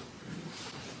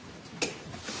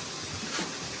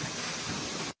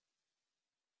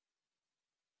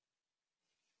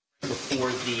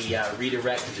 Before the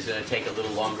redirect, which is going to take a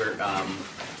little longer,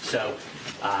 so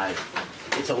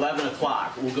it's 11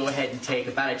 o'clock. We'll go ahead and take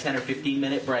about a 10 or 15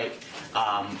 minute break,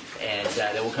 and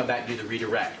then we'll come back and do the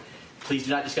redirect. Please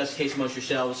do not discuss the case amongst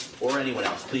yourselves or anyone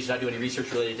else. Please do not do any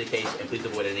research related to the case, and please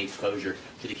avoid any exposure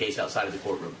to the case outside of the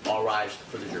courtroom. All rise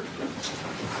for the jury.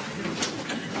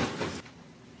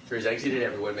 Jury's exited.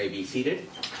 Everyone may be seated.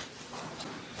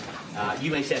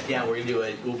 You may step down.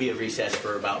 We'll be at recess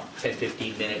for about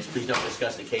 10-15 minutes. Please don't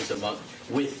discuss the case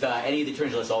with any of the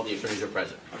attorneys unless all the attorneys are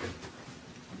present. Okay.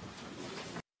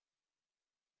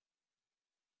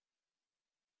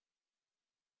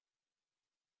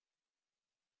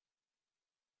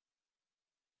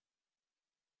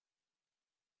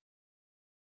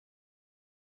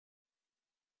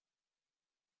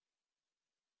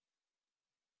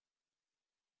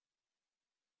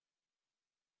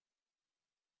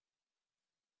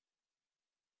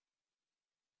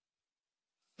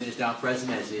 Is now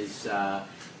present, as is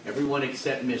everyone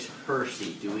except Miss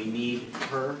Hersey. Do we need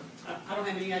her? I don't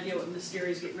have any idea what Ms.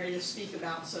 Derry's getting ready to speak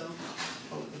about, so.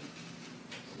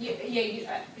 She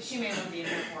may want to be in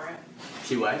here for it.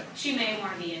 She what? She may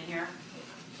want to be in here.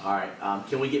 All right.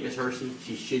 Can we get Miss Hersey?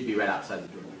 She should be right outside the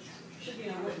door. Should be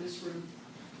in a witness room.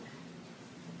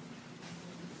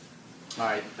 All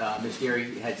right. Miss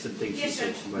Derry had some things she Yes,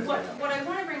 said Judge. she wanted to What, bring up. what I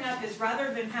want to bring up is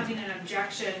rather than having an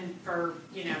objection for,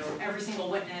 every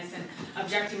single witness and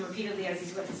objecting repeatedly as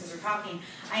these witnesses are talking,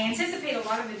 I anticipate a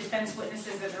lot of the defense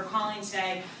witnesses that they're calling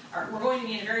today we're going to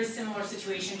be in a very similar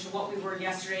situation to what we were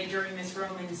yesterday during Ms.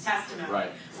 Roman's testimony,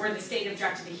 Right. where the state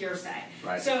objected to hearsay.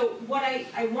 Right. So what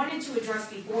I wanted to address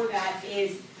before that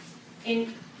is,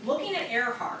 in looking at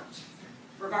Earhart,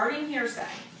 regarding hearsay,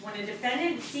 when a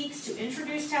defendant seeks to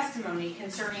introduce testimony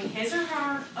concerning his or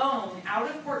her own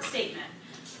out-of-court statement,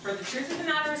 for the truth of the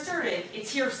matter asserted,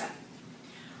 it's hearsay,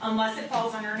 unless it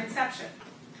falls under an exception.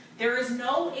 There is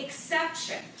no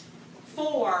exception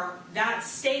for that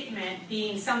statement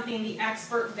being something the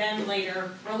expert then later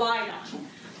relied on.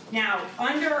 Now,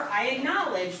 I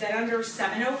acknowledge that under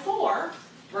 704,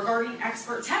 regarding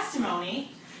expert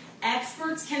testimony,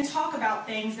 experts can talk about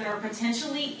things that are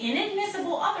potentially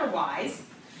inadmissible otherwise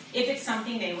if it's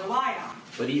something they relied on.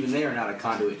 But even they are not a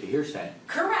conduit to hearsay.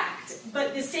 Correct.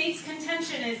 But the state's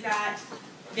contention is that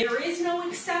there is no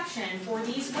exception for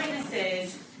these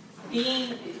witnesses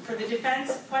for the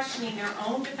defense questioning their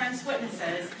own defense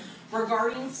witnesses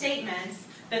regarding statements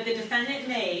that the defendant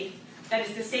made that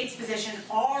is the state's position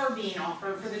are being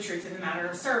offered for the truth of the matter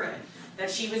asserted.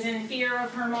 That she was in fear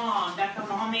of her mom, that her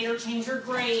mom made her change her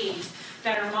grades,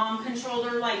 that her mom controlled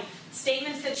her life.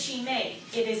 Statements that she made.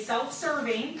 It is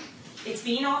self-serving. It's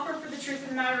being offered for the truth of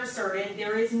the matter asserted.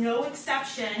 There is no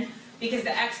exception because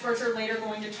the experts are later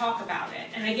going to talk about it.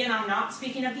 And again, I'm not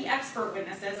speaking of the expert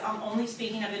witnesses. I'm only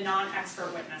speaking of the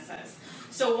non-expert witnesses.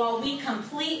 So while we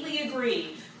completely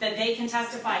agree that they can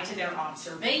testify to their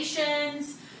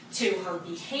observations, to her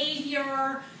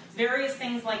behavior, various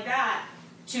things like that,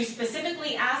 to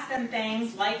specifically ask them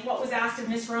things like what was asked of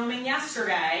Ms. Roman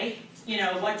yesterday,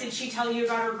 what did she tell you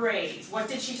about her grades? What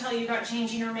did she tell you about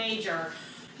changing her major?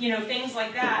 Things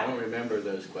like that. I don't remember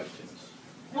those questions.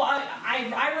 Well,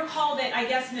 I recall that I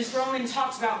guess Ms. Roman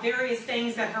talked about various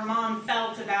things that her mom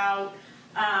felt about,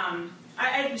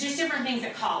 just different things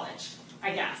at college,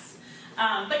 I guess.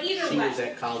 But either way. She was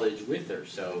at college with her,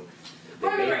 so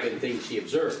there may have been things she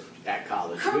observed at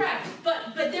college. Correct,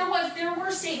 but there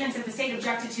were statements that the state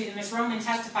objected to that Ms. Roman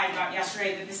testified about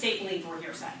yesterday that the state believed were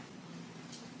hearsay.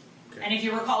 Okay. And if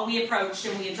you recall, we approached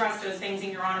and we addressed those things,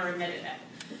 and Your Honor admitted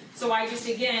it. So I just,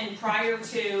 again, prior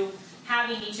to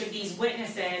having each of these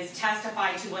witnesses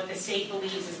testify to what the state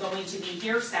believes is going to be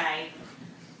hearsay,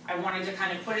 I wanted to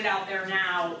kind of put it out there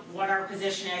now what our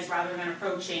position is rather than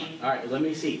approaching. All right, let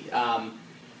me see.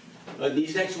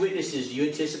 These next witnesses, do you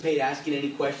anticipate asking any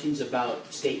questions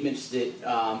about statements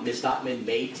that Ms. Stockman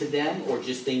made to them, or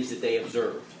just things that they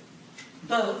observed?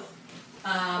 Both.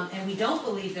 And we don't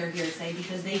believe they're hearsay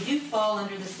because they do fall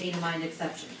under the state of mind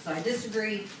exception. So I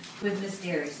disagree with Ms.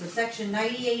 Derry. So section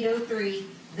 9803,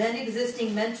 then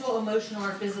existing mental, emotional,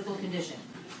 or physical condition.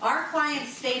 Our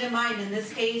client's state of mind in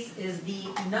this case is the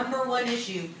number one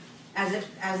issue as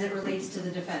it relates to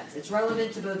the defense. It's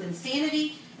relevant to both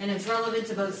insanity and it's relevant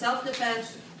to both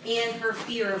self-defense and her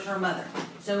fear of her mother.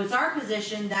 So it's our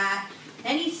position that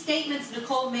any statements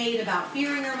Nicole made about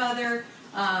fearing her mother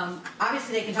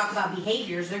Obviously, they can talk about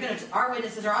behaviors. Our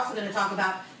witnesses are also going to talk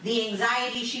about the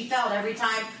anxiety she felt every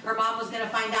time her mom was going to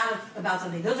find out about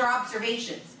something. Those are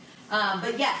observations.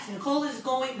 But yes, Nicole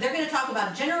they're going to talk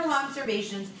about general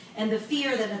observations and the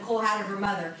fear that Nicole had of her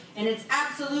mother. And it's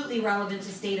absolutely relevant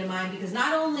to state of mind, because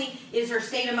not only is her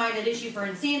state of mind an issue for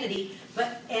insanity,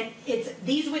 but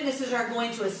these witnesses are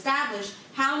going to establish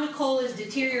how Nicole is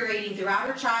deteriorating throughout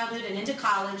her childhood and into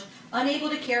college, unable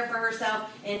to care for herself,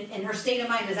 and her state of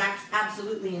mind is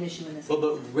absolutely an issue in this case.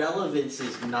 But relevance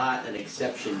is not an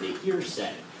exception to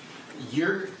hearsay.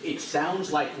 It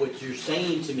sounds like what you're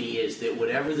saying to me is that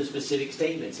whatever the specific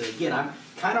statements, and again, I'm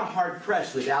kind of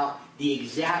hard-pressed without the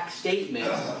exact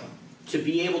statement to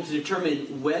be able to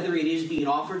determine whether it is being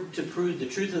offered to prove the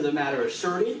truth of the matter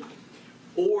asserted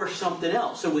or something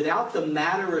else. So without the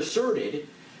matter asserted,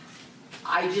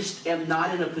 I just am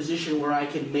not in a position where I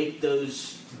can make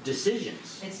those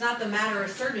decisions. It's not the matter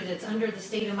asserted, it's under the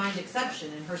state of mind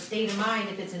exception. And her state of mind,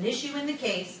 if it's an issue in the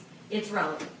case, it's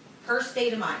relevant. Her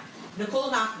state of mind. Nicole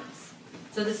Nachman's.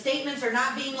 So the statements are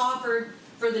not being offered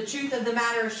for the truth of the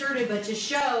matter asserted, but to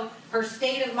show her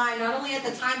state of mind, not only at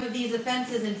the time of these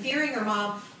offenses and fearing her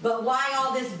mom, but why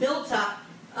all this built up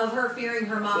of her fearing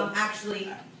her mom actually.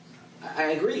 I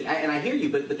agree, and I hear you,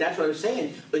 but that's what I was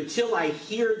saying. Until I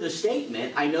hear the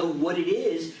statement, I know what it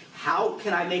is. How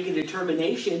can I make a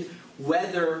determination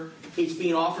whether it's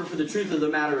being offered for the truth of the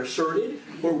matter asserted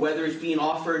or whether it's being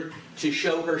offered to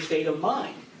show her state of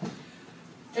mind?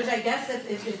 Judge, I guess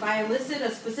if I elicit a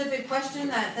specific question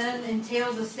that then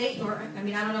entails a statement, or I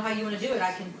don't know how you want to do it.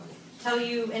 I can tell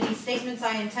you any statements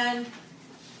I intend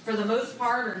for the most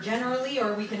part or generally,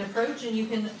 or we can approach and you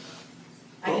can.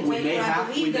 We may have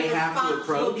to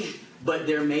approach, but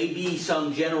there may be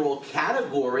some general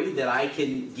category that I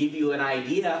can give you an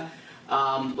idea,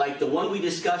 like the one we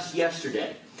discussed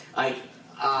yesterday, like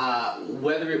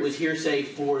whether it was hearsay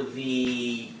for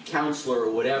the counselor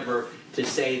or whatever to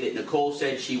say that Nicole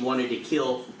said she wanted to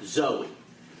kill Zoe.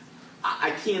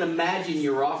 I can't imagine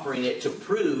you're offering it to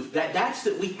prove that. That's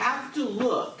that we have to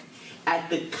look at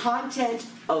the content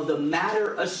of the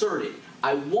matter asserted.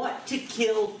 I want to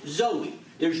kill Zoe.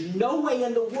 There's no way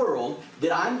in the world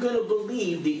that I'm going to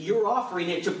believe that you're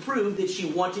offering it to prove that she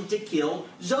wanted to kill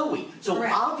Zoe. So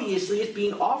Correct. Obviously it's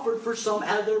being offered for some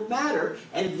other matter,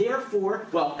 and therefore,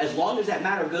 well, as long as that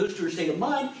matter goes to her state of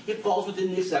mind, it falls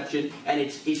within the exception, and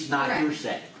it's not Correct.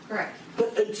 hearsay. Correct.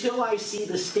 But until I see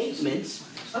the statements,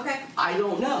 Okay. I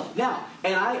don't know. Now,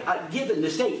 and given the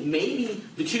state, maybe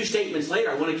the two statements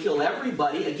later, I want to kill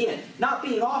everybody, again, not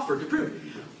being offered to prove.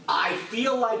 I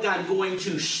feel like I'm going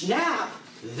to snap.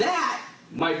 That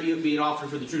might be being offered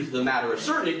for the truth of the matter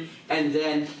asserted, and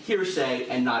then hearsay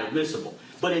and not admissible.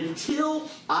 But until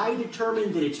I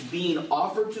determine that it's being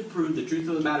offered to prove the truth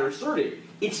of the matter asserted,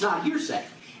 it's not hearsay.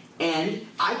 And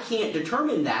I can't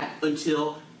determine that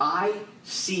until I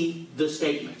see the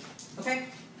statement. Okay.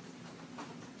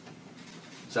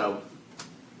 So,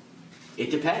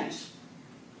 it depends.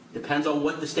 Depends on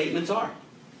what the statements are.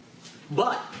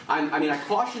 But, I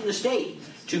caution the state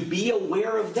to be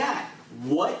aware of that.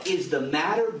 What is the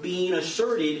matter being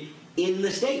asserted in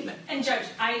the statement? And Judge,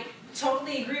 I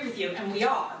totally agree with you, and we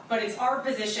are. But it's our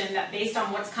position that based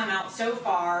on what's come out so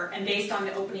far and based on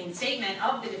the opening statement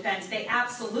of the defense, they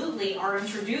absolutely are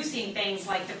introducing things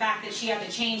like the fact that she had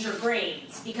to change her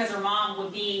grades because her mom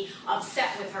would be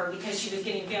upset with her because she was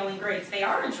getting failing grades. They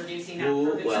are introducing that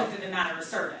for the truth of the matter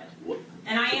asserted.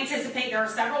 And I anticipate there are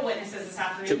several witnesses this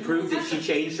afternoon to prove that she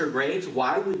changed her grades?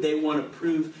 Why would they want to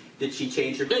prove that she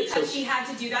changed her grades? Because she had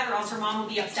to do that or else her mom would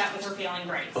be upset with her failing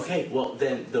grades. Okay, well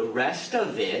then the rest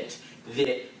of it,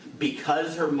 that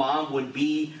because her mom would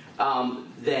be,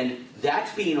 then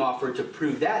that's being offered to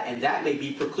prove that, and that may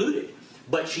be precluded.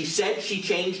 But she said she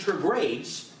changed her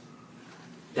grades.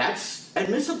 That's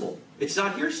admissible. It's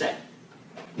not hearsay.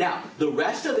 Now, the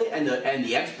rest of it, and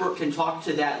the expert can talk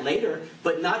to that later,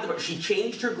 but she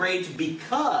changed her grades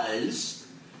because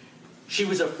she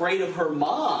was afraid of her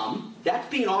mom. That's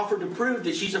being offered to prove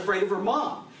that she's afraid of her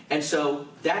mom. And so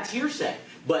that's hearsay.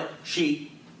 But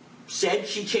she said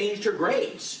she changed her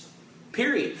grades.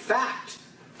 Period. Fact.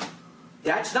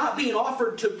 That's not being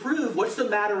offered to prove what's the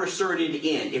matter asserted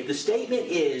in. If the statement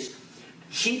is,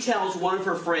 she tells one of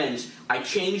her friends, I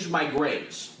changed my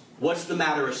grades. What's the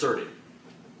matter asserted?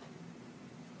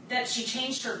 That she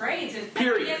changed her grades.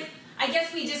 Period. I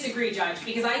guess we disagree, Judge,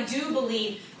 because I do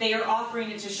believe they are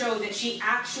offering it to show that she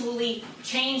actually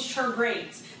changed her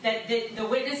grades. That the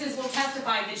witnesses will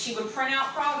testify that she would print out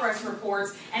progress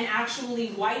reports and actually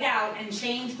white out and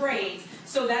change grades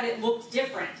so that it looked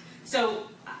different. So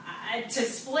to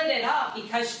split it up,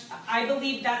 because I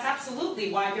believe that's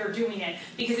absolutely why they're doing it,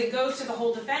 because it goes to the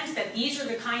whole defense that these are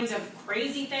the kinds of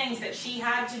crazy things that she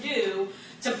had to do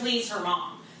to please her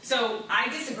mom. So I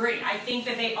disagree. I think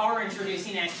that they are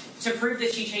introducing it to prove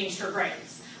that she changed her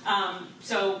grades.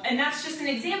 And that's just an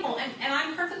example, and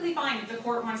I'm perfectly fine if the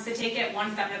court wants to take it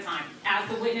one step at a time, as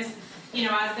the witness,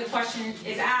 as the question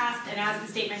is asked and as the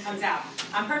statement comes out.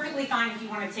 I'm perfectly fine if you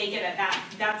want to take it at that.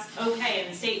 That's okay,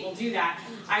 and the state will do that.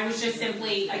 I was just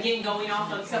simply, again, going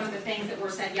off of some of the things that were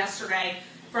said yesterday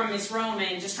from Ms.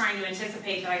 Roman, just trying to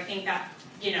anticipate that I think that,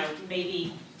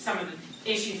 maybe some of the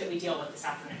issues that we deal with this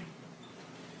afternoon.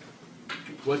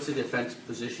 What's the defense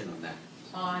position on that?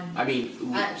 On,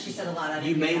 she said a lot of it.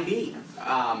 You may be.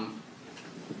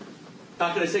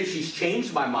 Not going to say she's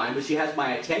changed my mind, but she has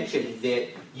my attention that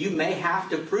you may have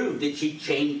to prove that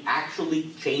she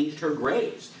actually changed her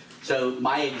grades. So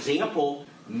my example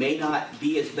may not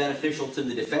be as beneficial to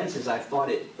the defense as I thought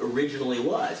it originally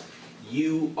was.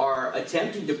 You are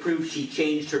attempting to prove she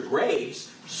changed her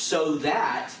grades so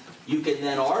that you can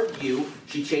then argue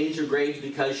she changed her grades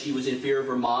because she was in fear of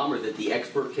her mom, or that the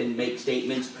expert can make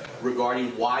statements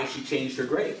regarding why she changed her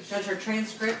grades. Judge, her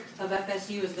transcript of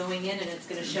FSU is going in and it's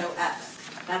going to show Fs.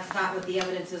 That's not what the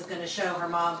evidence is going to show her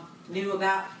mom knew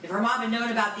about. If her mom had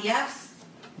known about the Fs,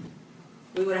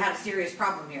 we would have had a serious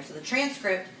problem here. So the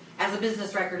transcript, as a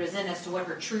business record, is in as to what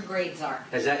her true grades are.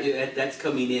 That's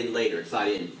coming in later. It's not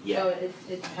in yet. So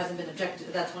it hasn't been objected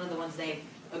to. That's one of the ones they've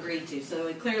agreed to. So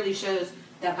it clearly shows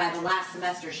that by the last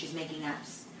semester she's making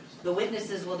Fs. The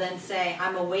witnesses will then say,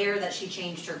 I'm aware that she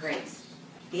changed her grades.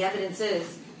 The evidence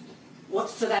is,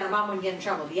 so that her mom wouldn't get in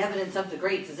trouble. The evidence of the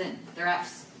grades is in. They're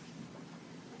Fs.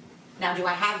 Now, do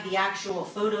I have the actual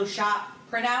Photoshop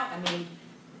printout?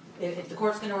 If the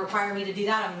court's going to require me to do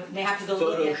that, I may have to go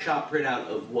look at Photoshop printout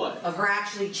of what? Of her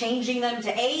actually changing them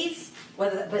to A's.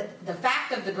 But the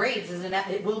fact of the grades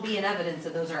it will be an evidence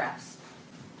that those are Fs.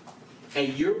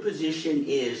 And your position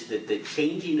is that the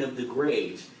changing of the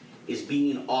grades is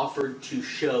being offered to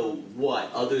show what,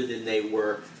 other than they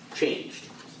were changed?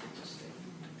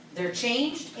 They're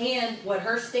changed, and what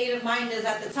her state of mind is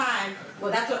at the time.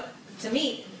 Well, that's what, to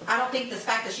me, I don't think the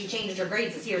fact that she changed her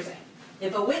grades is hearsay.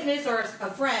 If a witness or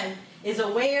a friend is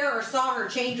aware or saw her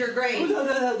change her grades,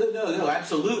 no,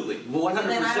 absolutely, 100%.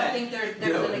 Then I don't think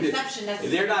there's an exception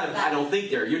necessary. They're not. I don't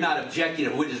think they're. You're not objecting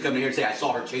if a witness coming here and say, "I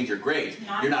saw her change her grades."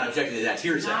 You're not objecting that that's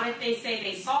hearsay. Not if they say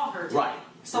they saw her. Right.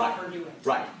 Saw her do it.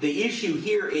 Right. The issue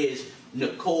here is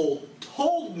Nicole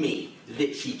told me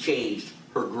that she changed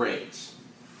her grades,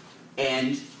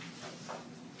 and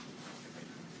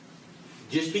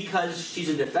just because she's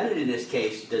a defendant in this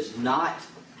case does not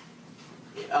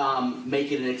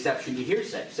make it an exception to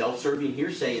hearsay. Self-serving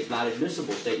hearsay is not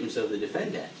admissible statements of the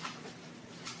defendant.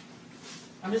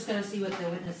 I'm just going to see what the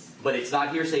witness... But it's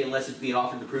not hearsay unless it's being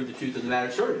offered to prove the truth of the matter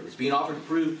asserted. It's being offered to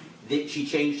prove that she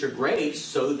changed her grades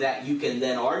so that you can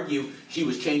then argue she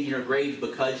was changing her grades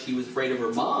because she was afraid of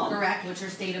her mom. Correct, which her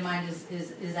state of mind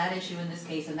is that issue in this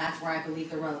case, and that's where I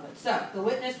believe they're relevant. So, the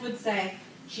witness would say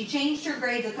she changed her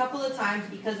grades a couple of times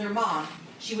because her mom.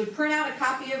 She would print out a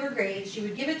copy of her grades, she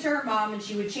would give it to her mom, and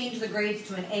she would change the grades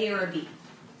to an A or a B.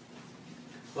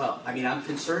 Well, I'm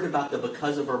concerned about the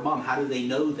because of her mom. How do they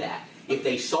know that? If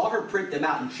they saw her print them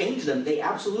out and change them, they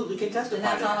absolutely can testify. And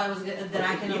that's all I was. Then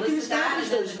I can elicit that,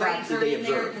 and then the grades are in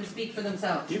there can speak for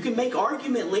themselves. You can make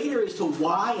argument later as to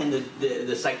why, and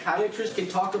the psychiatrist can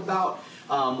talk about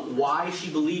why she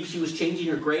believed she was changing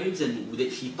her grades, and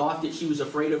that she thought that she was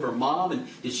afraid of her mom, and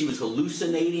that she was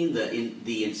hallucinating.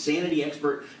 The insanity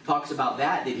expert talks about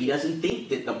that he doesn't think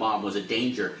that the mom was a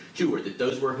danger to her, that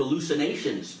those were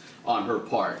hallucinations on her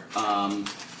part.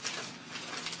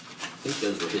 I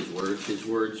think those were his words. His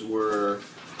words were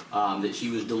that she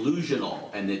was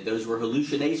delusional, and that those were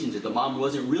hallucinations, that the mom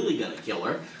wasn't really going to kill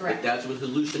her. Correct. That was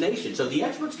hallucination. So the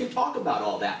experts can talk about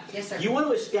all that. Yes, sir. You want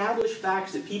to establish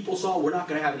facts that people saw, we're not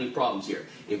going to have any problems here.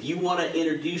 If you want to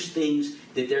introduce things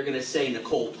that they're going to say,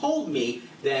 Nicole told me,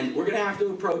 then we're going to have to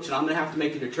approach, and I'm going to have to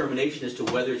make a determination as to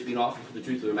whether it's being offered for the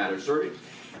truth of the matter asserted.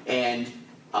 And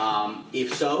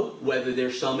if so, whether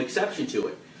there's some exception to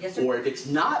it. Yes, sir. Or if it's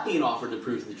not being offered to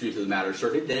prove the truth of the matter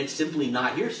asserted, then it's simply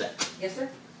not hearsay. Yes, sir.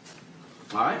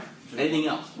 All right? Anything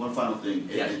else? One final thing,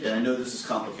 Yes. and I know this is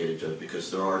complicated, Judge, because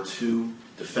there are two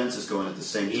defenses going at the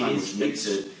same time, It is which makes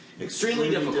it extremely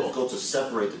difficult to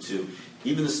separate the two.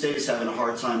 Even the state is having a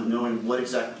hard time knowing what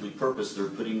exactly purpose they're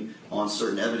putting on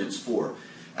certain evidence for.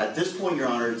 At this point, Your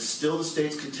Honor, it's still the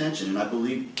state's contention, and I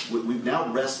believe we've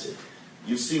now rested.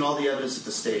 You've seen all the evidence that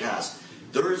the state has.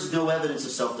 There is no evidence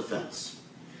of self-defense.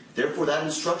 Therefore, that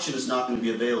instruction is not going to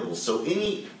be available. So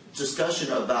any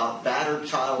discussion about battered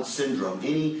child syndrome,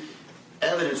 any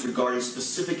evidence regarding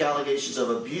specific allegations of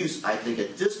abuse, I think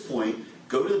at this point,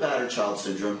 go to the battered child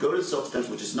syndrome, go to self-defense,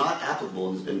 which is not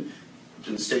applicable in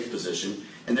the state's position,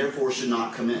 and therefore should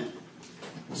not come in.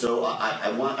 So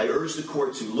I urge the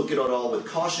court to look at it all with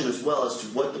caution as well as to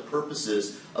what the purpose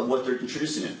is of what they're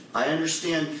introducing it. I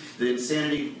understand that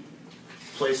insanity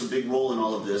plays a big role in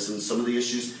all of this, and some of the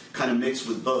issues kind of mix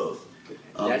with both.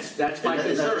 That's my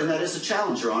concern. And that is a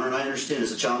challenge, Your Honor, and I understand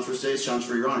it's a challenge for the state, it's a challenge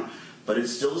for Your Honor. But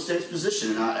it's still the state's position,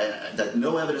 and that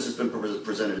no evidence has been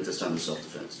presented at this time of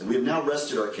self-defense. And we have now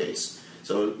rested our case.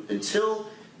 So until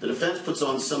the defense puts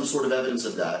on some sort of evidence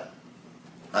of that,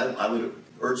 I would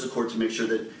urge the court to make sure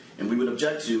that, and we would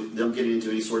object to them getting into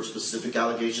any sort of specific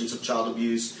allegations of child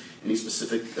abuse, any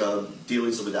specific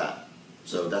dealings with that.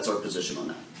 So that's our position on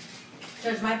that.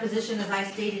 Judge, my position, as I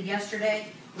stated yesterday,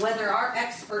 whether our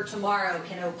expert tomorrow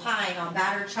can opine on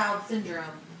battered child syndrome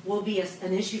will be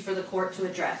an issue for the court to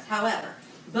address. However,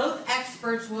 both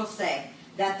experts will say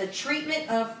that the treatment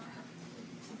of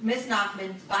Ms.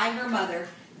 Nachman by her mother,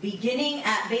 beginning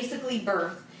at basically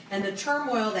birth, and the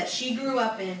turmoil that she grew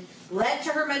up in, led to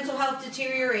her mental health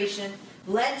deterioration,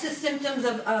 led to symptoms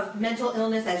of mental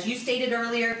illness, as you stated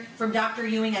earlier, from Dr.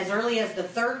 Ewing as early as the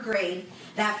 3rd grade.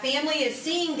 That family is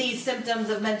seeing these symptoms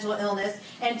of mental illness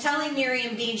and telling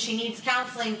Miriam Dean she needs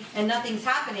counseling and nothing's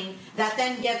happening. That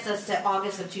then gets us to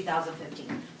August of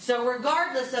 2015. So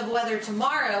regardless of whether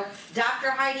tomorrow Dr.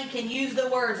 Heidi can use the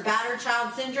words battered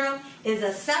child syndrome is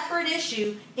a separate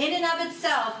issue in and of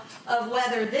itself of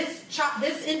whether this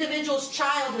individual's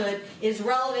childhood is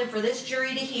relevant for this jury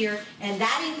to hear, and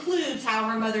that includes how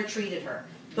her mother treated her.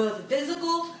 Both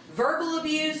physical, verbal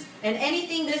abuse, and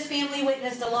anything this family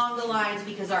witnessed along the lines,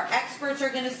 because our experts are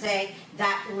going to say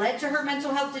that led to her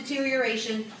mental health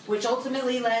deterioration, which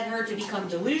ultimately led her to become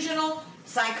delusional,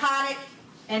 psychotic,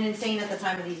 and insane at the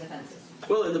time of these offenses.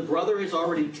 Well, and the brother has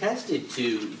already tested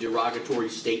to derogatory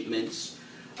statements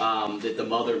that the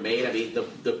mother made. I mean,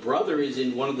 the brother is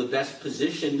in one of the best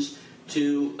positions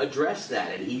to address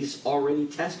that, and he's already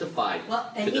testified.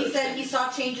 Well, and he said he saw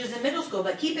changes in middle school,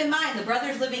 but keep in mind, the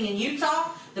brother's living in Utah,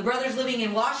 the brother's living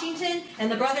in Washington,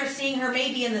 and the brother's seeing her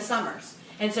maybe in the summers.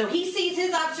 And so he sees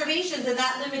his observations in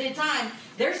that limited time.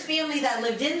 There's family that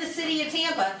lived in the city of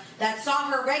Tampa that saw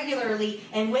her regularly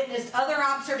and witnessed other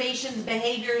observations,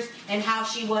 behaviors, and how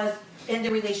she was in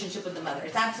the relationship with the mother.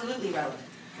 It's absolutely relevant.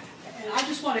 And I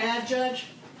just want to add, Judge,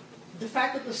 the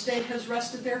fact that the state has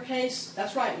rested their case,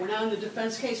 that's right, we're now in the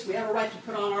defense case. We have a right to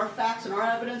put on our facts and our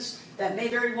evidence that may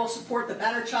very well support the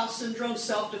battered child syndrome,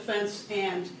 self-defense,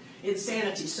 and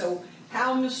insanity. So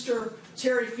how Mr.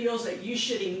 Terry feels that you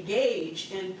should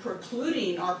engage in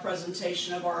precluding our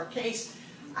presentation of our case,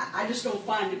 I just don't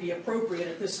find to be appropriate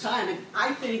at this time. And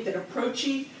I think that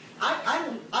approaching,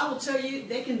 I will tell you,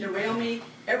 they can derail me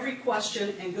every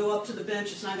question and go up to the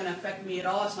bench. It's not going to affect me at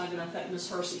all. It's not going to affect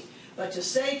Ms. Hersey. But to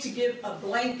say, to give a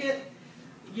blanket,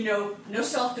 no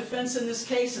self-defense in this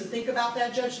case, and think about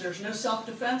that, Judge, there's no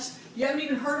self-defense, you haven't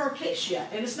even heard our case yet,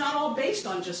 and it's not all based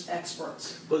on just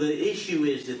experts. Well, the issue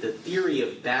is that the theory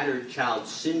of battered child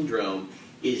syndrome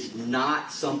is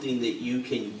not something that you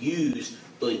can use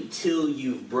until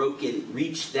you've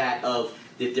reached that of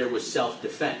that there was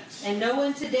self-defense. And no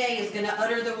one today is going to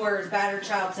utter the words battered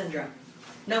child syndrome.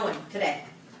 No one today.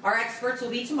 Our experts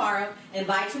will be tomorrow, and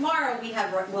by tomorrow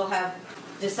we'll have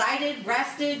decided,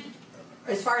 rested,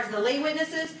 as far as the lay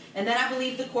witnesses, and then I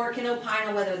believe the court can opine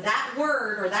on whether that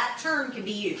word or that term can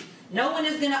be used. No one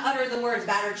is going to utter the words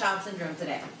battered child syndrome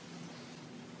today.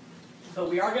 But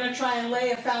we are going to try and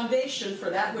lay a foundation for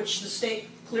that which the state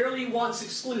clearly wants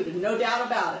excluded, no doubt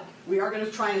about it. We are going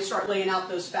to try and start laying out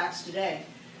those facts today.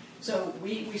 So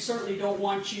we certainly don't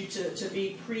want you to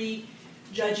be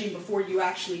prejudging before you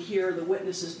actually hear the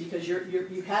witnesses, because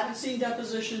you haven't seen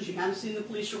depositions, you haven't seen the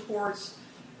police reports.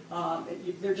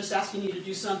 They're just asking you to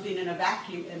do something in a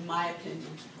vacuum, in my opinion.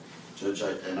 Judge,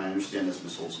 and I understand that's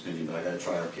Ms. Holt's opinion, but I got to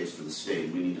try our case for the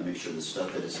state. We need to make sure the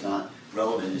stuff that is not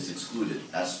relevant is excluded,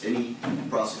 as any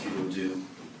prosecutor would do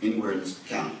anywhere in this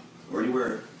county or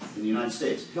anywhere in the United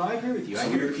States. No, I agree with you. So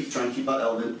we're going to try and keep out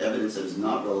evidence that is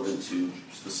not relevant to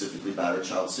specifically battered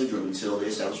child syndrome until they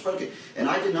establish predicate. And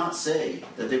I did not say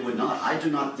that they would not. I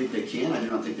do not think they can. I do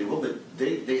not think they will. But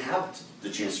they have the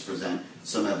chance to present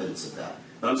some evidence of that.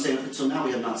 But I'm saying up until now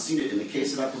we have not seen it. In the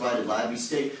case that I provided, Labby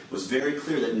State was very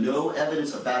clear that no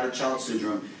evidence of battered child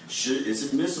syndrome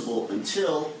is admissible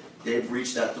until they've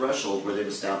reached that threshold where they've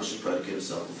established a predicate of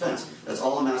self-defense. That's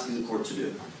all I'm asking the court to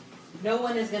do. No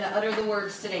one is going to utter the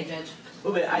words today, Judge.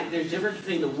 Well, but there's a difference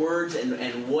between the words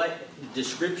and what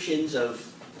descriptions of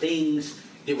things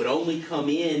that would only come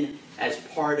in as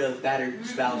part of battered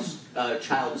spouse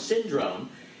child syndrome.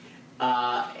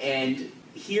 And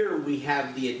here we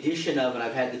have the addition of, and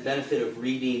I've had the benefit of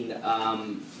reading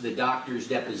the doctor's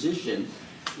deposition,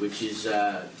 which is,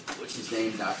 what's his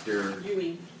name, Dr.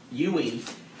 Ewing.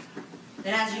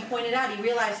 And as you pointed out, he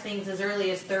realized things as early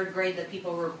as 3rd grade that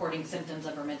people were reporting symptoms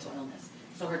of her mental illness.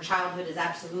 So her childhood is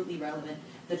absolutely relevant.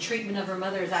 The treatment of her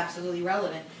mother is absolutely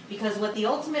relevant. Because what the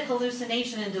ultimate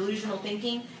hallucination and delusional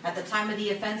thinking at the time of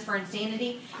the offense for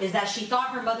insanity is that she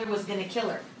thought her mother was going to kill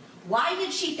her. Why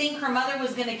did she think her mother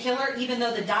was going to kill her, even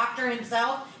though the doctor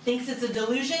himself thinks it's a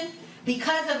delusion?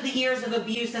 Because of the years of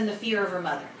abuse and the fear of her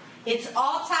mother. It's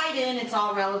all tied in, it's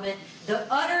all relevant.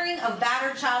 The uttering of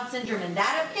battered child syndrome in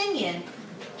that opinion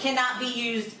cannot be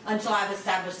used until I've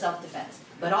established self-defense.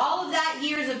 But all of that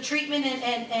years of treatment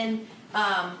and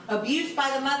abuse by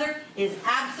the mother is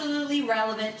absolutely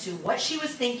relevant to what she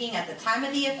was thinking at the time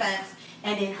of the offense.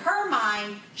 And in her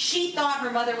mind, she thought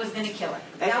her mother was going to kill her.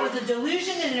 That was a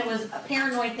delusion, and it was a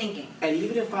paranoid thinking. And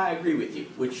even if I agree with you,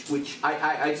 which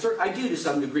I do to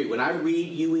some degree, when I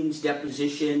read Ewing's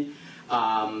deposition,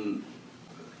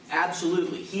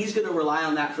 absolutely, he's going to rely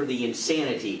on that for the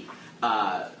insanity.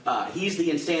 He's the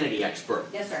insanity expert.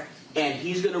 Yes, sir. And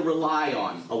he's going to rely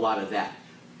on a lot of that.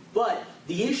 But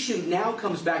the issue now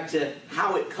comes back to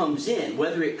how it comes in,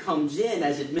 whether it comes in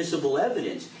as admissible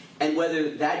evidence, and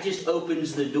whether that just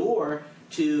opens the door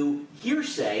to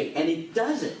hearsay, and it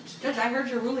doesn't. Judge, I heard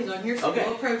your ruling on hearsay. Okay.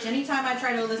 We'll approach anytime I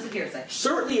try to elicit hearsay.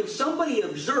 Certainly, if somebody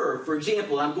observed, for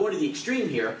example, I'm going to the extreme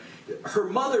here, her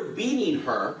mother beating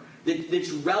her, that's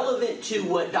relevant to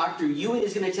what Dr. Ewing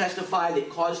is going to testify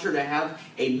that caused her to have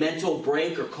a mental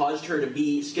break or caused her to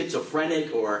be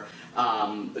schizophrenic or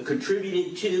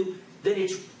contributed to, then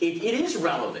it is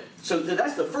relevant. So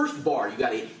that's the first bar. You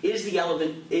got to, is the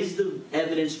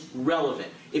evidence relevant?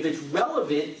 If it's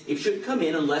relevant, it should come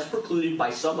in unless precluded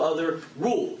by some other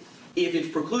rule. If it's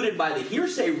precluded by the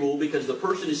hearsay rule because the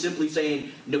person is simply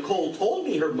saying, Nicole told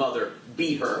me her mother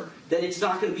beat her, then it's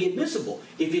not going to be admissible.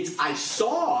 If it's I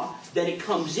saw, then it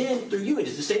comes in through you.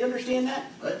 Does the state understand that?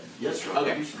 Yes, sir.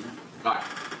 Okay. All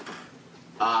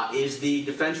right. Is the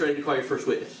defense ready to call your first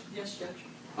witness? Yes, Judge.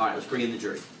 All right, let's bring in the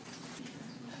jury.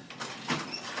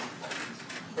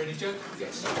 Ready, Judge?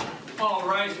 Yes. All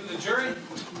rise for the jury.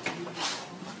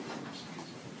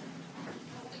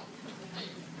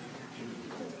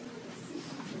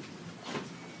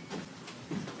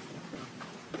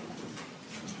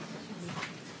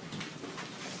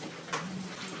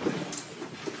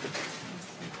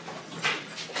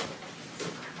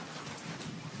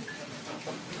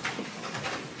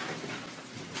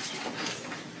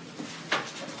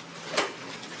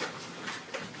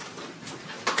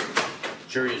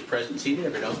 Jury is present and seated.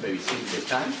 Everyone else may be seated at this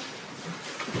time.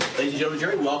 Ladies and gentlemen,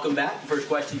 jury, welcome back. The first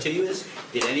question to you is,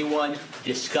 did anyone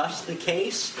discuss the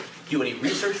case, do any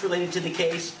research related to the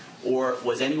case, or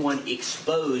was anyone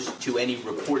exposed to any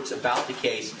reports about the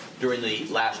case during the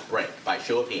last break? By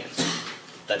show of hands.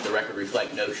 Let the record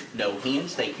reflect no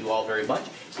hands. Thank you all very much.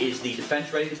 Is the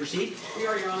defense ready to proceed? We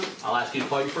are, Your Honor. I'll ask you to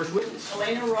call your first witness.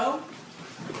 Elena Rowe.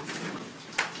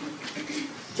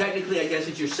 Technically, I guess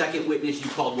it's your second witness. You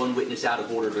called one witness out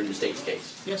of order during the state's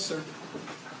case. Yes, sir.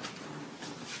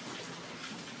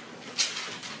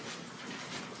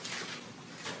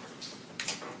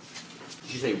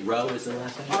 Did you say Rowe is the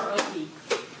last name? R-O-E.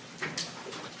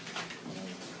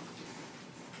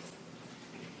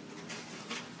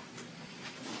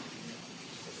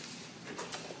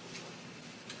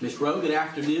 Ms. Rowe, good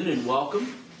afternoon and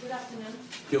welcome. Good afternoon.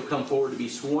 If you'll come forward to be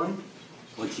sworn.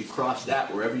 Once you cross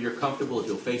that, wherever you're comfortable, if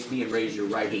you'll face me and raise your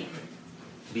right hand.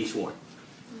 Be sworn.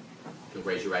 You'll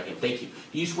raise your right hand. Thank you.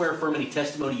 Do you swear affirm any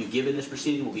testimony you give in this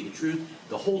proceeding will be the truth,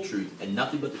 the whole truth, and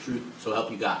nothing but the truth, so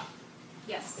help you God?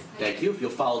 Yes. Thank you. If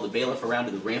you'll follow the bailiff around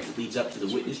to the ramp that leads up to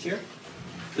the witness chair.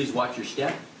 Please watch your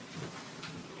step.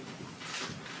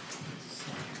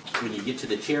 When you get to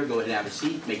the chair, go ahead and have a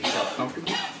seat. Make yourself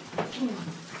comfortable.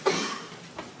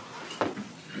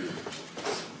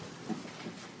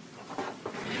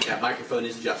 That microphone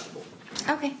is adjustable.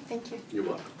 Okay, thank you. You're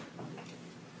welcome.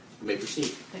 You may proceed.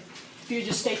 If you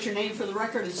just state your name for the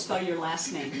record and spell your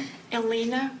last name.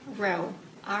 Elena Rowe,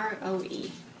 R-O-E,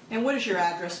 And what is your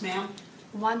address, ma'am?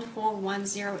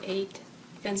 14108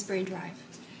 Finsbury Drive.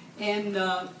 And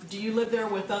do you live there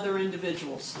with other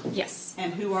individuals? Yes.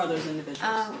 And who are those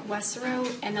individuals? Wes Rowe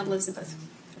and Elizabeth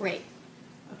Ray.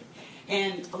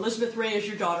 And Elizabeth Ray is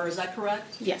your daughter, is that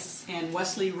correct? Yes. And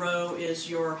Wesley Rowe is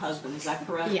your husband, is that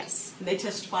correct? Yes. And they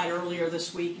testified earlier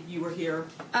this week. You were here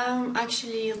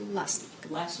Actually, last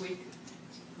week. last week?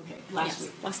 Okay, last Yes,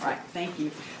 week. last All right, week. thank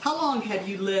you. How long have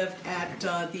you lived at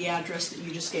the address that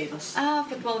you just gave us?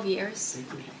 For 12 years,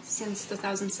 since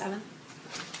 2007.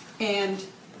 And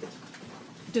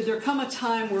did there come a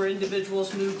time where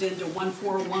individuals moved into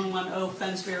 14110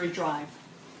 Fensbury Drive?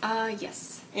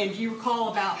 Yes. And do you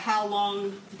recall about how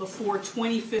long before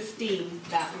 2015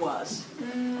 that was?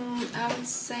 I would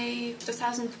say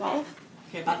 2012.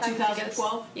 Okay, about if I had to guess.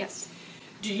 2012? Yes.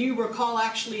 Do you recall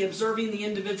actually observing the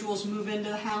individuals move into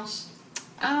the house?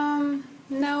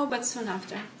 No, but soon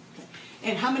after.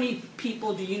 And how many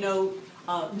people do you know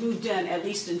moved in, at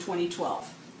least in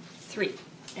 2012? 3.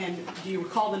 And do you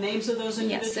recall the names of those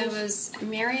individuals? Yes, it was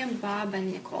Miriam, Bob,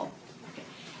 and Nicole. Okay.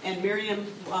 And Miriam,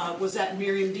 was that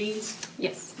Miriam Deans?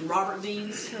 Yes. And Robert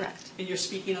Deans? Correct. And you're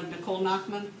speaking of Nicole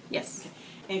Nachman? Yes.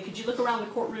 And could you look around the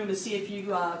courtroom and see if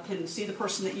you can see the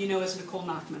person that you know as Nicole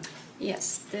Nachman?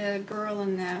 Yes, the girl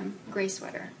in the gray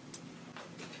sweater.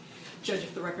 Judge,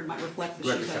 if the record might reflect that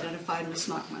Record she's shall. identified Ms.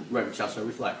 Nachman. Record shall so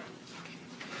reflect.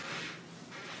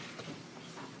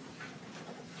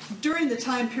 During the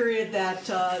time period that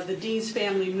the Dean's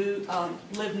family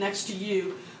lived next to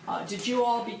you, did you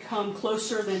all become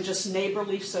closer than just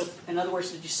neighborly? So, in other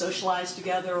words, did you socialize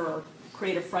together or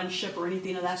create a friendship or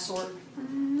anything of that sort?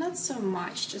 Not so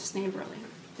much, just neighborly.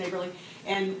 Neighborly.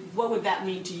 And what would that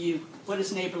mean to you? What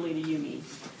does neighborly to you mean?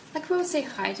 Like we would say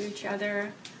hi to each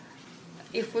other.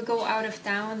 If we go out of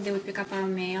town, they would pick up our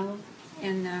mail,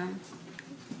 and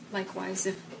likewise,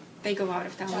 if they go out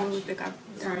of town, we would pick up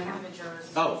their mail.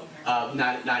 Oh,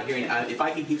 not hearing. If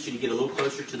I can get you to get a little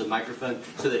closer to the microphone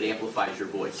so that it amplifies your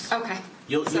voice. Okay.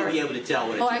 You'll Sorry. be able to tell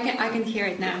when it's... Oh, I can hear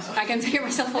it now. I can hear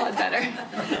myself a lot better.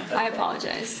 I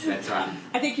apologize. That's all right.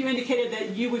 I think you indicated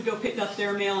that you would go pick up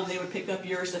their mail and they would pick up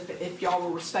yours if y'all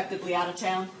were respectively out of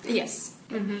town. Yes.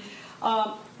 Mm-hmm.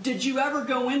 Did you ever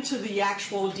go into the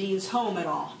actual Dean's home at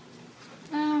all?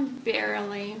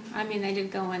 Barely. I mean, I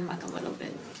did go in like a little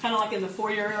bit. Kind of like in the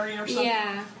foyer area or something?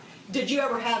 Yeah. Did you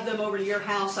ever have them over to your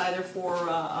house either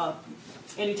for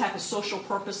any type of social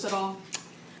purpose at all?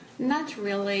 Not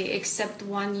really, except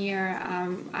one year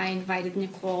I invited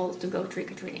Nicole to go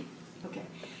trick-or-treating. Okay.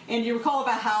 And you recall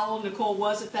about how old Nicole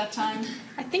was at that time?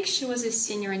 I think she was a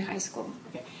senior in high school.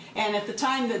 Okay. And at the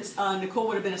time that Nicole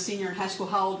would have been a senior in high school,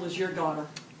 how old was your daughter?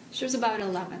 She was about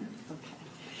 11.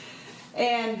 Okay.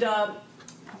 And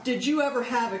did you ever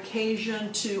have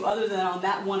occasion to, other than on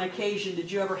that one occasion,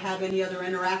 did you ever have any other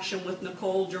interaction with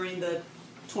Nicole during the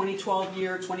 2012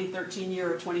 year, 2013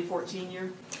 year, or 2014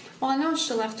 year? Well, I know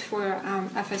she left for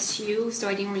FSU, so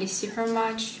I didn't really see her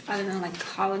much other than like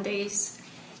holidays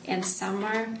and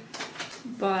summer.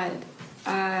 But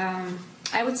I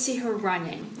would see her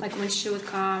running. Like when she would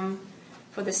come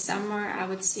for the summer, I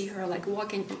would see her like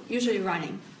walking, usually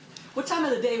running. What time of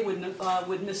the day would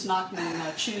Miss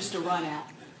Nachman choose to run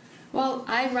at? Well,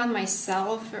 I run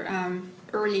myself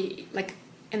early, like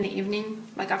in the evening,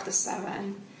 like after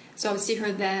 7. So I would see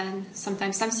her then.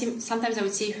 Sometimes I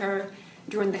would see her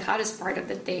during the hottest part of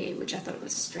the day, which I thought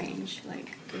was strange.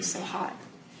 Like it was so hot.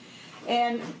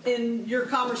 And in your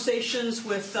conversations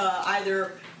with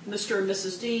either Mr. and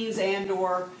Mrs. Deans and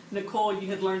or Nicole, you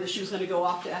had learned that she was going to go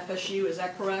off to FSU. Is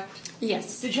that correct?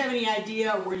 Yes. Did you have any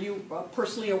idea? Were you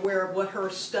personally aware of what her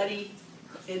study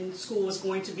in school was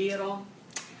going to be at all?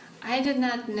 I did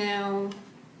not know.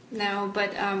 No,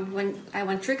 but when I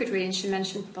went trick-or-treating, she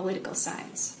mentioned political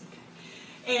science.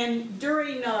 And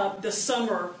during the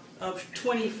summer of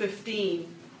 2015,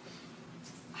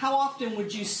 how often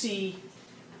would you see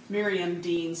Miriam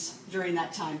Deans during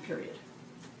that time period?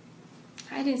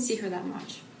 I didn't see her that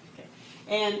much. Okay.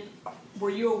 And were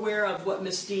you aware of what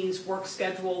Miss Dean's work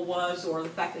schedule was or the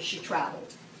fact that she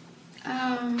traveled?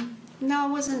 No, I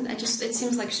wasn't. It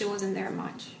seems like she wasn't there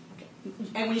much.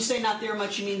 And when you say not there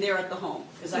much, you mean there at the home.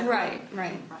 Is that correct?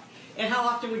 Right. And how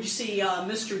often would you see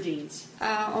Mr. Deans?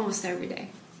 Almost every day.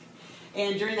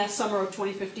 And during that summer of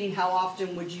 2015, how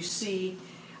often would you see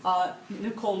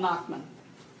Nicole Nachman?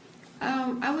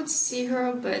 I would see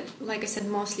her, but like I said,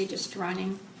 mostly just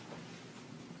running.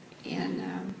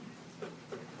 And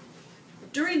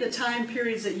during the time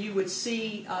periods that you would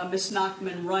see Miss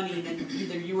Nachman running, and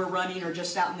either you were running or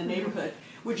just out in the neighborhood,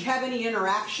 would you have any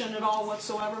interaction at all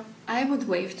whatsoever? I would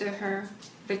wave to her,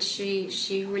 but she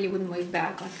really wouldn't wave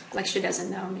back, like she doesn't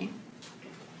know me.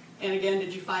 And again,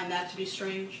 did you find that to be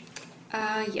strange?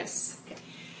 Yes.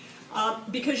 Okay.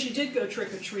 Because you did go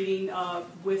trick-or-treating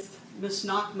with Miss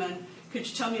Nachman, could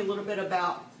you tell me a little bit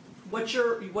about what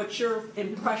your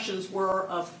impressions were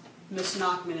of Miss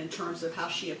Nachman in terms of how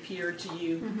she appeared to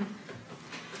you? Mm-hmm.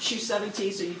 She was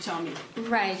 17, so you tell me.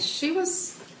 Right. She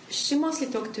was She mostly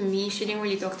talked to me. She didn't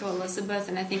really talk to Elizabeth,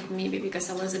 and I think maybe because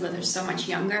Elizabeth is so much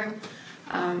younger.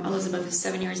 Elizabeth is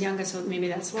 7 years younger, so maybe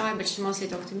that's why. But she mostly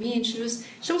talked to me, and she was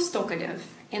talkative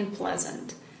and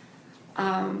pleasant.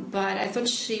 But I thought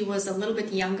she was a little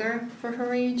bit younger for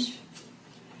her age.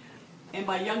 And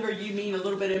by younger, you mean a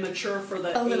little bit immature for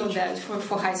the A little age? bit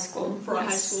for high school. For yes.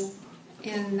 high school?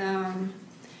 And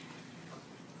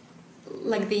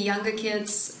like the younger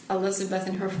kids, Elizabeth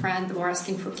and her friend were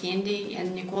asking for candy,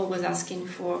 and Nicole was asking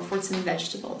for fruits and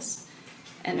vegetables.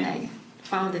 And I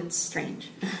found it strange.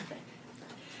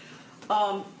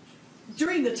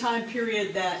 During the time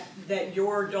period that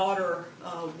your daughter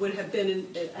would have been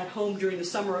at home during the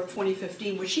summer of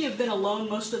 2015, would she have been alone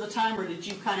most of the time, or did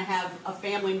you kind of have a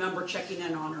family member checking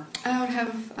in on her? I would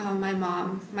have my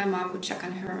mom. My mom would check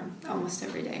on her almost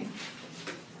every day.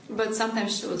 But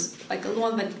sometimes she was like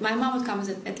alone, but my mom would come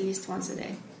at least once a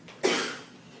day.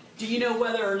 Do you know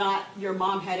whether or not your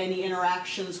mom had any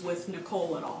interactions with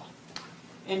Nicole at all?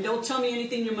 And don't tell me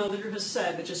anything your mother has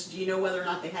said, but just do you know whether or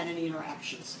not they had any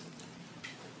interactions?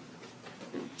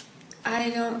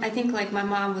 I don't. I think like my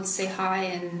mom would say hi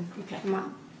and Okay.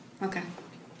 Mom. Okay,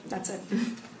 that's it.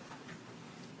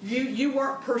 You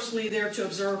weren't personally there to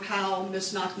observe how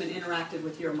Miss Nachman interacted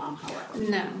with your mom, however.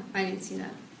 No, I didn't see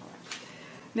that.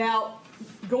 Now,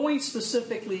 going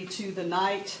specifically to the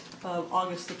night of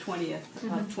August the 20th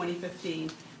of 2015,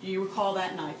 do you recall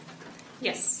that night?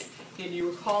 Yes. And you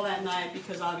recall that night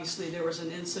because obviously there was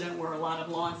an incident where a lot of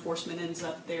law enforcement ends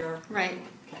up there. Right.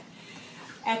 Okay.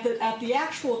 At the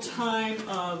actual time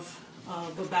of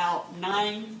about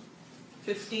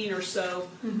 9:15 or so,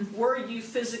 were you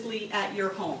physically at your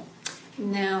home?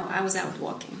 No, I was out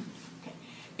walking. Okay.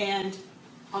 And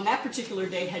on that particular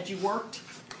day, had you worked?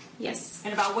 Yes.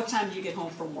 And about what time do you get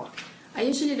home from work? I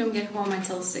usually don't get home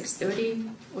until 6:30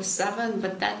 or 7,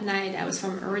 but that night I was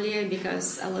home earlier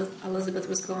because Elizabeth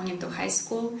was going into high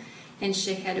school and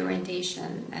she had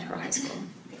orientation at her high school.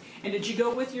 And did you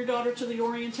go with your daughter to the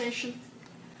orientation?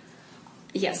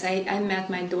 Yes, I met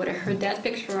my daughter. Her dad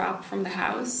picked her up from the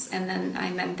house and then I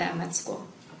met them at school.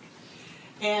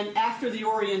 And after the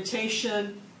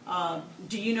orientation,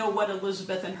 do you know what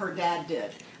Elizabeth and her dad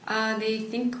did? They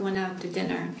think went out to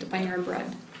dinner to Panera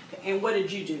Bread. And what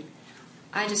did you do?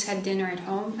 I just had dinner at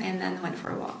home and then went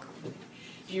for a walk.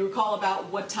 Do you recall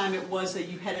about what time it was that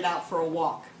you headed out for a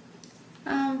walk?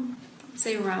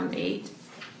 Say around 8.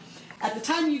 At the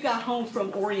time you got home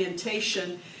from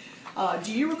orientation,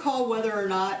 do you recall whether or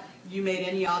not you made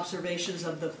any observations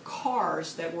of the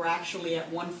cars that were actually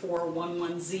at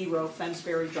 14110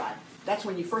 Fensbury Drive? That's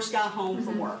when you first got home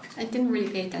from work. I didn't really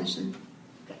pay attention.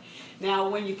 Now,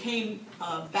 when you came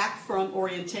back from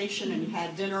orientation and you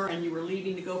had dinner and you were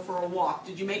leaving to go for a walk,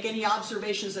 did you make any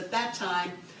observations at that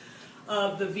time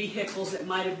of the vehicles that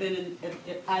might have been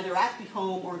either at the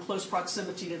home or in close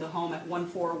proximity to the home at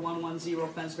 14110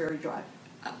 Fensbury Drive?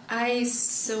 I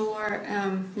saw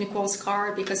Nicole's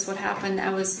car because what happened, I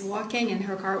was walking and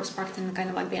her car was parked in kind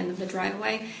of like the end of the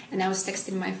driveway, and I was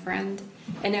texting my friend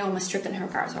and I almost tripped in her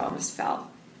car, so I almost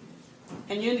fell.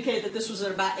 And you indicated that this was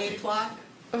at about 8 o'clock?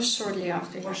 Or shortly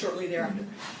after. Or shortly thereafter.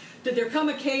 Did there come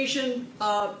occasion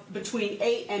between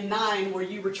 8 and 9 where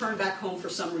you returned back home for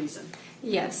some reason?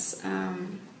 Yes.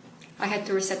 I had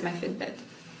to reset my Fitbit.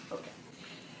 Okay.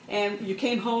 And you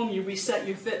came home, you reset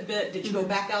your Fitbit. Did you go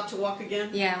back out to walk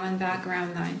again? Yeah, I went back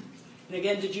around 9. And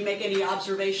again, did you make any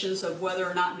observations of whether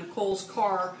or not Nicole's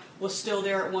car was still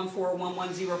there at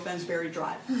 14110 Fensbury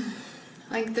Drive?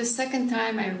 Like the second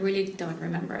time, I really don't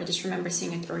remember. I just remember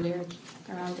seeing it earlier,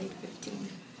 around 8:15.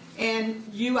 And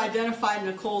you identified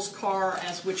Nicole's car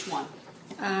as which one?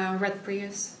 Red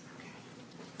Prius.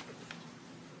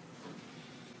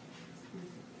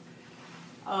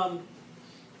 I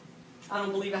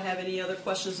don't believe I have any other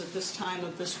questions at this time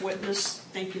of this witness.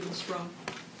 Thank you, Ms. Rowe.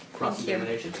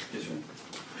 Cross-examination. Yes, sir.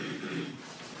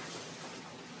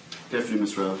 Good afternoon,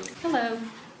 Ms. Rowe. Hello.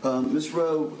 Ms.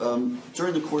 Rowe,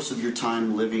 during the course of your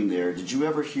time living there, did you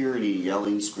ever hear any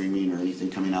yelling, screaming, or anything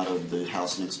coming out of the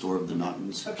house next door of the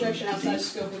Naughtons? Objection outside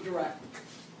scope of direct.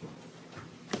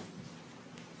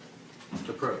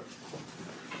 Approved.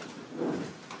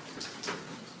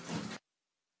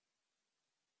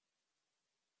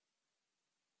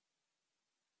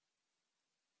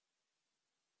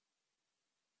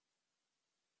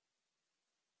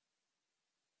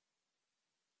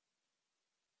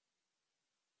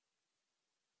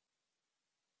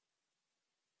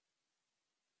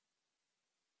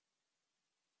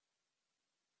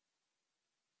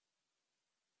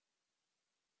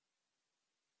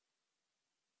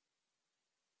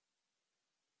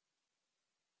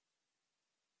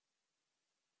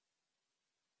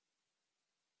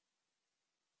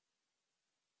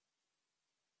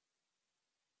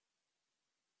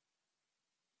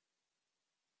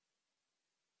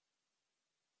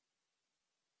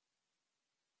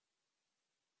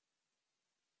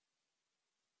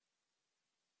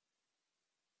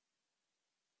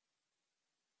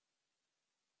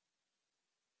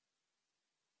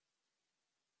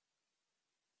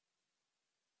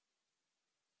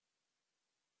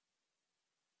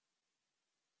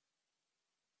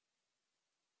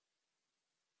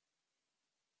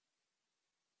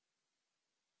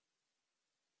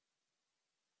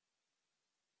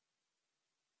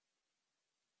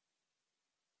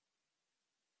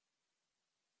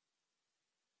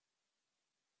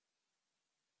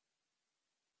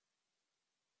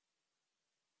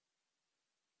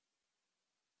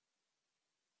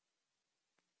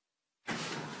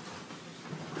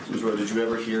 Ms. Rowe, did you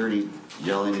ever hear any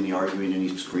yelling, any arguing, any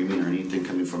screaming, or anything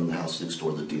coming from the house next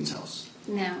door, the dean's house?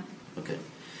 No. Okay.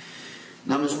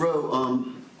 Now, Ms. Rowe,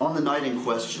 on the night in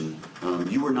question,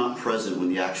 you were not present when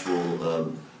the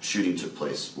actual shooting took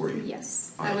place, were you?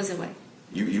 Yes, All I right. was away.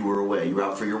 You were away. You were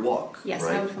out for your walk, Yes,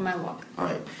 right? I went for my walk. All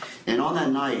right. And on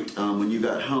that night, when you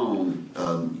got home,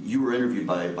 you were interviewed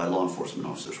by law enforcement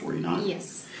officers, were you not?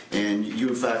 Yes. And you,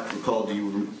 in fact, recalled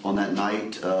on that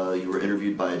night, you were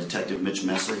interviewed by Detective Mitch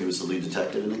Messer. He was the lead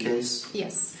detective in the case.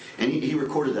 Yes. And he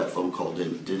recorded that phone call,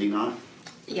 did he not?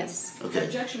 Yes. Okay.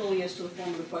 Objection only is to the form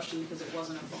of the question because it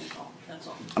wasn't a phone call, that's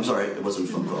all. I'm sorry, it wasn't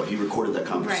a phone call. He recorded that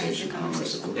conversation. Right, the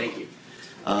conversation. Thank you.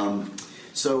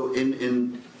 So,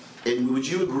 and would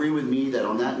you agree with me that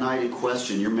on that night in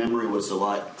question, your memory was a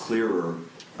lot clearer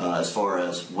as far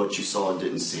as what you saw and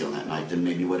didn't see on that night than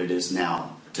maybe what it is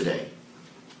now, today?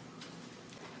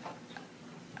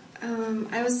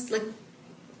 I was like,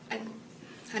 I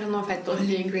don't know if I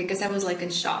totally agree because I was like in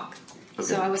shock. Okay.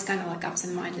 So I was kind of like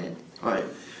absent-minded. All right.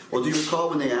 Well, do you recall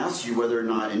when they asked you whether or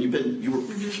not, and you were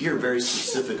here very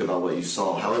specific about what you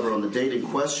saw. However, on the date in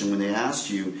question, when they asked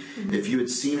you if you had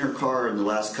seen her car in the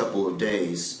last couple of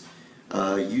days,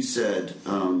 you said,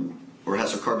 or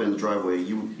has her car been in the driveway?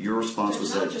 Your response was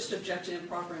It's not that. just object to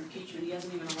improper impeachment, he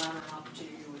hasn't even allowed her an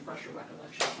opportunity to refresh her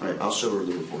recollection. All right, I'll show her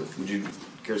the report. Would you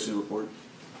care to see the report?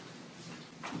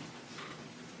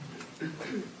 I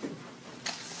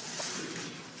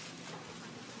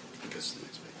guess the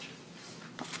next page.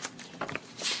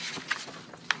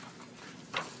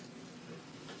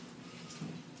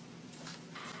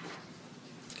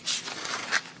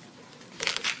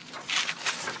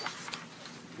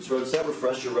 Ms. Rhodes, does that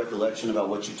refresh your recollection about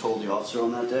what you told the officer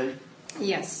on that day?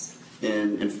 Yes.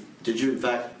 And did you, in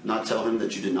fact, not tell him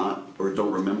that you did not or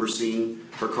don't remember seeing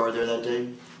her car there that day?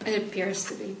 It appears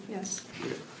to be, yes.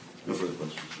 Okay. No further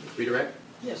questions. Redirect?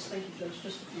 Yes, thank you, Judge.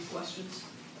 Just a few questions.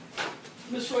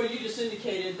 Ms. Roy, you just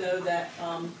indicated, though, that,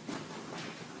 well,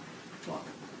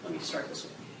 let me start this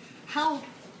way. How,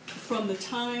 from the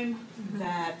time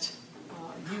that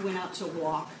you went out to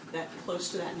walk that close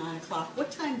to that 9 o'clock,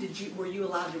 what time were you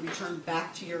allowed to return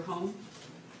back to your home?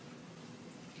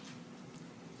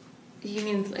 You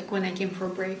mean like when I came for a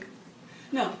break?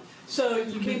 No. So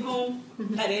you came home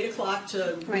at 8 o'clock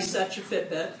to Right. reset your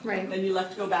Fitbit. Right. Then you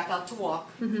left to go back out to walk.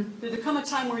 Did there come a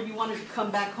time where you wanted to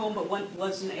come back home but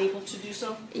wasn't able to do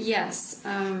so? Yes.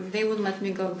 They wouldn't let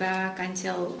me go back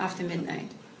until after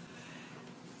midnight.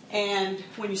 And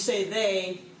when you say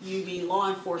they, you mean law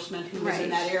enforcement who was in Right.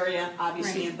 that area,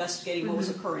 obviously Right. investigating what was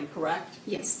occurring, correct?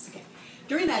 Yes. Okay.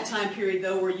 During that time period,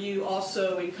 though, were you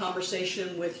also in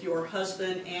conversation with your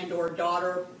husband and or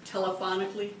daughter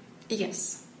telephonically?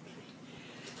 Yes.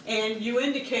 And you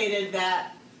indicated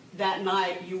that that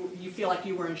night you feel like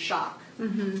you were in shock.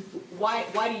 Why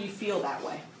do you feel that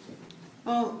way?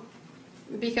 Well,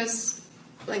 because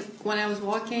like when I was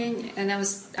walking and I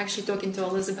was actually talking to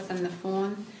Elizabeth on the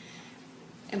phone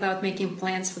about making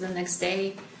plans for the next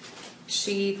day,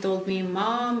 she told me,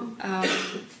 "Mom, I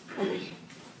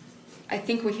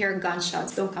think we hear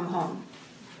gunshots. Don't come home."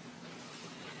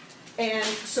 And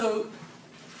so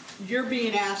you're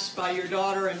being asked by your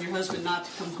daughter and your husband not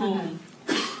to come home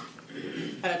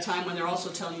at a time when they're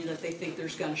also telling you that they think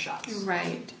there's gunshots.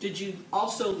 Right. Did you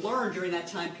also learn during that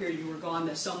time period you were gone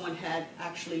that someone had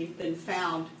actually been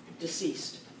found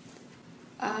deceased?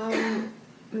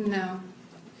 No.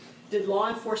 Did law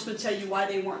enforcement tell you why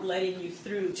they weren't letting you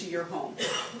through to your home?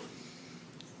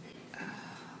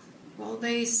 Well,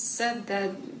 they said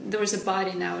that there was a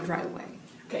body in our driveway.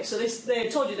 Okay, so they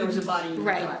had told you there was a body in your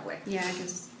Right. driveway. Yeah, I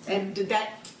guess. And did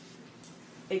that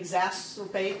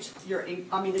exacerbate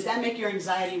did that make your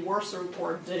anxiety worse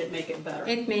or did it make it better?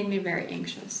 It made me very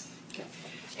anxious. Okay.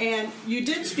 And you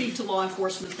did speak to law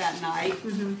enforcement that night,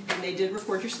 and they did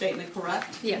record your statement,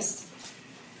 correct? Yes.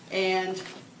 And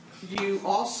you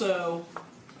also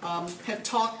have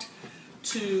talked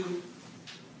to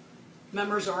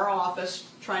members of our office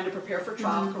trying to prepare for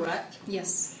trial, correct?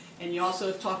 Yes. And you also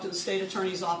have talked to the state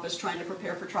attorney's office trying to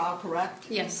prepare for trial, correct?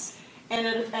 Yes. And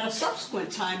at a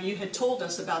subsequent time, you had told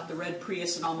us about the red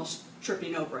Prius and almost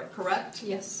tripping over it, correct?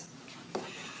 Yes.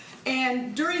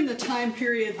 And during the time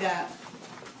period that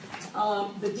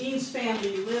the Deans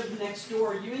family lived next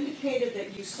door, you indicated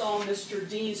that you saw Mr.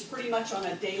 Deans pretty much on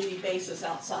a daily basis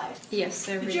outside. Yes.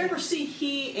 Did you ever see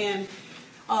he and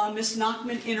Miss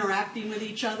Nachman interacting with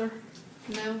each other?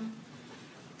 No.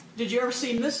 Did you ever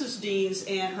see Mrs. Deans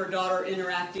and her daughter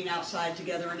interacting outside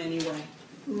together in any way?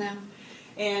 No.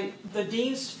 And the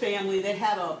Deans family, they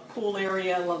have a pool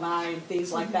area, lanai, and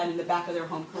things like that in the back of their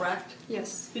home, correct?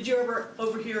 Yes. Did you ever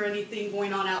overhear anything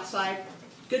going on outside?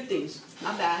 Good things,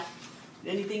 not bad.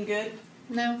 Anything good?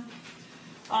 No.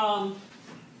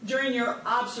 During your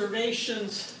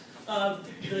observations of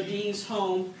the dean's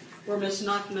home where Ms.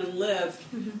 Nachman lived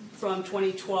from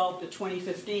 2012 to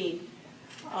 2015,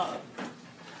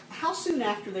 how soon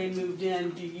after they moved in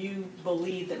do you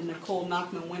believe that Nicole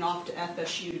Nachman went off to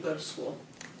FSU to go to school?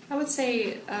 I would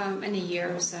say in a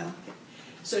year or so.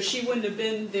 So she wouldn't have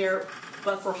been there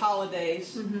but for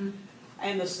holidays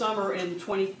and the summer in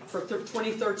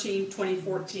 2013,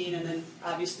 2014, and then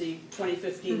obviously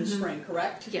 2015, the spring,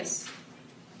 correct? Yes.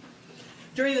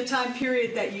 During the time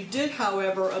period that you did,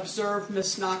 however, observe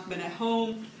Ms. Nachman at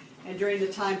home, and during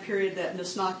the time period that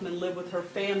Ms. Nachman lived with her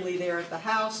family there at the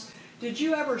house, did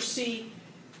you ever see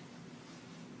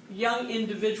young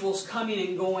individuals coming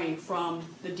and going from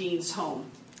the dean's home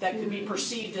that could be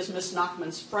perceived as Ms.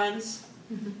 Nachman's friends?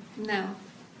 No.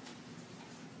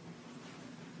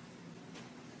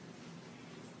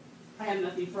 I have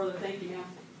nothing further. Thank you, ma'am.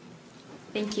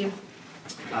 Thank you.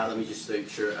 Let me just make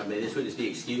sure. May this witness be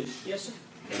excused? Yes, sir.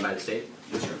 And by the state?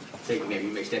 Yes, sir. Take, maybe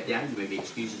you may step down. You may be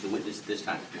excused as a witness at this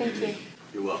time. Thank you.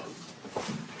 You're welcome.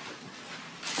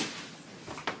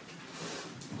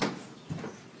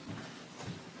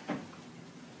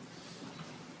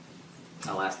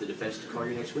 I'll ask the defense to call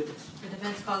your next witness. The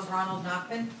defense calls Ronald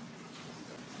Nachman.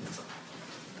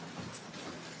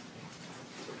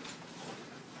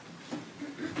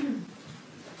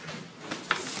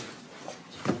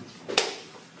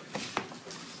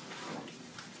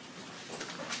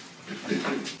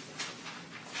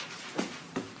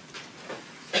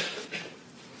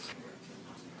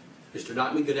 Mr.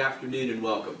 Nachman, good afternoon and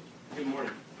welcome. Good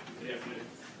morning. Good afternoon.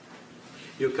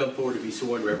 You'll come forward to be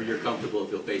sworn wherever you're comfortable.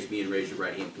 If you'll face me and raise your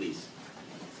right hand, please.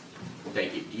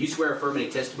 Thank you. Do you swear affirm any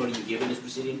testimony you give in this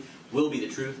proceeding will be the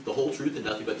truth, the whole truth, and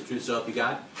nothing but the truth, so help you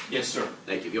God? Yes, sir.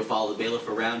 Thank you. If you'll follow the bailiff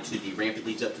around to the ramp that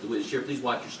leads up to the witness chair, please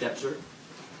watch your steps, sir.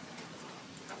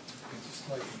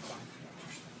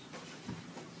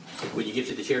 When you get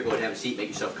to the chair, go ahead and have a seat. Make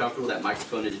yourself comfortable. That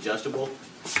microphone is adjustable.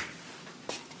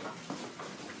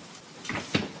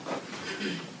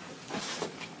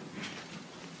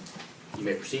 You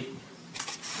may proceed.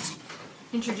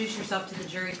 Introduce yourself to the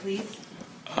jury, please.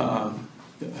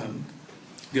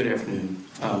 Good afternoon.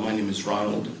 My name is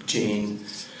Ronald Jane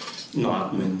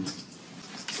Nachman.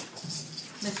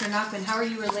 Mr. Nachman, how are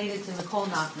you related to Nicole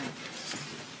Nachman?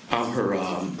 I'm her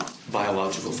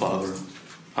biological father.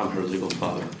 I'm her legal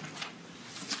father.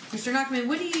 Mr. Nachman,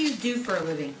 what do you do for a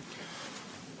living?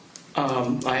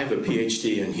 I have a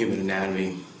PhD in human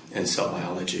anatomy and cell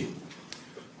biology.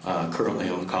 Currently,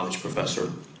 I'm a college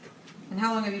professor. And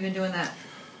how long have you been doing that?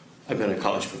 I've been a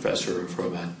college professor for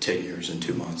about 10 years and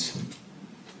 2 months.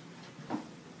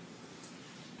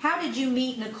 How did you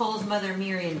meet Nicole's mother,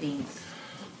 Miriam Deans?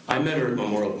 I met her at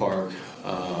Memorial Park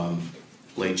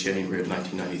late January of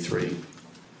 1993.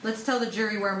 Let's tell the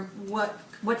jury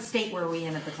what state were we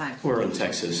in at the time? We're in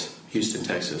Texas, Houston,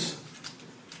 Texas.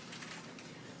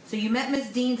 So you met Ms.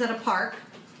 Deans at a park.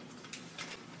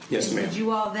 Yes, ma'am. Did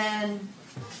you all then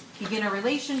begin a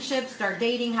relationship, start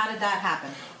dating? How did that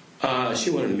happen? She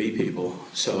wanted to meet people,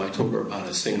 so I told her about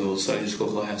a single Sunday school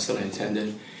class that I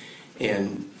attended.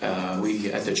 And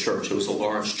we, at the church, it was a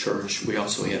large church, we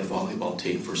also had a volleyball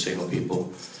team for single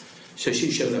people. So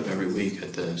she showed up every week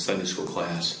at the Sunday school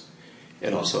class.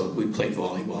 And also, we played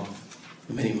volleyball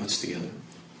many months together.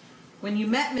 When you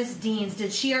met Ms. Deans,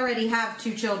 did she already have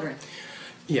 2 children?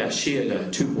 Yeah, she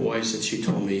had 2 boys that she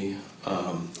told me,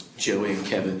 Joey and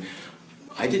Kevin.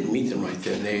 I didn't meet them right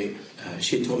then.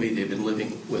 She had told me they'd been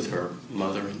living with her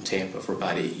mother in Tampa for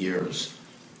about 8 years.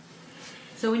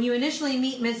 So when you initially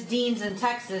meet Ms. Deans in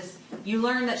Texas, you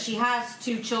learn that she has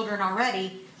 2 children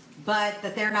already, but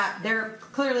that they're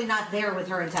clearly not there with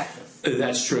her in Texas.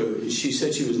 That's true. She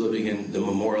said she was living in the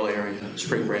Memorial area,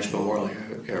 Spring Branch Memorial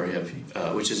area,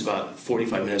 which is about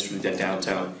 45 minutes from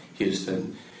downtown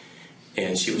Houston.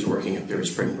 And she was working up there at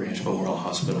Spring Branch Memorial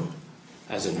Hospital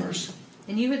as a nurse.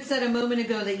 And you had said a moment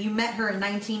ago that you met her in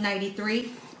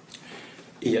 1993?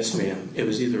 Yes, ma'am. It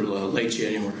was either late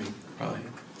January, probably.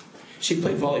 She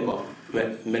played volleyball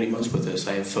many months with us.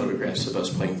 I have photographs of us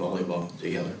playing volleyball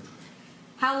together.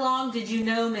 How long did you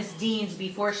know Ms. Deans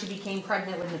before she became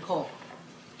pregnant with Nicole?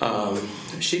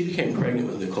 She became pregnant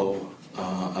with Nicole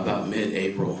about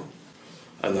mid-April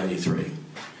of 93.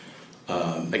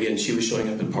 Again, she was showing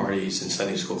up at parties and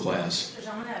Sunday school class. Judge,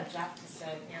 I'm going to object to the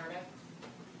narrative.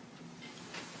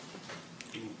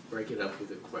 Break it up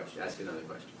with a question. Ask another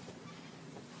question.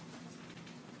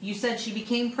 You said she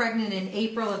became pregnant in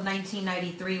April of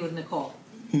 1993 with Nicole.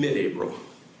 Mid-April.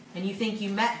 And you think you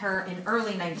met her in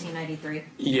early 1993?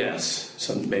 Yes,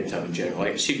 some maybe time in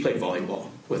January. Like, she played volleyball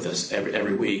with us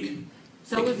every week.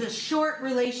 So it was a short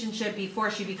relationship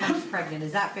before she becomes pregnant.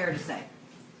 Is that fair to say?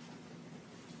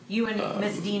 You and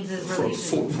Miss Dean's For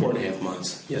relationship. 4.5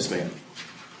 months. Yes, ma'am.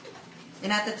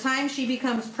 And at the time she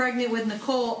becomes pregnant with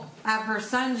Nicole, have her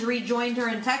sons rejoined her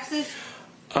in Texas?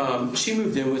 She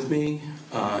moved in with me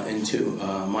into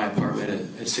my apartment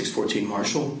at 614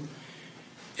 Marshall.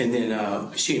 And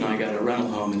then she and I got a rental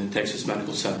home in the Texas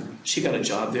Medical Center. She got a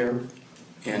job there,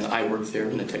 and I worked there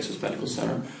in the Texas Medical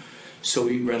Center. So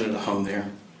we rented a home there.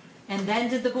 And then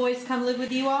did the boys come live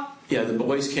with you all? Yeah, the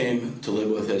boys came to live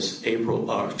with us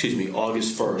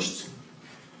August 1st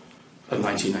of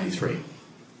 1993.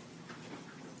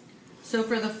 So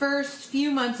for the first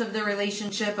few months of the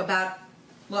relationship,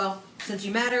 since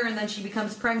you met her and then she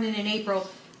becomes pregnant in April,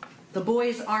 the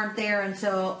boys aren't there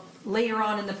until later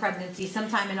on in the pregnancy,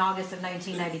 sometime in August of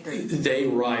 1993. They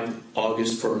arrived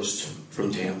August 1st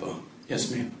from Tampa. Yes,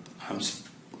 ma'am.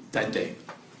 That day.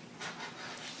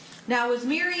 Now, was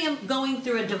Miriam going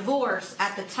through a divorce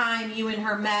at the time you and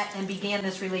her met and began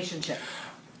this relationship?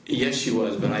 Yes, she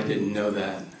was, but I didn't know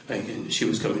that. Again, she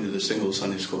was coming to the singles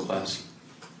Sunday school class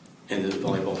and the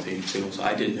volleyball team singles.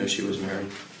 I didn't know she was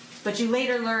married. But you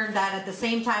later learned that at the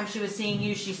same time she was seeing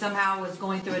you, she somehow was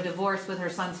going through a divorce with her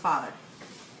son's father.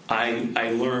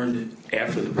 I learned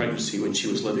after the pregnancy when she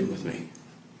was living with me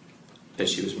that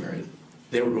she was married.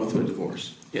 They were going through a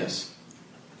divorce, yes.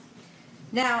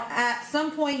 Now, at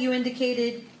some point you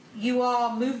indicated you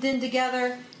all moved in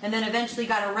together and then eventually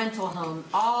got a rental home,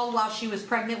 all while she was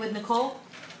pregnant with Nicole?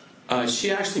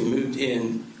 She actually moved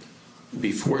in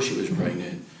before she was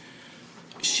pregnant.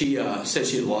 She said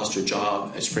she had lost her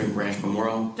job at Spring Branch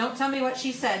Memorial. Don't tell me what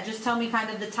she said. Just tell me kind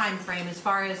of the time frame as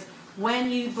far as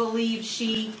when you believe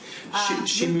she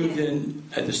She moved in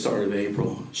at the start of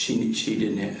April. She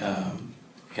didn't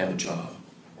have a job.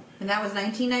 And that was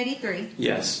 1993.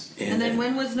 Yes. And then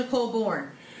when was Nicole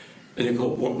born?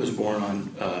 Nicole was born on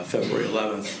February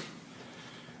 11th,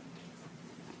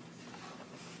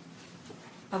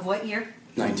 Of what year?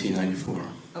 1994.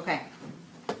 Okay.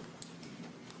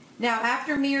 Now,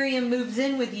 after Miriam moves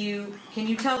in with you, can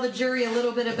you tell the jury a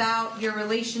little bit about your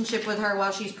relationship with her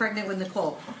while she's pregnant with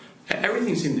Nicole?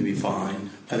 Everything seemed to be fine.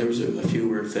 There was a few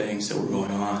weird things that were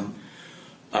going on.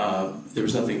 There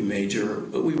was nothing major,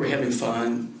 but we were having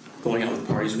fun, going out with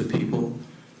parties with people,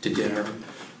 to dinner.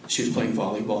 She was playing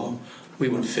volleyball. We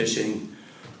went fishing.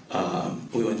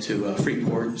 We went to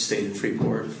Freeport, stayed in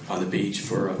Freeport on the beach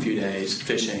for a few days,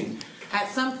 fishing. At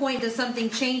some point, does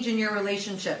something change in your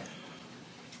relationship?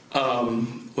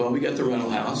 Well, we got the rental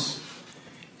house,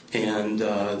 and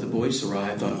the boys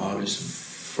arrived on August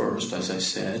 1st, as I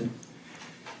said,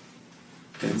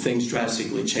 and things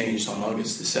drastically changed on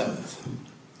August the 7th.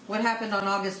 What happened on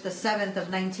August the 7th of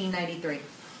 1993?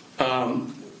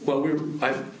 Well,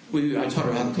 I taught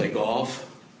her how to play golf,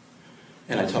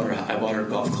 and I bought her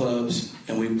golf clubs,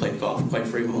 and we played golf quite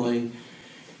frequently,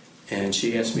 and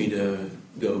she asked me to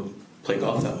go play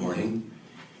golf that morning,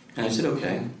 and I said,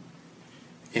 okay.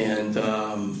 And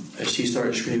she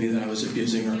started screaming that I was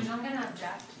abusing her. You're not going to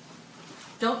object.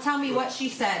 Don't tell me what she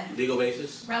said. Legal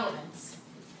basis? Relevance.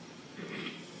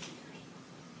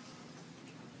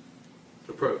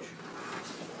 Approach.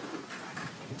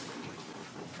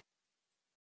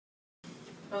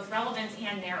 Both relevance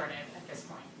and narrative at this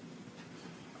point.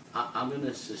 I'm going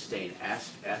to sustain.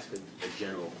 Ask a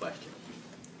general question.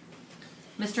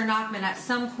 Mr. Nachman, at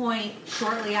some point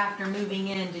shortly after moving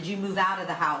in, did you move out of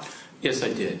the house? Yes,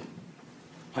 I did.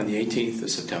 On the 18th of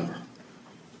September.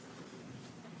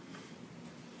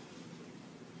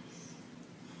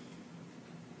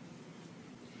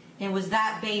 And was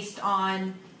that based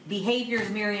on behaviors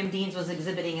Miriam Deans was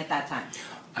exhibiting at that time?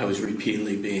 I was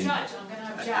repeatedly being... Judge, I'm going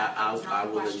to object. It's not I a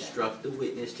will question. instruct the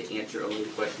witness to answer only the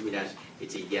question we ask.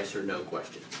 It's a yes or no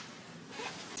question.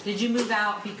 Did you move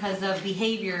out because of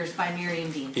behaviors by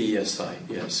Miriam Deans? Yes,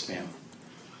 ma'am.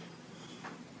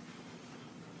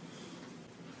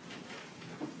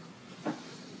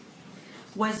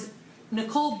 Was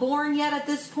Nicole born yet at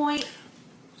this point?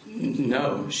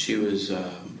 No, she was...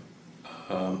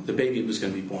 the baby was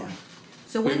going to be born.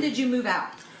 So when did you move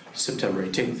out? September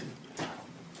 18th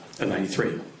of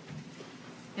 93.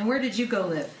 And where did you go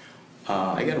live?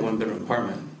 I got a one-bedroom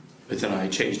apartment, but then I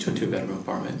changed to a two-bedroom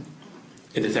apartment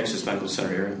in the Texas Medical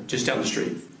Center area, just down the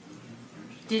street.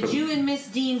 Did you and Miss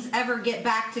Deans ever get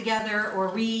back together or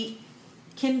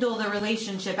rekindle the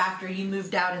relationship after you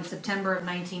moved out in September of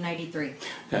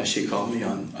 1993? She called me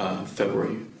on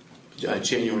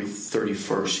January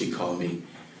 31st. She called me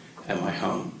at my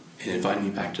home and invited me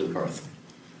back to the birth.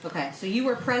 Okay, so you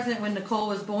were present when Nicole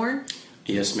was born,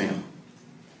 Yes, ma'am.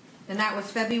 and that was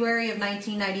February of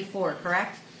 1994,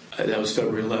 correct? That was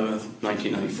February 11th,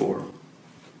 1994.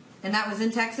 And that was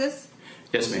in Texas?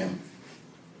 Yes, ma'am.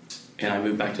 And I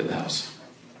moved back to the house.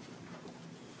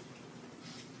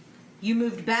 You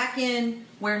moved back in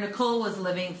where Nicole was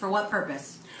living for what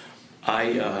purpose?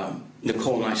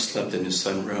 Nicole and I slept in the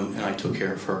sunroom, and I took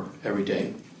care of her every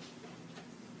day.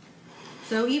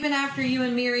 So even after you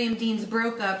and Miriam Deans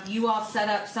broke up, you all set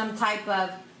up some type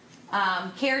of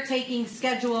caretaking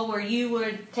schedule where you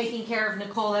were taking care of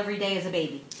Nicole every day as a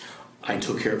baby? I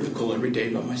took care of Nicole every day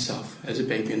by myself as a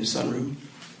baby in the sunroom.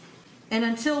 And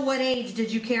until what age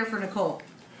did you care for Nicole?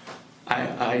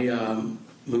 I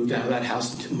moved out of that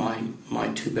house into my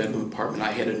two-bedroom apartment.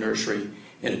 I had a nursery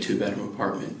and a two-bedroom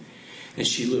apartment. And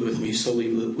she lived with me, solely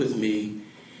lived with me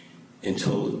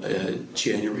until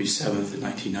January 7th,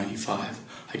 1995.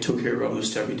 I took care of her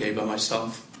almost every day by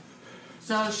myself.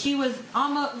 So she was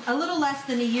almost a little less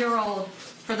than a year old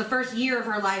for the first year of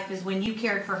her life is when you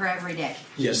cared for her every day.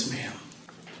 Yes, ma'am.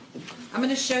 I'm going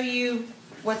to show you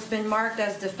what's been marked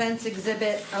as Defense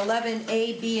Exhibit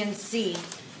 11A, B, and C,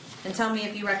 and tell me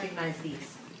if you recognize these.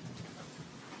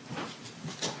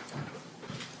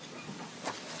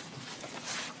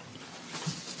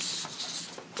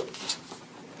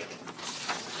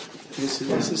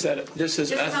 This is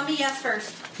Just tell me yes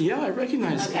first. Yeah, I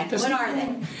recognize Okay, it. what are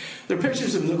they? They're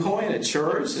pictures of Nicole in a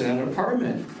church and an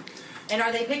apartment. And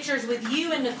are they pictures with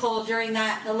you and Nicole during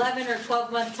that 11 or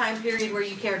 12-month time period where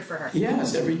you cared for her?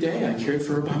 Yes, every day I cared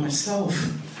for her by myself.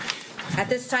 At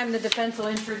this time, the defense will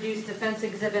introduce Defense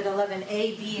Exhibit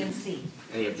 11A, B, and C.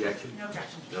 Any objection? No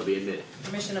objection. They'll be admitted.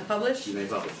 Permission to publish? You may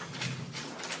publish.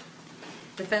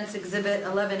 Defense Exhibit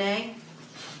 11A.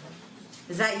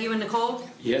 Is that you and Nicole?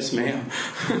 Yes, ma'am.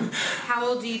 How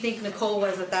old do you think Nicole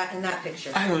was at that in that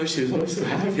picture? I don't know, she was always so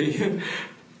happy.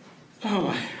 Oh,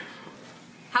 my.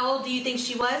 How old do you think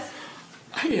she was?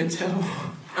 I can't tell.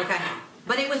 Okay.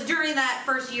 But it was during that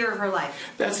first year of her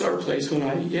life. That's our place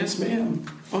yes, ma'am.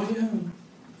 Oh, yeah.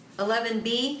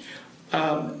 11B?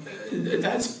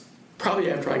 That's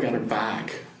probably after I got her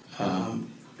back.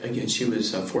 Again, she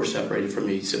was forced separated from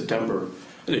me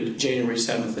January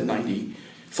 7th of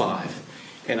 95.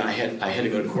 And I had to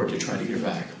go to court to try to get her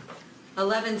back.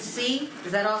 11C?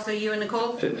 Is that also you and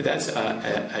Nicole? That's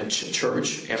a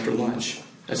church after lunch.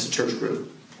 That's a church group.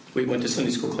 We went to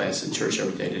Sunday school class in church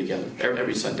every day together,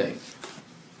 every Sunday.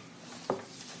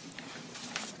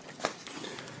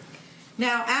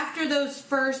 Now, after those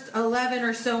first 11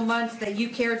 or so months that you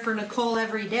cared for Nicole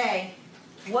every day,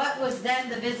 what was then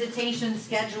the visitation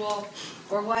schedule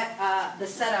or what the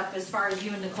setup as far as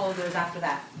you and Nicole goes after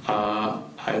that?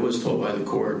 I was told by the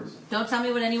court. Don't tell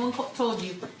me what anyone told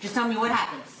you. Just tell me what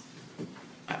happens.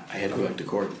 I had to go back to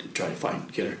court to try to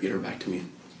get her back to me.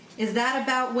 Is that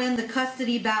about when the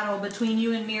custody battle between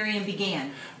you and Miriam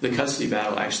began? The custody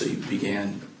battle actually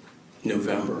began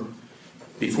November,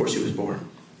 before she was born.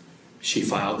 She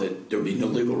filed that there would be no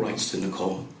legal rights to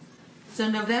Nicole. So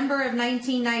November of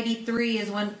 1993 is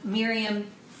when Miriam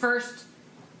first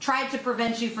tried to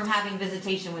prevent you from having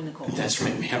visitation with Nicole. That's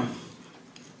right, ma'am.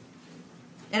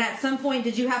 And at some point,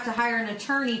 did you have to hire an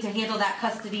attorney to handle that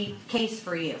custody case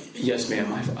for you? Yes,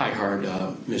 ma'am. I hired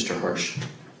Mr. Hirsch,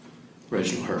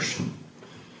 Reginald Hirsch.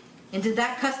 And did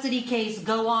that custody case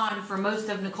go on for most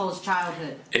of Nicole's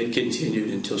childhood? It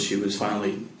continued until she was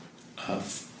finally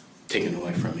taken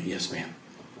away from me. Yes, ma'am.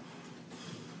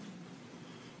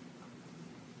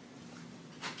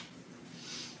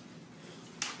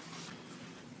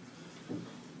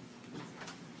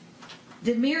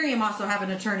 Did Miriam also have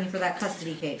an attorney for that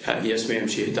custody case? Yes, ma'am.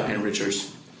 She had Diane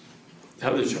Richards.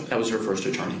 That was her first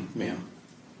attorney, ma'am.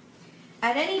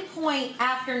 At any point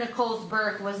after Nicole's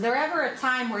birth, was there ever a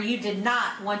time where you did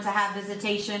not want to have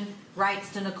visitation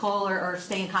rights to Nicole or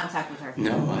stay in contact with her?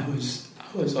 No, I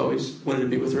was always wanted to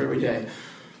be with her every day.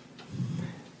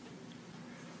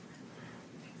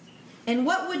 And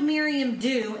what would Miriam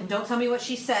do, and don't tell me what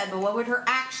she said, but what would her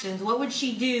actions, what would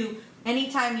she do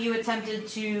anytime you attempted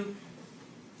to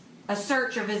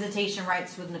assert your visitation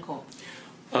rights with Nicole?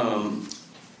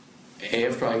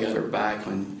 After I got her back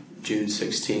on June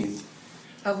 16th.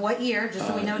 Of what year, just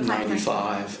so we know time?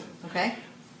 95. Okay.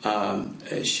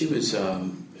 She was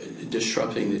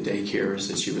disrupting the daycares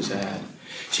that she was at.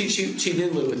 She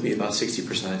did live with me about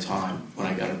 60% of the time when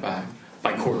I got her back,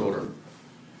 by court order.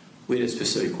 We had a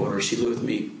specific order. She lived with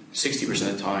me 60%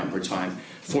 of the time, her time,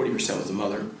 40% with the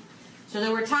mother. So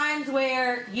there were times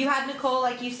where you had Nicole,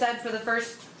 like you said, for the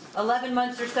first 11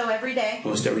 months or so every day.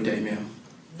 Almost every day, ma'am.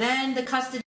 Then the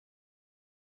custody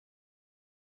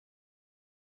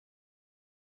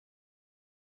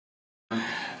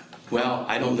Well,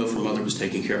 I don't know if her mother was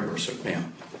taking care of her, so,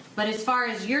 ma'am. But as far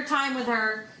as your time with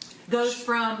her goes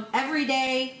from every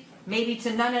day, maybe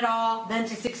to none at all, then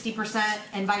to 60%,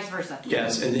 and vice versa.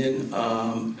 Yes, and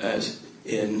then as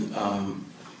in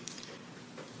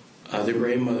the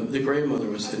grandmother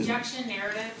was in. Objection,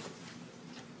 narrative.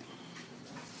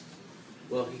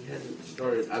 Well, he hasn't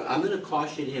started. I'm going to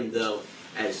caution him, though,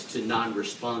 as to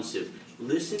non-responsive.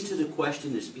 Listen to the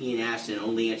question that's being asked and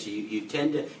only answer. You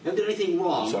tend to, you haven't done anything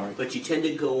wrong, Sorry. but you tend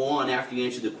to go on after you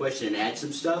answer the question and add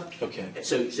some stuff. Okay.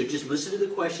 So just listen to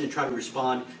the question and try to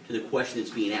respond to the question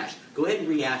that's being asked. Go ahead and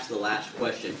re-ask the last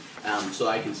question so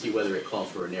I can see whether it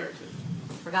calls for a narrative.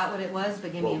 Forgot what it was,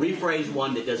 but give me Well, a minute. rephrase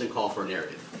one that doesn't call for a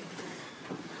narrative.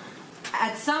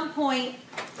 At some point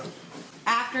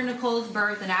after Nicole's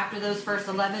birth and after those first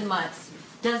 11 months,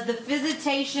 does the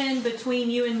visitation between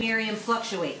you and Miriam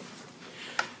fluctuate?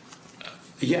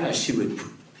 Yeah, she would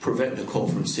prevent Nicole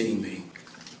from seeing me.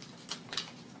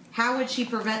 How would she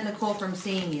prevent Nicole from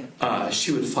seeing you?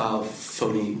 She would file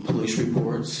phony police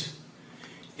reports,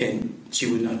 and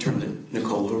she would not turn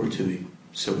Nicole over to me.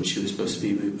 So when she was supposed to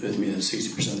be with me, that's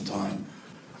 60% of the time.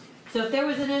 So if there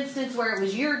was an instance where it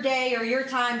was your day or your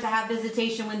time to have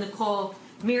visitation with Nicole,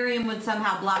 Miriam would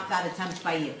somehow block that attempt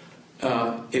by you?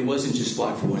 It wasn't just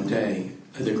blocked for one day.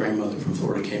 The grandmother from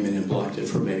Florida came in and blocked it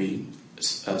for maybe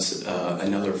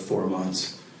another 4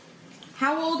 months.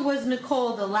 How old was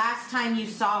Nicole the last time you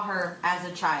saw her as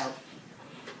a child?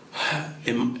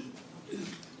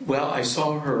 Well, I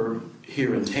saw her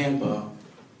here in Tampa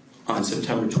on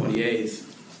September 28th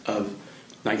of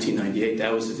 1998.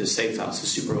 That was at the Safe House, the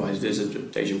Supervised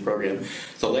Visitation Program.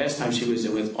 The last time she was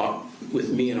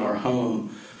with me in our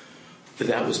home,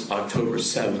 that was October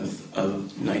 7th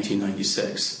of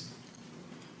 1996.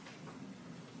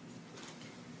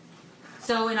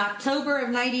 So in October of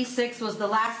 96 was the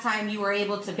last time you were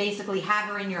able to basically have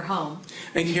her in your home.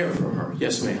 And care for her,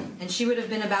 yes ma'am. And she would have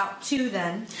been about 2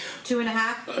 then,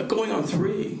 2.5? Going on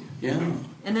 3, yeah.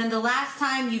 And then the last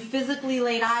time you physically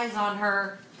laid eyes on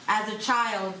her as a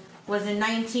child was in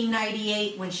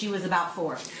 1998 when she was about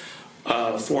 4.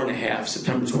 4.5,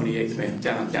 September 28th, ma'am,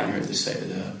 down here at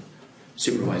the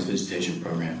Supervised Visitation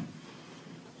Program.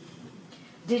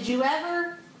 Did you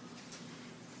ever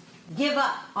give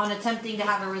up on attempting to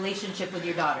have a relationship with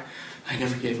your daughter? I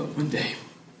never gave up one day.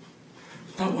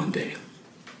 Not one day.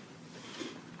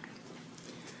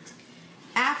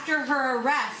 After her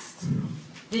arrest,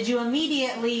 did you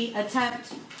immediately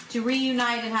attempt to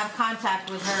reunite and have contact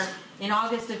with her in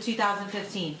August of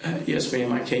 2015? Yes,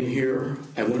 ma'am. I came here.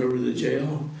 I went over to the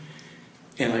jail,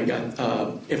 and I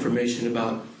got information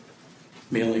about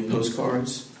mailing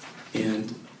postcards.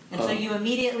 And so you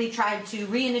immediately tried to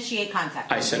reinitiate contact?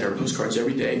 I sent her postcards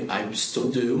every day. I still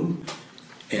do.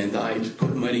 And I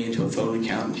put money into a phone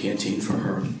account in Canteen for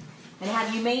her. And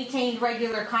have you maintained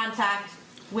regular contact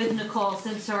with Nicole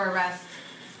since her arrest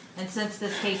and since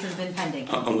this case has been pending?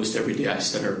 Almost every day I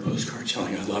sent her a postcard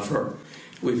telling her I love her.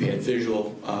 We've had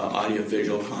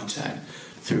audio-visual contact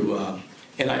through,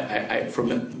 and I for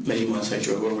many months I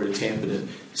drove over to Tampa to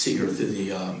see her through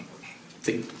the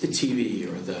TV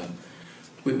or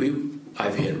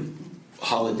I've had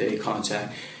holiday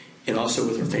contact, and also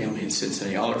with her family in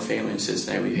Cincinnati. All her family in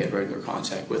Cincinnati, we've had regular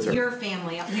contact with her. Your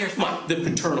family? The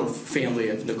paternal family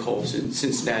of Nicole's in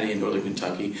Cincinnati and Northern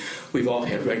Kentucky. We've all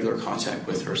had regular contact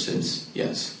with her since,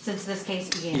 yes. Since this case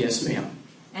began? Yes, ma'am.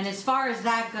 And as far as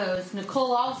that goes,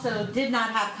 Nicole also did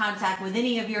not have contact with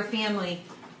any of your family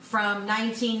from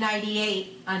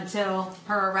 1998 until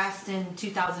her arrest in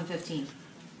 2015?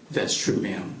 That's true,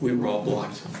 ma'am. We were all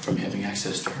blocked from having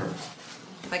access to her.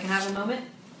 If I can have a moment?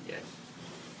 Yes.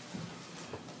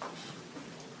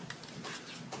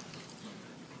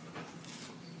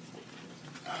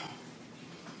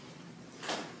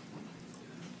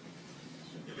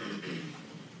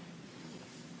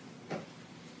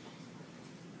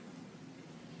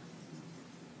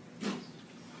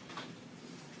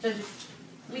 Judges,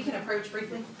 we can approach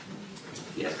briefly.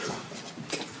 Yes.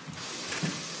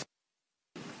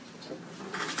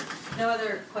 No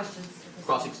other questions?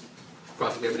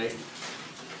 Cross-examination.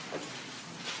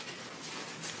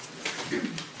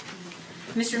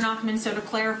 Mr. Nachman, so to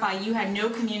clarify, you had no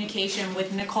communication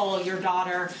with Nicole, your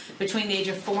daughter, between the age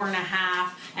of 4.5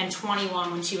 and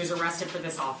 21 when she was arrested for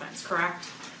this offense, correct?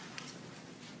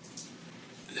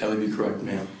 That would be correct,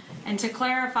 ma'am. And to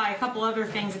clarify a couple other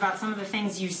things about some of the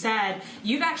things you said,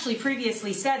 you've actually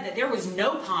previously said that there was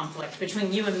no conflict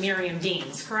between you and Miriam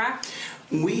Deans, correct?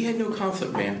 We had no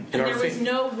conflict, ma'am. And there was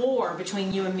no war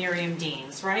between you and Miriam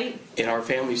Deans, right? In our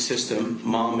family system,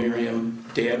 Mom Miriam,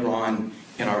 Dad Ron,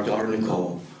 and our daughter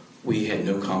Nicole We had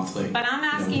no conflict. But I'm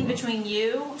asking No. between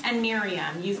you and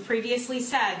Miriam. You've previously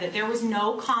said that there was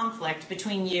no conflict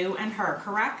between you and her,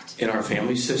 correct? In our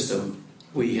family system,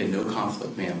 we had no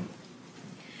conflict, ma'am.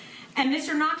 And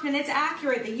Mr. Nachman, it's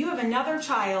accurate that you have another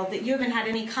child that you haven't had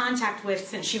any contact with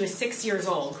since she was 6 years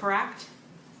old, correct?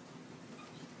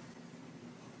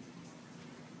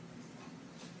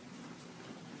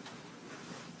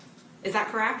 Is that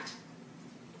correct?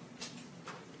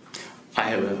 I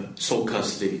have a sole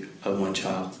custody of one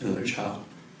child, another child.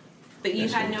 But you've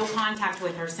Yes, had ma'am. no contact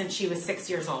with her since she was 6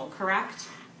 years old, correct?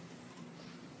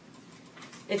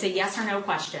 It's a yes or no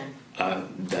question.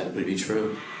 That would be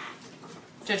true.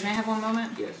 Judge, may I have one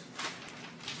moment? Yes.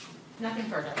 Nothing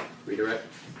further. Redirect.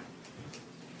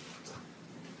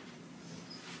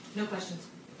 No questions.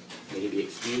 May he be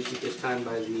excused at this time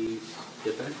by the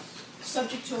defense?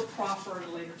 Subject to a proffer at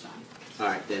a later time. All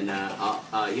right, then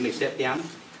you may step down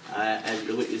as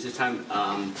the witness this time,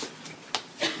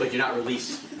 but you're not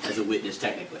released as a witness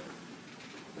technically.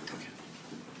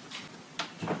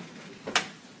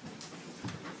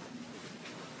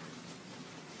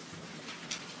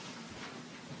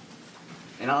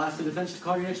 And I'll ask the defense to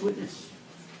call your next witness.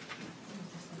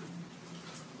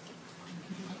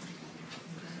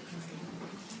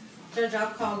 Judge,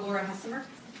 I'll call Laura Hessemer.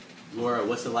 Laura,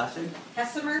 what's the last name?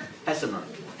 Hessemer? Hessemer.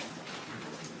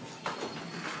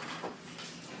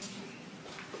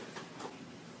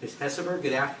 Ms. Hessemer,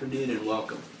 good afternoon and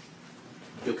welcome.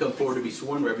 You'll come forward to be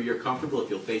sworn wherever you're comfortable.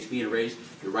 If you'll face me and raise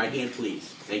your right hand, please.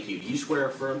 Thank you. Do you swear or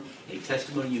affirm any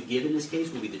testimony you give in this case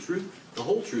will be the truth, the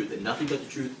whole truth, and nothing but the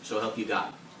truth, so help you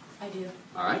God? I do.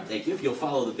 All right, thank you. If you'll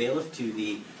follow the bailiff to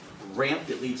the ramp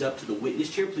that leads up to the witness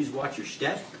chair, please watch your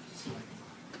step.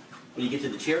 When you get to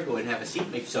the chair, go ahead and have a seat.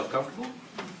 Make yourself comfortable.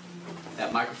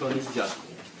 That microphone is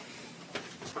adjustable.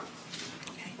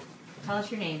 Tell us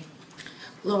your name.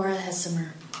 Laura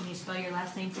Hessemer. Can you spell your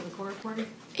last name for the court reporter?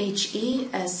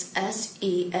 Hessemer.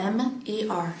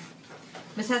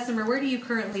 Ms. Hessemer, where do you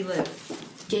currently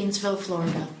live? Gainesville,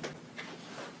 Florida.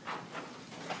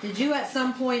 Did you at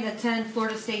some point attend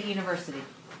Florida State University?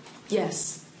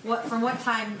 Yes. From what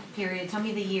time period? Tell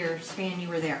me the year span you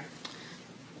were there.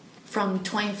 From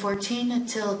 2014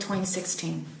 until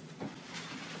 2016.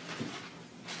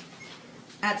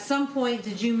 At some point,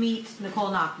 did you meet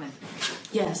Nicole Nachman?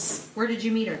 Yes. Where did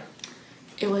you meet her?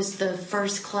 It was the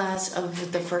first class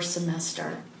of the first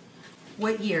semester.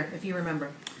 What year, if you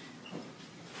remember?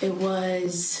 It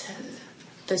was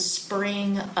the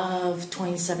spring of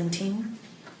 2017.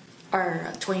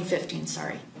 Or 2015,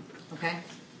 sorry. Okay.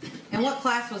 And what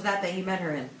class was that you met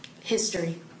her in?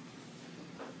 History.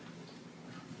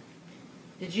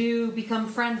 Did you become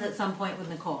friends at some point with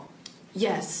Nicole?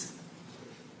 Yes.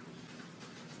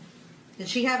 Did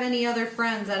she have any other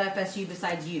friends at FSU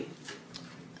besides you?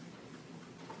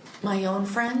 My own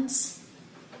friends?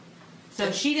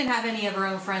 So she didn't have any of her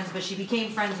own friends, but she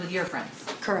became friends with your friends?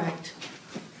 Correct.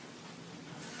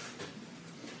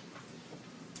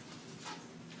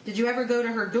 Did you ever go to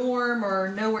her dorm or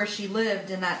know where she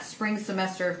lived in that spring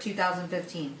semester of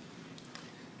 2015?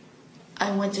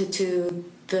 I went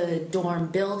to the dorm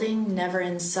building, never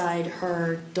inside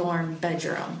her dorm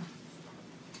bedroom.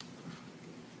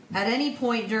 At any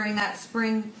point during that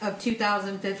spring of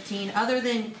 2015, other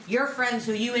than your friends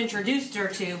who you introduced her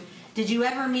to, did you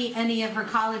ever meet any of her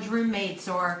college roommates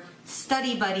or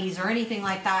study buddies or anything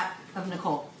like that of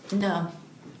Nicole? No,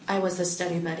 I was a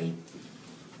study buddy.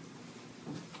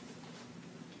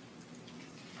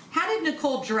 How did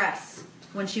Nicole dress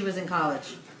when she was in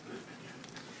college?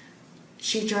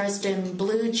 She dressed in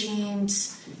blue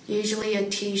jeans, usually a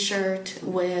t-shirt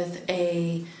with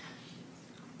a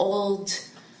old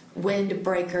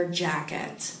windbreaker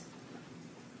jacket.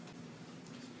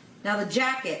 Now the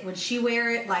jacket, would she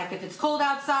wear it like if it's cold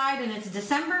outside and it's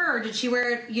December, or did she wear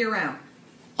it year round?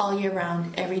 All year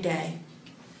round, every day.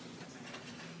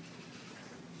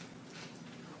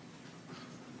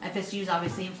 FSU's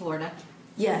obviously in Florida.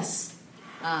 Yes.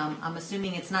 I'm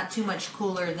assuming it's not too much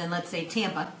cooler than, let's say,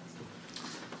 Tampa.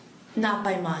 Not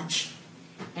by much.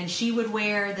 And she would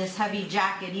wear this heavy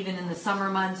jacket even in the summer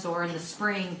months or in the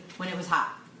spring when it was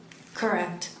hot.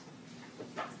 Correct.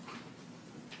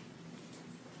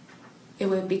 It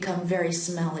would become very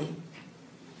smelly.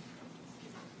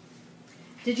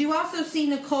 Did you also see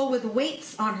Nicole with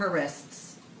weights on her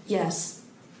wrists? Yes.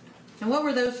 And what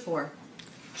were those for?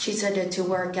 She said it to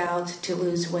work out, to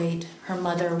lose weight. Her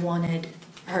mother wanted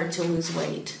her to lose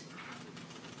weight.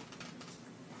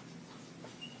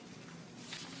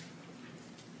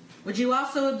 Would you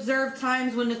also observe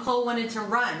times when Nicole wanted to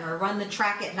run or run the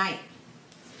track at night?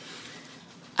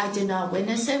 I did not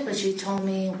witness it, but she told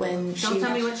me when she... Don't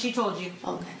tell me what she told you.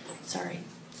 Okay, sorry.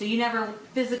 So you never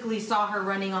physically saw her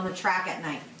running on the track at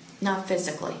night? Not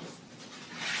physically.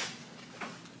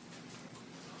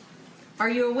 Are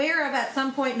you aware of at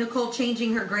some point Nicole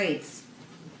changing her grades?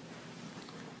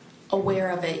 Aware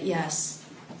of it, yes.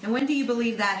 And when do you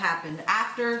believe that happened?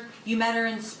 After you met her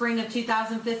in spring of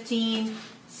 2015,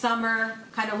 summer,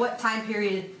 kind of what time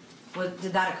period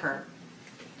did that occur?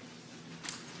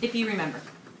 If you remember.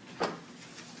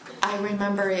 I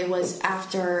remember it was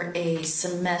after a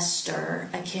semester.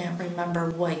 I can't remember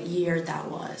what year that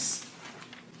was.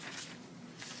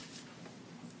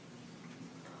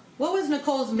 What was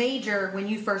Nicole's major when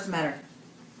you first met her?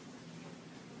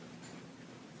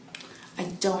 I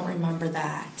don't remember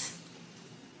that.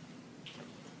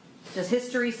 Does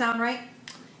history sound right?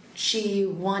 She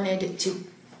wanted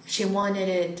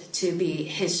it to be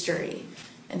history,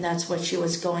 and that's what she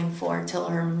was going for till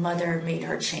her mother made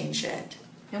her change it.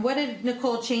 And what did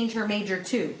Nicole change her major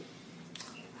to?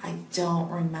 I don't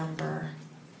remember.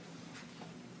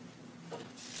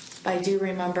 But I do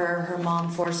remember her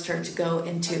mom forced her to go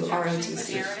into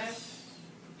ROTC.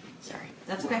 Sorry.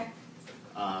 That's okay.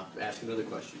 Ask another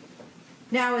question.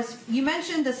 Now, as you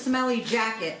mentioned the smelly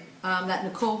jacket that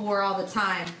Nicole wore all the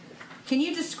time, can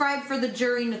you describe for the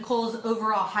jury Nicole's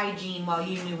overall hygiene while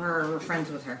you knew her or were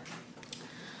friends with her?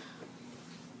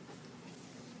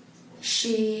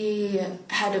 She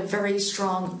had a very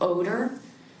strong odor.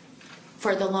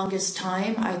 For the longest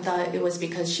time, I thought it was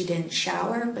because she didn't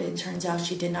shower, but it turns out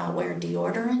she did not wear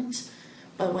deodorant.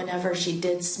 But whenever she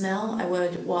did smell, I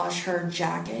would wash her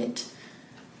jacket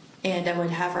and I would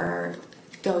have her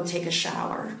go take a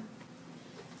shower.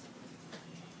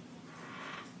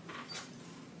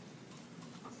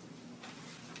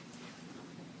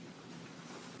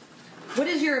 What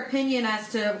is your opinion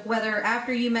as to whether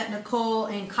after you met Nicole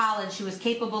in college she was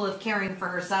capable of caring for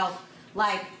herself,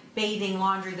 like bathing,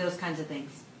 laundry, those kinds of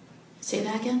things? Say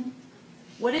that again?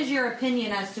 What is your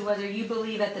opinion as to whether you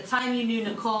believe at the time you knew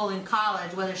Nicole in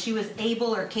college, whether she was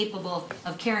able or capable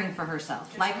of caring for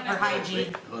herself, like her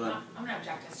hygiene? Hold on. I'm going to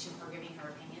object as to her giving her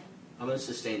opinion. I'm going to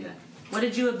sustain that. What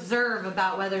did you observe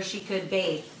about whether she could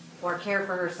bathe or care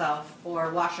for herself or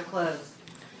wash her clothes?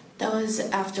 That was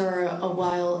after a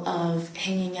while of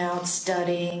hanging out,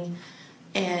 studying,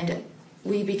 and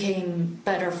we became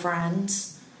better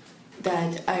friends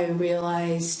that I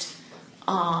realized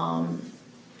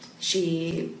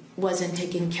she wasn't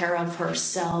taking care of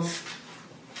herself.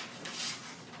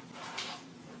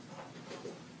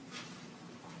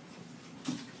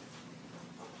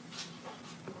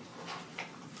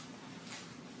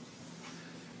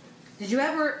 Did you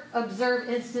ever observe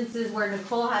instances where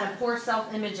Nicole had a poor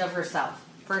self-image of herself?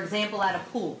 For example, at a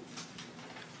pool?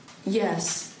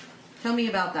 Yes. Tell me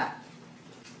about that.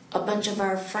 A bunch of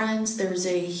our friends, there's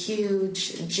a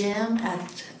huge gym at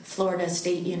Florida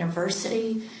State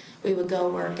University. We would go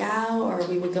work out or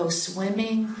we would go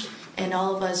swimming, and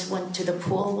all of us went to the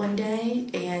pool one day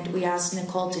and we asked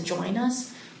Nicole to join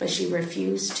us, but she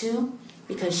refused to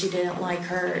because she didn't like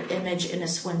her image in a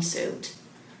swimsuit.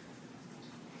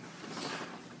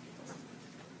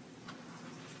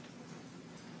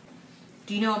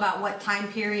 Do you know about what time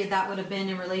period that would have been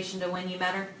in relation to when you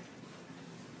met her?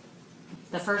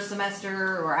 The first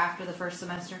semester or after the first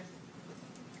semester?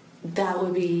 That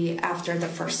would be after the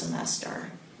first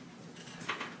semester.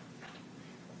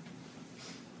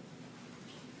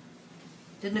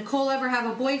 Did Nicole ever have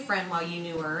a boyfriend while you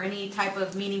knew her, or any type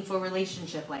of meaningful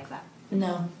relationship like that?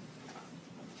 No.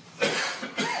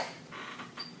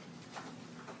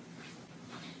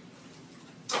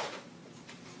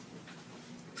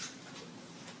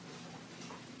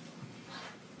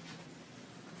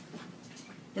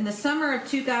 In the summer of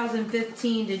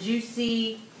 2015, did you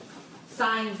see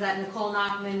signs that Nicole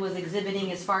Nachman was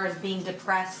exhibiting as far as being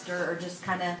depressed or just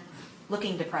kind of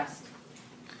looking depressed?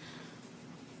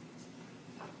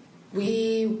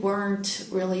 We weren't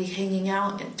really hanging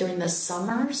out during the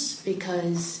summers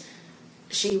because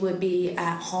she would be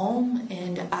at home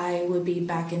and I would be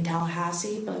back in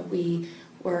Tallahassee, but we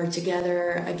were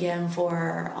together again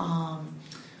for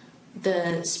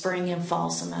the spring and fall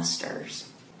semesters.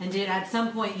 And did at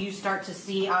some point you start to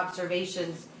see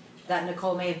observations that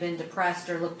Nicole may have been depressed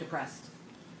or looked depressed?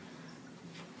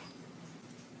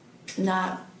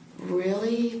 Not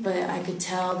really, but I could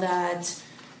tell that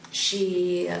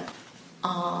she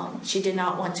did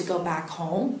not want to go back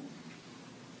home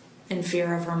in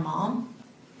fear of her mom.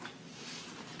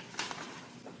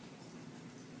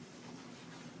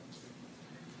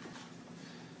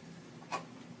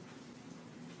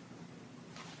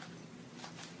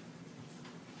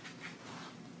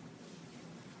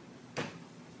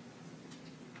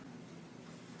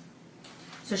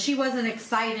 So she wasn't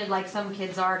excited like some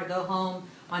kids are to go home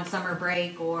on summer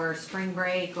break or spring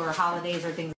break or holidays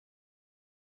or things.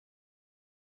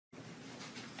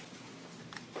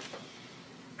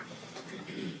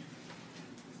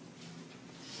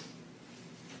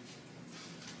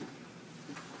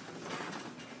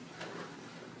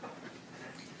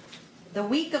 The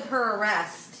week of her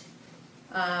arrest,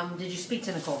 did you speak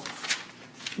to Nicole?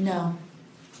 No.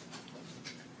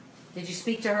 Did you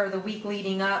speak to her the week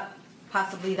leading up,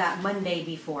 possibly that Monday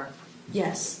before?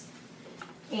 Yes.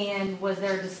 And was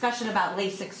there a discussion about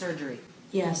LASIK surgery?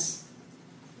 Yes.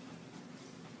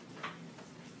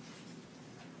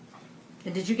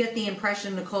 And did you get the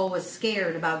impression Nicole was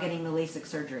scared about getting the LASIK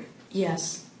surgery?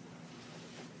 Yes.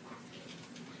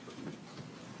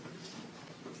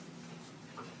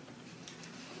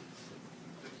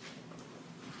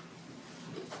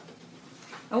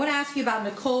 I want to ask you about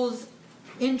Nicole's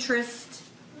interest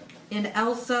in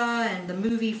Elsa and the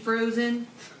movie Frozen.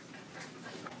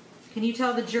 Can you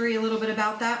tell the jury a little bit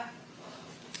about that?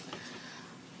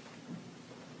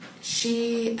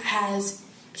 She had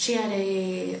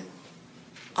a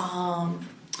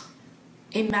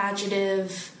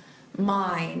imaginative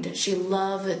mind. She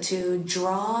loved to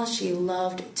draw. She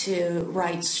loved to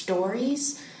write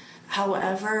stories.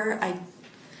 However,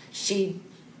 she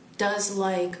does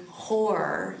like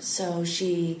horror, so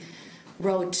she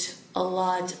wrote a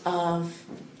lot of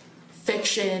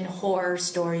fiction horror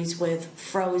stories with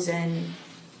Frozen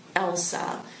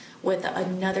Elsa, with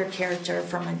another character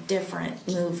from a different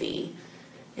movie,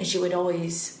 and she would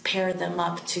always pair them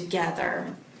up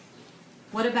together.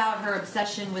 What about her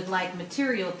obsession with like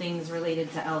material things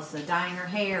related to Elsa, dyeing her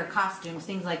hair, costumes,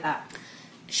 things like that?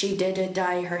 She did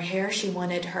dye her hair. She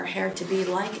wanted her hair to be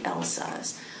like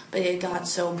Elsa's, but it got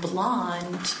so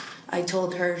blonde, I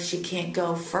told her she can't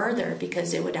go further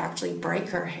because it would actually break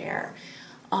her hair.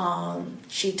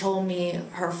 She told me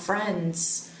her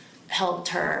friends helped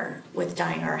her with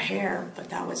dyeing her hair, but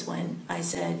that was when I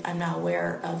said, I'm not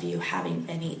aware of you having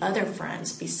any other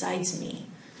friends besides me.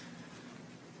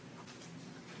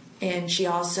 And she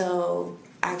also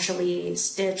actually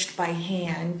stitched by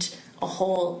hand a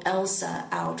whole Elsa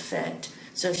outfit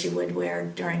so she would wear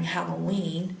during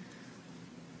Halloween.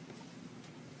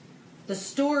 The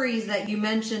stories that you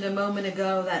mentioned a moment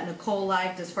ago that Nicole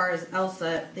liked as far as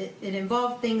Elsa, it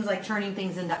involved things like turning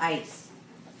things into ice.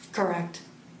 Correct.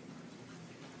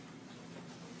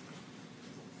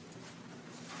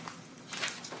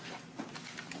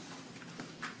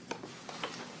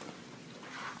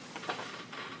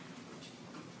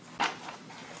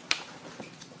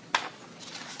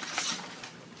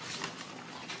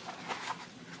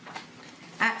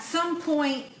 At some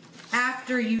point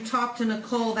after you talked to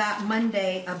Nicole that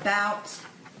Monday about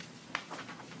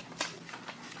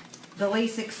the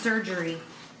LASIK surgery,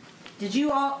 did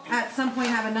you all at some point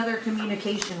have another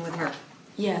communication with her?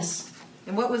 Yes.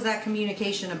 And what was that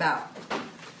communication about?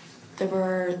 There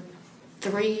were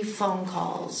 3 phone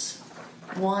calls.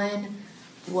 One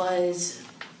was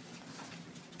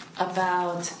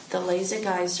about the LASIK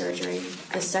eye surgery.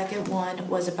 The second one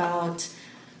was about,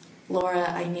 Laura,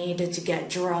 I needed to get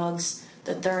drugs.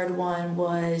 The third one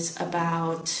was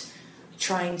about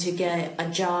trying to get a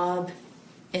job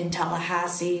in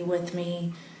Tallahassee with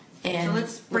me. And So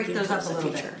let's break looking those up towards a the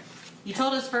little bit. future. You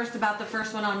told us first about the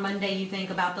first one on Monday, you think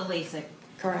about the LASIK.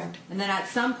 Correct. And then at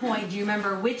some point, do you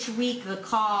remember which week the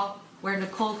call where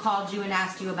Nicole called you and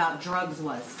asked you about drugs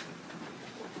was?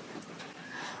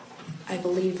 I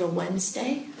believe the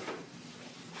Wednesday.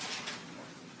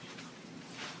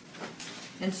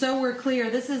 And so we're clear,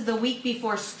 this is the week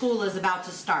before school is about to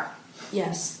start.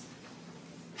 Yes.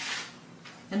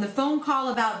 And the phone call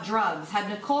about drugs, had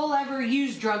Nicole ever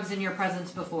used drugs in your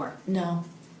presence before? No.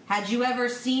 Had you ever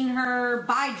seen her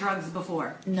buy drugs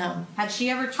before? No. Had she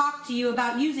ever talked to you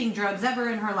about using drugs ever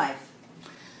in her life?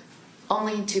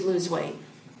 Only to lose weight.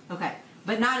 Okay.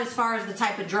 But not as far as the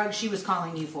type of drug she was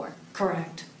calling you for?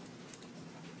 Correct.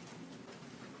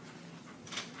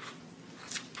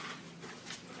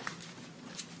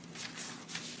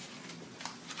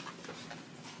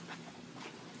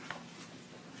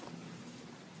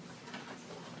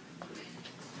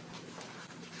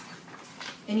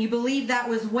 And you believe that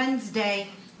was Wednesday,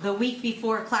 the week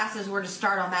before classes were to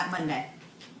start on that Monday?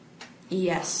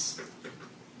 Yes.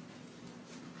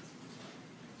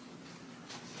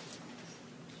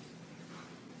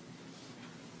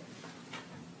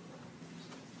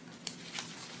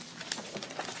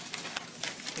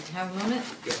 Did you have a moment?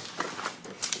 Yeah.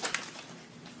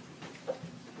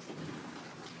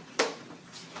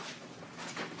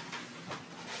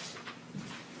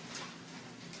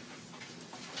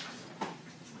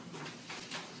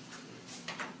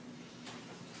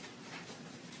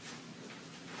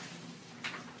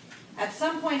 At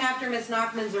some point after Ms.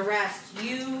 Nachman's arrest,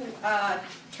 you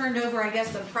turned over, I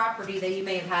guess, some property that you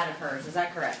may have had of hers. Is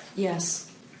that correct?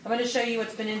 Yes. I'm going to show you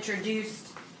what's been introduced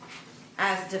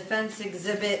as Defense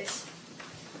Exhibit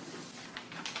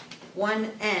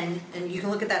 1N, and you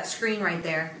can look at that screen right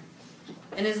there.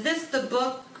 And is this the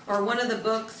book or one of the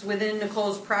books within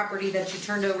Nicole's property that you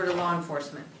turned over to law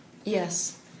enforcement?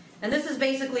 Yes. And this is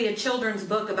basically a children's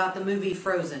book about the movie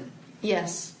Frozen.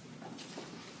 Yes.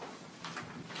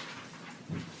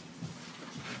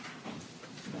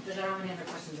 Judge, I don't have any other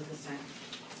questions at this time.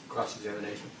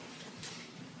 Cross-examination.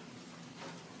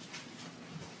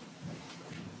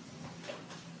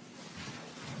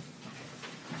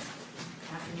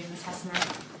 Afternoon, Ms. Hessemer.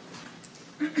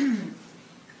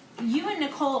 You and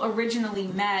Nicole originally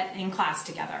met in class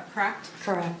together, correct?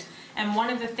 Correct. And one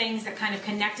of the things that kind of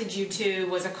connected you two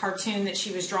was a cartoon that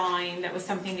she was drawing that was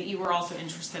something that you were also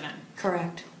interested in.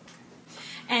 Correct.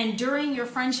 And during your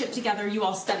friendship together, you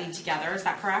all studied together, is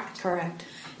that correct? Correct.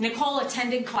 Nicole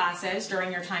attended classes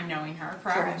during your time knowing her,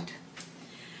 correct?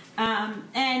 Correct.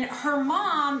 And her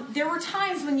mom, there were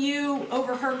times when you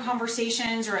overheard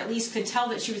conversations or at least could tell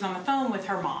that she was on the phone with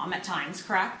her mom at times,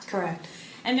 correct? Correct.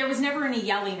 And there was never any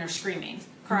yelling or screaming,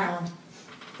 correct? No.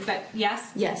 Is that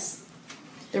yes? Yes.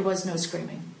 There was no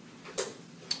screaming.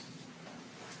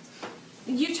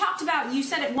 You talked about, you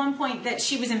said at one point that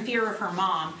she was in fear of her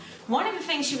mom. One of the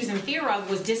things she was in fear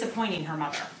of was disappointing her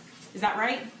mother. Is that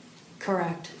right?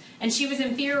 Correct. And she was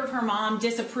in fear of her mom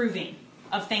disapproving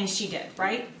of things she did,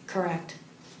 right? Correct.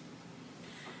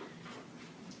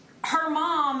 Her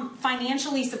mom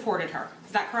financially supported her.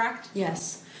 Is that correct?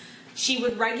 Yes. She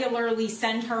would regularly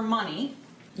send her money.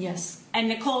 Yes. And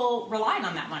Nicole relied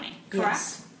on that money, correct?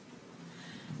 Yes.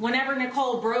 Whenever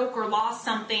Nicole broke or lost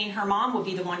something, her mom would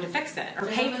be the one to fix it or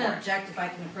pay I'm for going to it. object if I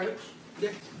can approach. Yeah.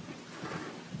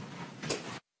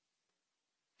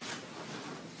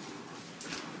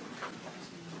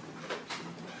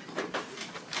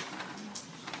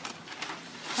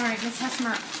 All right, Ms.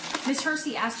 Hessemer, Ms.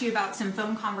 Hersey asked you about some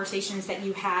phone conversations that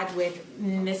you had with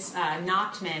Ms.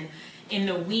 Nachtman in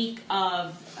the week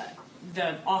of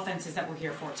the offenses that we're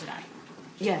here for today.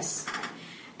 Yes.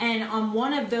 And on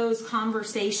one of those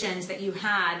conversations that you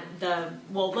had,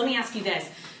 well, let me ask you this.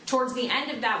 Towards the end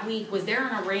of that week, was there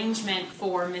an arrangement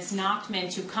for Ms.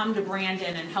 Nachtman to come to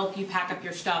Brandon and help you pack up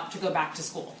your stuff to go back to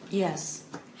school? Yes.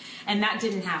 And that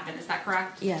didn't happen, is that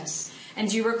correct? Yes. And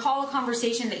do you recall a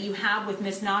conversation that you had with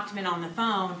Ms. Nachtman on the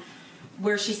phone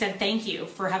where she said thank you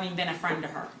for having been a friend to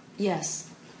her? Yes.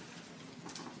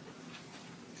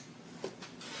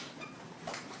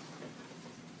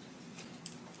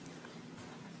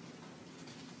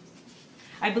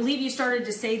 I believe you started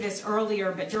to say this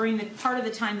earlier, but during the part of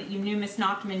the time that you knew Ms.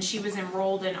 Nachtman, she was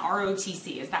enrolled in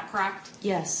ROTC, is that correct?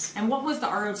 Yes. And what was the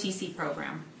ROTC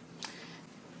program?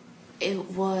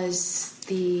 It was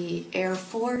the Air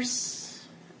Force,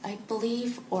 I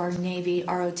believe, or Navy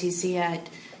ROTC at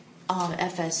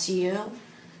FSU.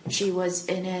 She was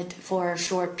in it for a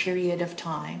short period of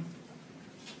time.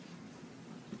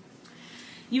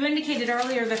 You indicated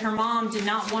earlier that her mom did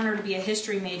not want her to be a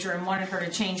history major and wanted her to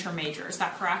change her major. Is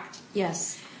that correct?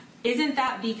 Yes. Isn't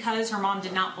that because her mom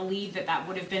did not believe that that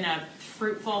would have been a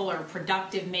fruitful or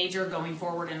productive major going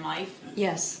forward in life?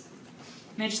 Yes.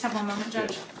 May I just have one moment,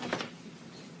 Judge? Yes.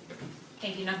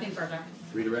 Thank you. Nothing further.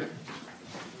 Redirect.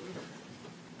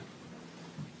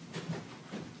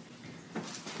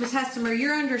 Ms. Hessemer,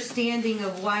 your understanding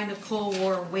of why Nicole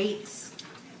wore weights,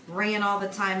 ran all the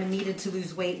time, and needed to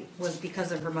lose weight was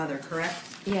because of her mother, correct?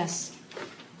 Yes.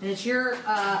 And it's your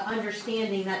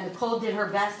understanding that Nicole did her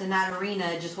best in that arena,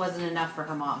 it just wasn't enough for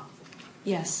her mom.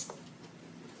 Yes.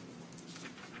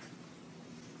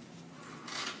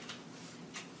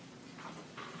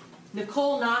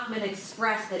 Nicole Nachtman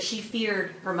expressed that she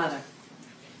feared her mother.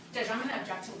 Judge, I'm going to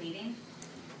object to leading.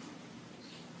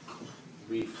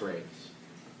 Rephrase.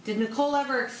 Did Nicole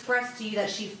ever express to you that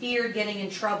she feared getting in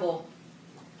trouble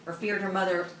or feared her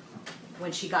mother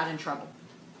when she got in trouble?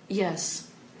 Yes.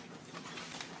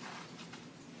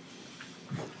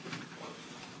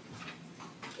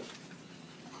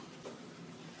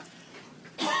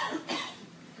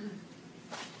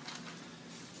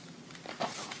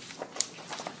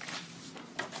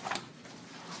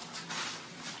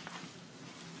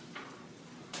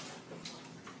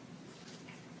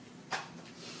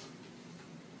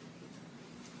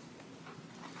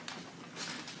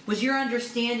 Was your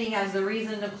understanding as the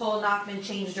reason Nicole Nachtman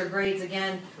changed her grades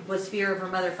again was fear of her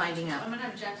mother finding out? I'm going to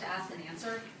object to ask and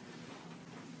answer.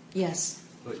 Yes.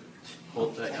 But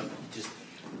hold, just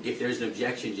if there's an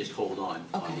objection, just hold on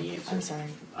the Okay. answer. I'm sorry.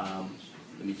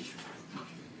 Let me just.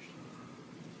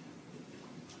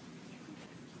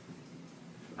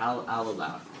 I'll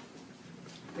allow it.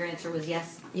 Your answer was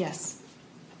yes? Yes.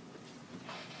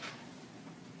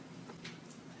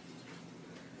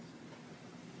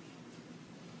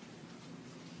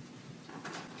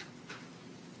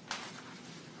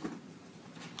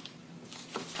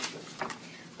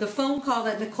 The phone call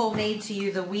that Nicole made to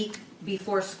you the week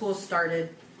before school started,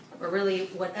 or really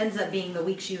what ends up being the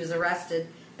week she was arrested,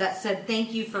 that said,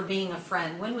 "Thank you for being a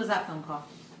friend." When was that phone call?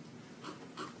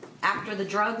 After the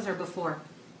drugs or before?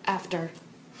 After.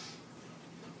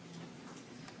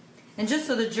 And just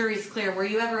so the jury's clear, were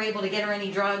you ever able to get her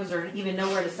any drugs or even know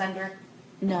where to send her?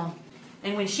 No.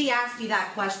 And when she asked you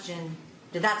that question,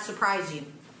 did that surprise you?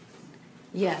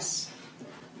 Yes.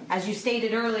 As you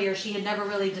stated earlier, she had never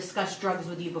really discussed drugs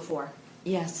with you before.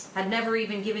 Yes. Had never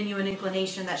even given you an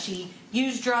inclination that she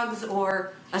used drugs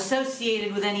or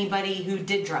associated with anybody who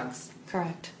did drugs.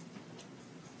 Correct.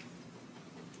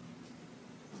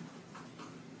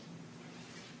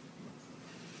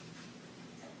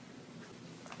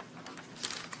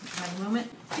 Have a moment?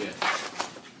 Yes.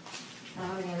 I don't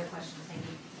have any other questions, thank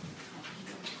you.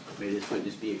 May this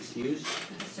witness be excused.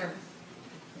 Yes, sir.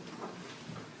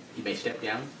 You may step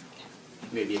down.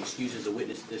 You may be excused as a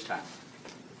witness at this time.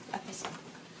 Okay, sir.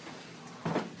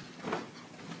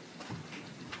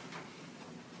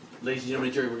 Ladies and gentlemen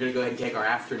of the jury, we're going to go ahead and take our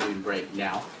afternoon break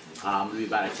now. It'll be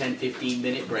about a 10-15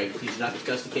 minute break. Please do not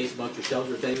discuss the case amongst yourselves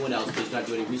or with anyone else. Please do not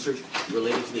do any research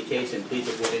related to the case, and please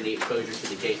avoid any exposure to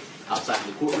the case outside of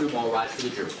the courtroom. All rise for the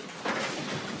jury.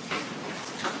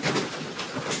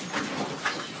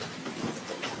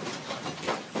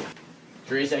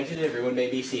 Jury is exited. Everyone may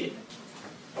be seated.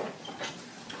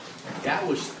 That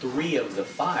was 3 of the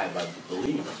 5, I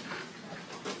believe.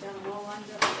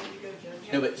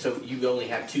 No, but so you only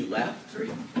have 2 left? 3.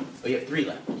 Oh, you have 3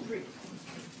 left. 3.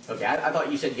 Okay, I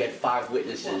thought you said you had 5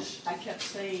 witnesses. Well, I kept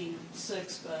saying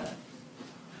 6, but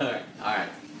All right.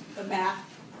 the math.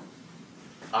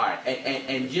 All right,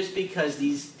 and just because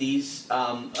these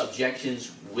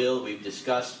objections we've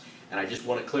discussed, and I just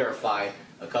want to clarify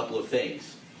a couple of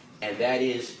things, and that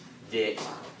is that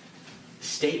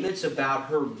statements about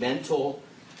her mental,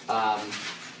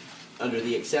 under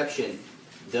the exception,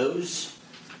 those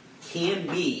can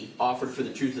be offered for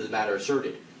the truth of the matter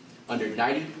asserted. Under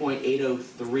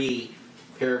 90.803,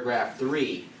 paragraph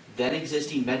 3, then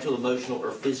existing mental, emotional,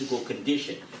 or physical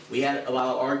condition. We had a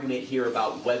lot of argument here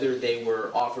about whether they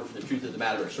were offered for the truth of the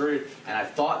matter asserted, and I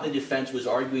thought the defense was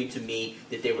arguing to me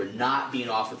that they were not being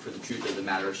offered for the truth of the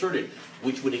matter asserted,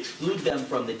 which would exclude them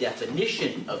from the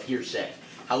definition of hearsay.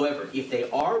 However, if they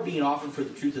are being offered for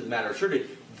the truth of the matter asserted,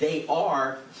 they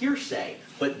are hearsay.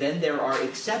 But then there are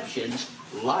exceptions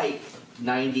like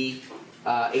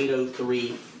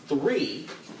 90.803.3,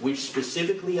 which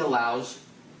specifically allows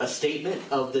a statement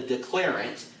of the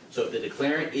declarant. So if the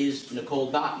declarant is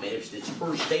Nicole Dotman, if it's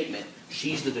her statement,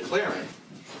 she's the declarant,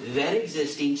 then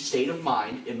existing state of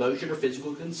mind, emotion, or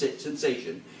physical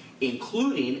sensation,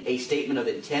 including a statement of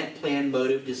intent, plan,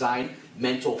 motive, design,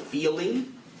 mental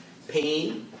feeling,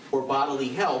 pain, or bodily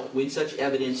health, when such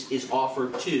evidence is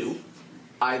offered to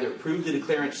either prove the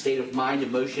declarant's state of mind,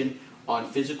 emotion, on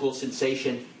physical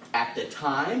sensation at the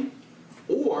time,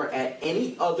 or at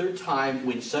any other time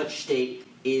when such state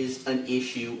is an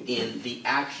issue in the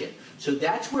action. So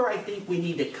that's where I think we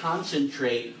need to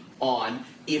concentrate on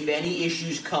if any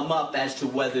issues come up as to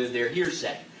whether they're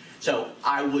hearsay. So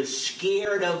I was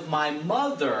scared of my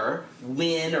mother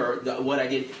when, or what I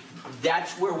did.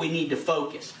 That's where we need to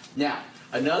focus. Now,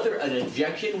 an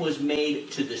objection was made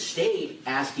to the state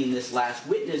asking this last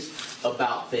witness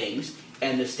about things,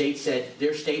 and the state said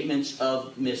their statements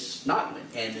of Ms. Notman,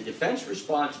 and the defense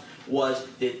response was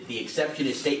that the exception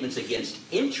is statements against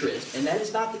interest, and that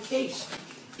is not the case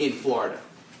in Florida.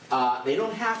 They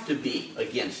don't have to be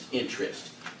against interest.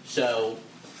 So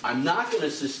I'm not going to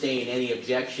sustain any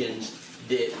objections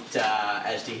that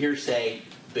as to hearsay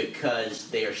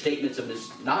because they are statements of Ms.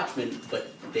 Notman,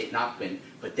 but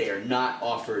they are not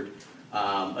offered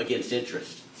against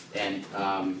interest, and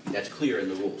that's clear in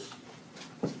the rules.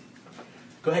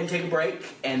 Go ahead and take a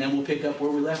break, and then we'll pick up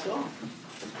where we left off.